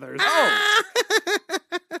feathers. Oh,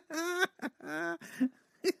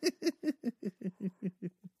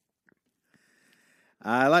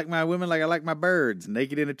 I like my women like I like my birds,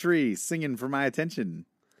 naked in a tree, singing for my attention.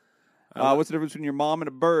 what's the difference between your mom and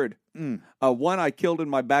a bird? One I killed in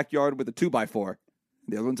my backyard with a 2x4.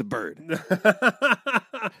 The other one's a bird.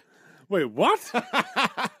 Wait, what?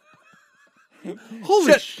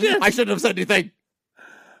 Holy shit! I shouldn't have said anything.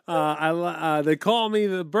 They call me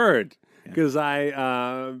the bird because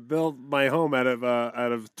I built my home out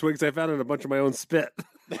of twigs I found and a bunch of my own spit.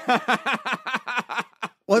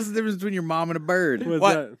 What's the difference between your mom and a bird? What's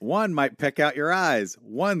What? that? One might peck out your eyes.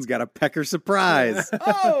 One's got a pecker surprise.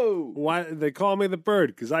 Oh, Why they call me the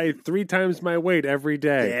bird? Because I eat 3 times my weight every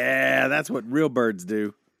day. Yeah, that's what real birds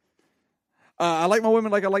do. I like my women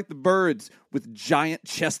like I like the birds with giant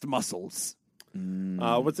chest muscles.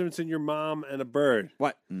 What's the difference in your mom and a bird?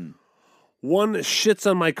 What? One shits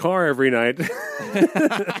on my car every night, and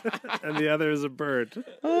the other is a bird.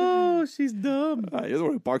 Oh, she's dumb. You're the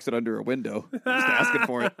one who parks it under a window. Just asking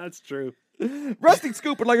for it. That's true. Rusty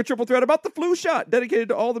Scoop would like a triple threat about the flu shot, dedicated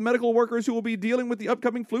to all the medical workers who will be dealing with the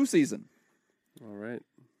upcoming flu season. All right.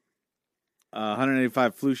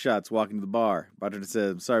 185 flu shots walking to the bar. Bartender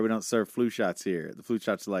says, I'm sorry, we don't serve flu shots here. The flu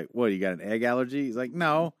shots are like, what, you got an egg allergy? He's like,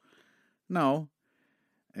 no. And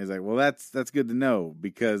he's like, well, that's good to know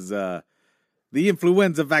because the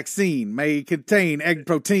influenza vaccine may contain egg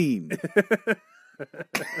protein.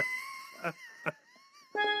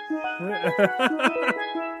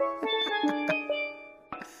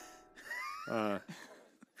 I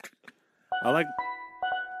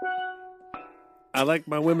like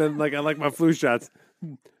my women like I like my flu shots,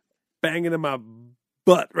 banging in my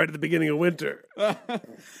butt right at the beginning of winter. I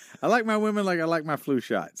like my women like I like my flu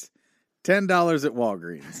shots. $10 at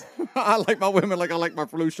Walgreens. I like my women like I like my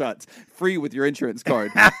flu shots. Free with your insurance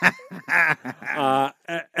card. They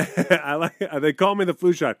call me the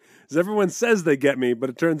flu shot because everyone says they get me,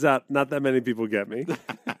 but it turns out not that many people get me.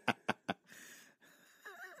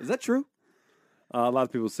 Is that true? A lot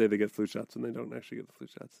of people say they get flu shots and they don't actually get the flu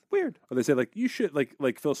shots. Weird. Or they say like you should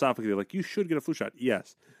like philosophically they're like you should get a flu shot.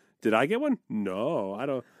 Yes. Did I get one? No, I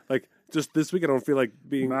don't. Like just this week, I don't feel like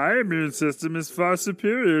being. My immune system is far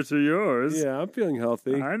superior to yours. Yeah, I'm feeling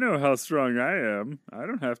healthy. I know how strong I am. I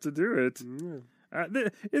don't have to do it.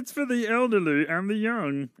 It's for the elderly and the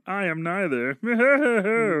young. I am neither.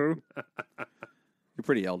 You're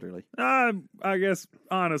pretty elderly. I guess,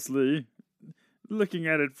 honestly, looking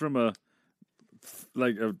at it from a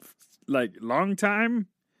long time,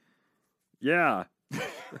 yeah.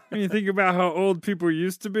 When you think about how old people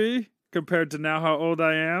used to be compared to now how old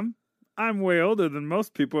I am, I'm way older than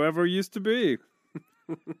most people ever used to be.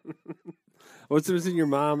 What's the difference in your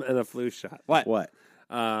mom and a flu shot? What?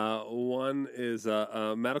 One is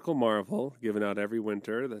a medical marvel given out every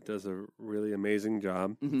winter that does a really amazing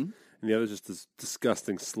job. Mm-hmm. And the other is just this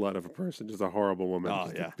disgusting slut of a person, just a horrible woman. Oh,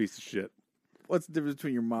 just yeah. a piece of shit. What's the difference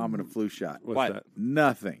between your mom and a flu shot? What's What? that?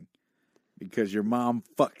 Nothing. Because your mom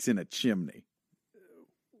fucks in a chimney.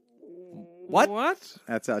 What? What?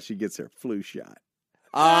 That's how she gets her flu shot.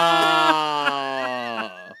 I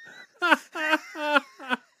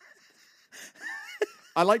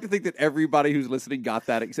like to think that everybody who's listening got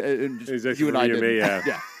that. And just Exactly you and for I you and didn't. me,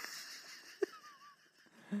 yeah.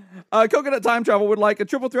 Yeah. Coconut Time Travel would like a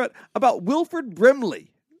triple threat about Wilford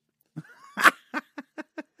Brimley.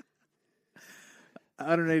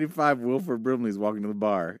 185 Wilford Brimley's walking to the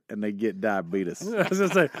bar, and they get diabetes. I was going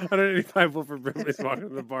to say, 185 Wilford Brimley's walking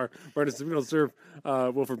to the bar. Martin said, we don't serve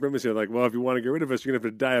Wilford Brimley's here. Like, well, if you want to get rid of us, you're going to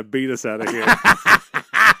have to diabetes out of here.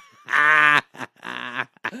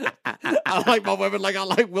 I like my women like I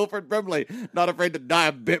like Wilford Brimley. Not afraid to die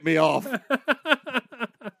and bit me off.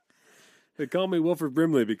 They call me Wilford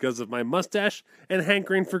Brimley because of my mustache and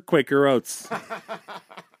hankering for Quaker Oats.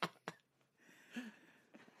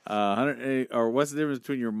 108, or what's the difference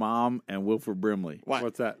between your mom and Wilford Brimley? What?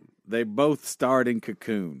 What's that? They both starred in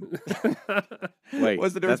Cocoon. Wait,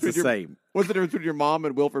 What's the difference that's the between same. What's the difference between your mom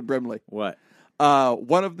and Wilford Brimley? What?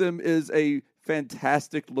 One of them is a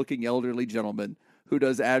fantastic-looking elderly gentleman who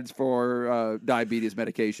does ads for diabetes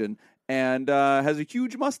medication and has a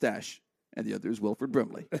huge mustache. And the other is Wilford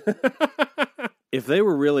Brimley. If they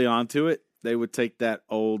were really onto it, they would take that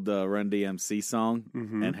old Run DMC song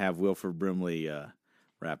and have Wilford Brimley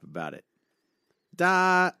rap about it.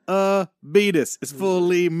 Diabetes is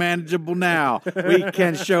fully manageable now. We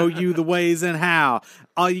can show you the ways and how.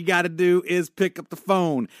 All you got to do is pick up the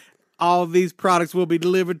phone. All these products will be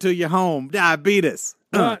delivered to your home. Diabetes.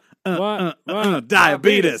 What?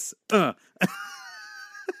 Diabetes.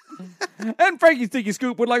 And Frankie's Tiki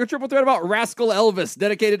Scoop would like a triple threat about Rascal Elvis,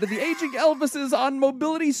 dedicated to the aging Elvises on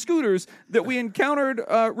mobility scooters that we encountered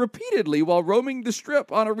repeatedly while roaming the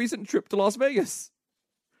Strip on a recent trip to Las Vegas.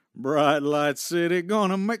 Bright light city,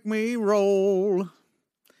 gonna make me roll.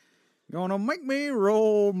 Gonna make me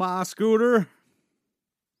roll my scooter.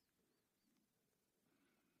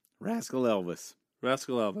 Rascal Elvis.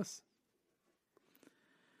 Rascal Elvis.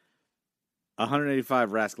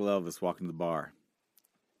 185 Rascal Elvis walk into the bar.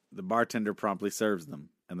 The bartender promptly serves them,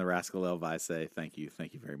 and the Rascal Elvis say, thank you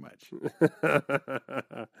very much.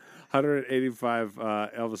 185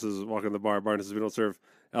 Elvises walk in the bar. Barney says, we don't serve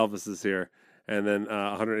Elvises here. And then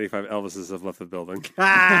 185 Elvises have left the building.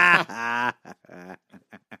 I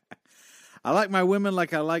like my women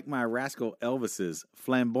like I like my Rascal Elvises,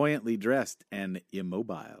 flamboyantly dressed and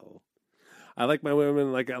immobile. I like my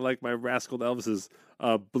women like I like my Rascal Elvises,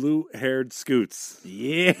 blue-haired scoots.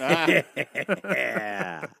 Yeah.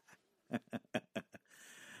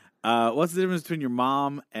 What's the difference between your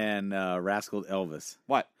mom and Rascal Elvis?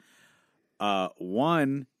 What?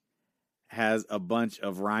 One has a bunch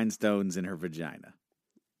of rhinestones in her vagina.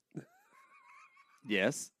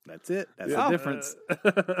 Yes. That's it. That's the difference.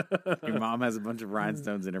 Your mom has a bunch of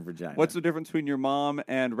rhinestones in her vagina. What's the difference between your mom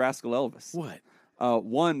and Rascal Elvis? What?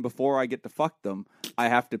 One, before I get to fuck them, I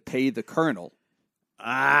have to pay the Colonel.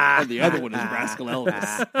 And the other one is Rascal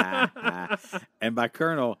Elvis. And by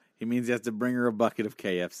Colonel, he means he has to bring her a bucket of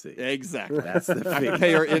KFC. Exactly. That's the I fee. have to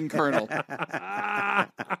pay her in Colonel.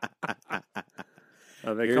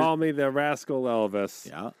 They call me the Rascal Elvis.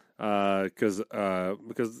 Yeah. Because I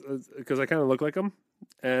kind of look like him,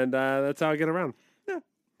 and that's how I get around. Yeah.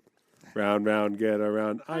 Round, round, get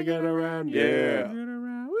around. I get around. Yeah. Get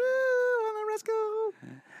around. Woo, I'm a rascal.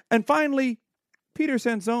 And finally, Peter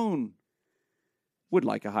Sansone would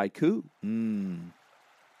like a haiku.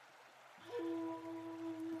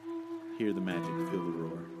 Hear the magic, feel the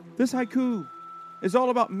roar. This haiku is all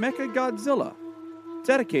about Mecha Godzilla,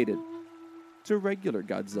 dedicated to regular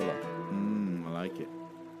Godzilla. I like it.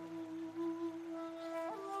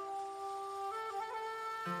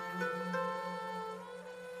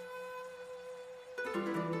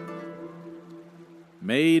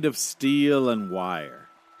 Made of steel and wire.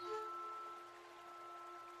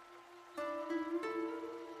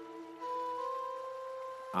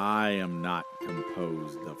 I am not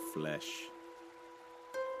composed of flesh.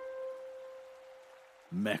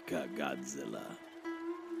 Mecha Godzilla.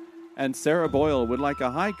 And Sarah Boyle would like a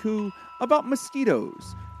haiku about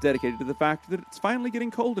mosquitoes, dedicated to the fact that it's finally getting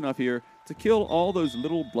cold enough here to kill all those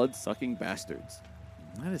little blood-sucking bastards.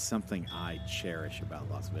 That is something I cherish about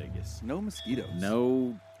Las Vegas. No mosquitoes.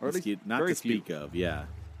 No, Or at least not very to speak few. of, yeah.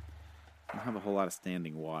 I don't have a whole lot of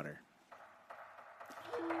standing water.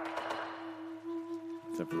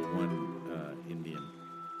 Except for the one Indian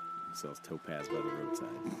who sells topaz by the roadside.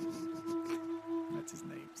 That's his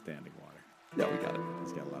name, Standing Water. Yeah, we got it.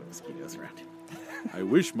 He's got a lot of mosquitoes around him. I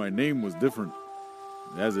wish my name was different.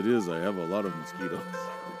 As it is, I have a lot of mosquitoes.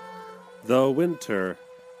 The winter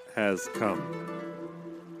has come.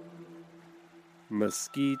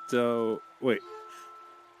 Mosquito. Wait.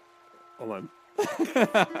 Hold on.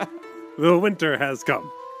 The winter has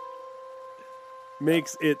come.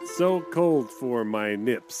 Makes it so cold for my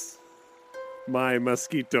nips. My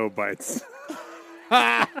mosquito bites.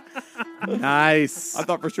 Nice. I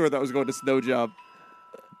thought for sure that was going to Snow Job.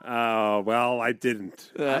 Well, I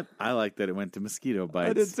didn't. I like that it went to mosquito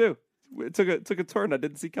bites. I did too. It took a turn I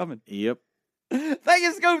didn't see coming. Yep. Thank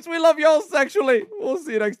you, Scoops. We love y'all sexually. We'll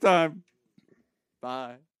see you next time.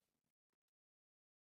 Bye.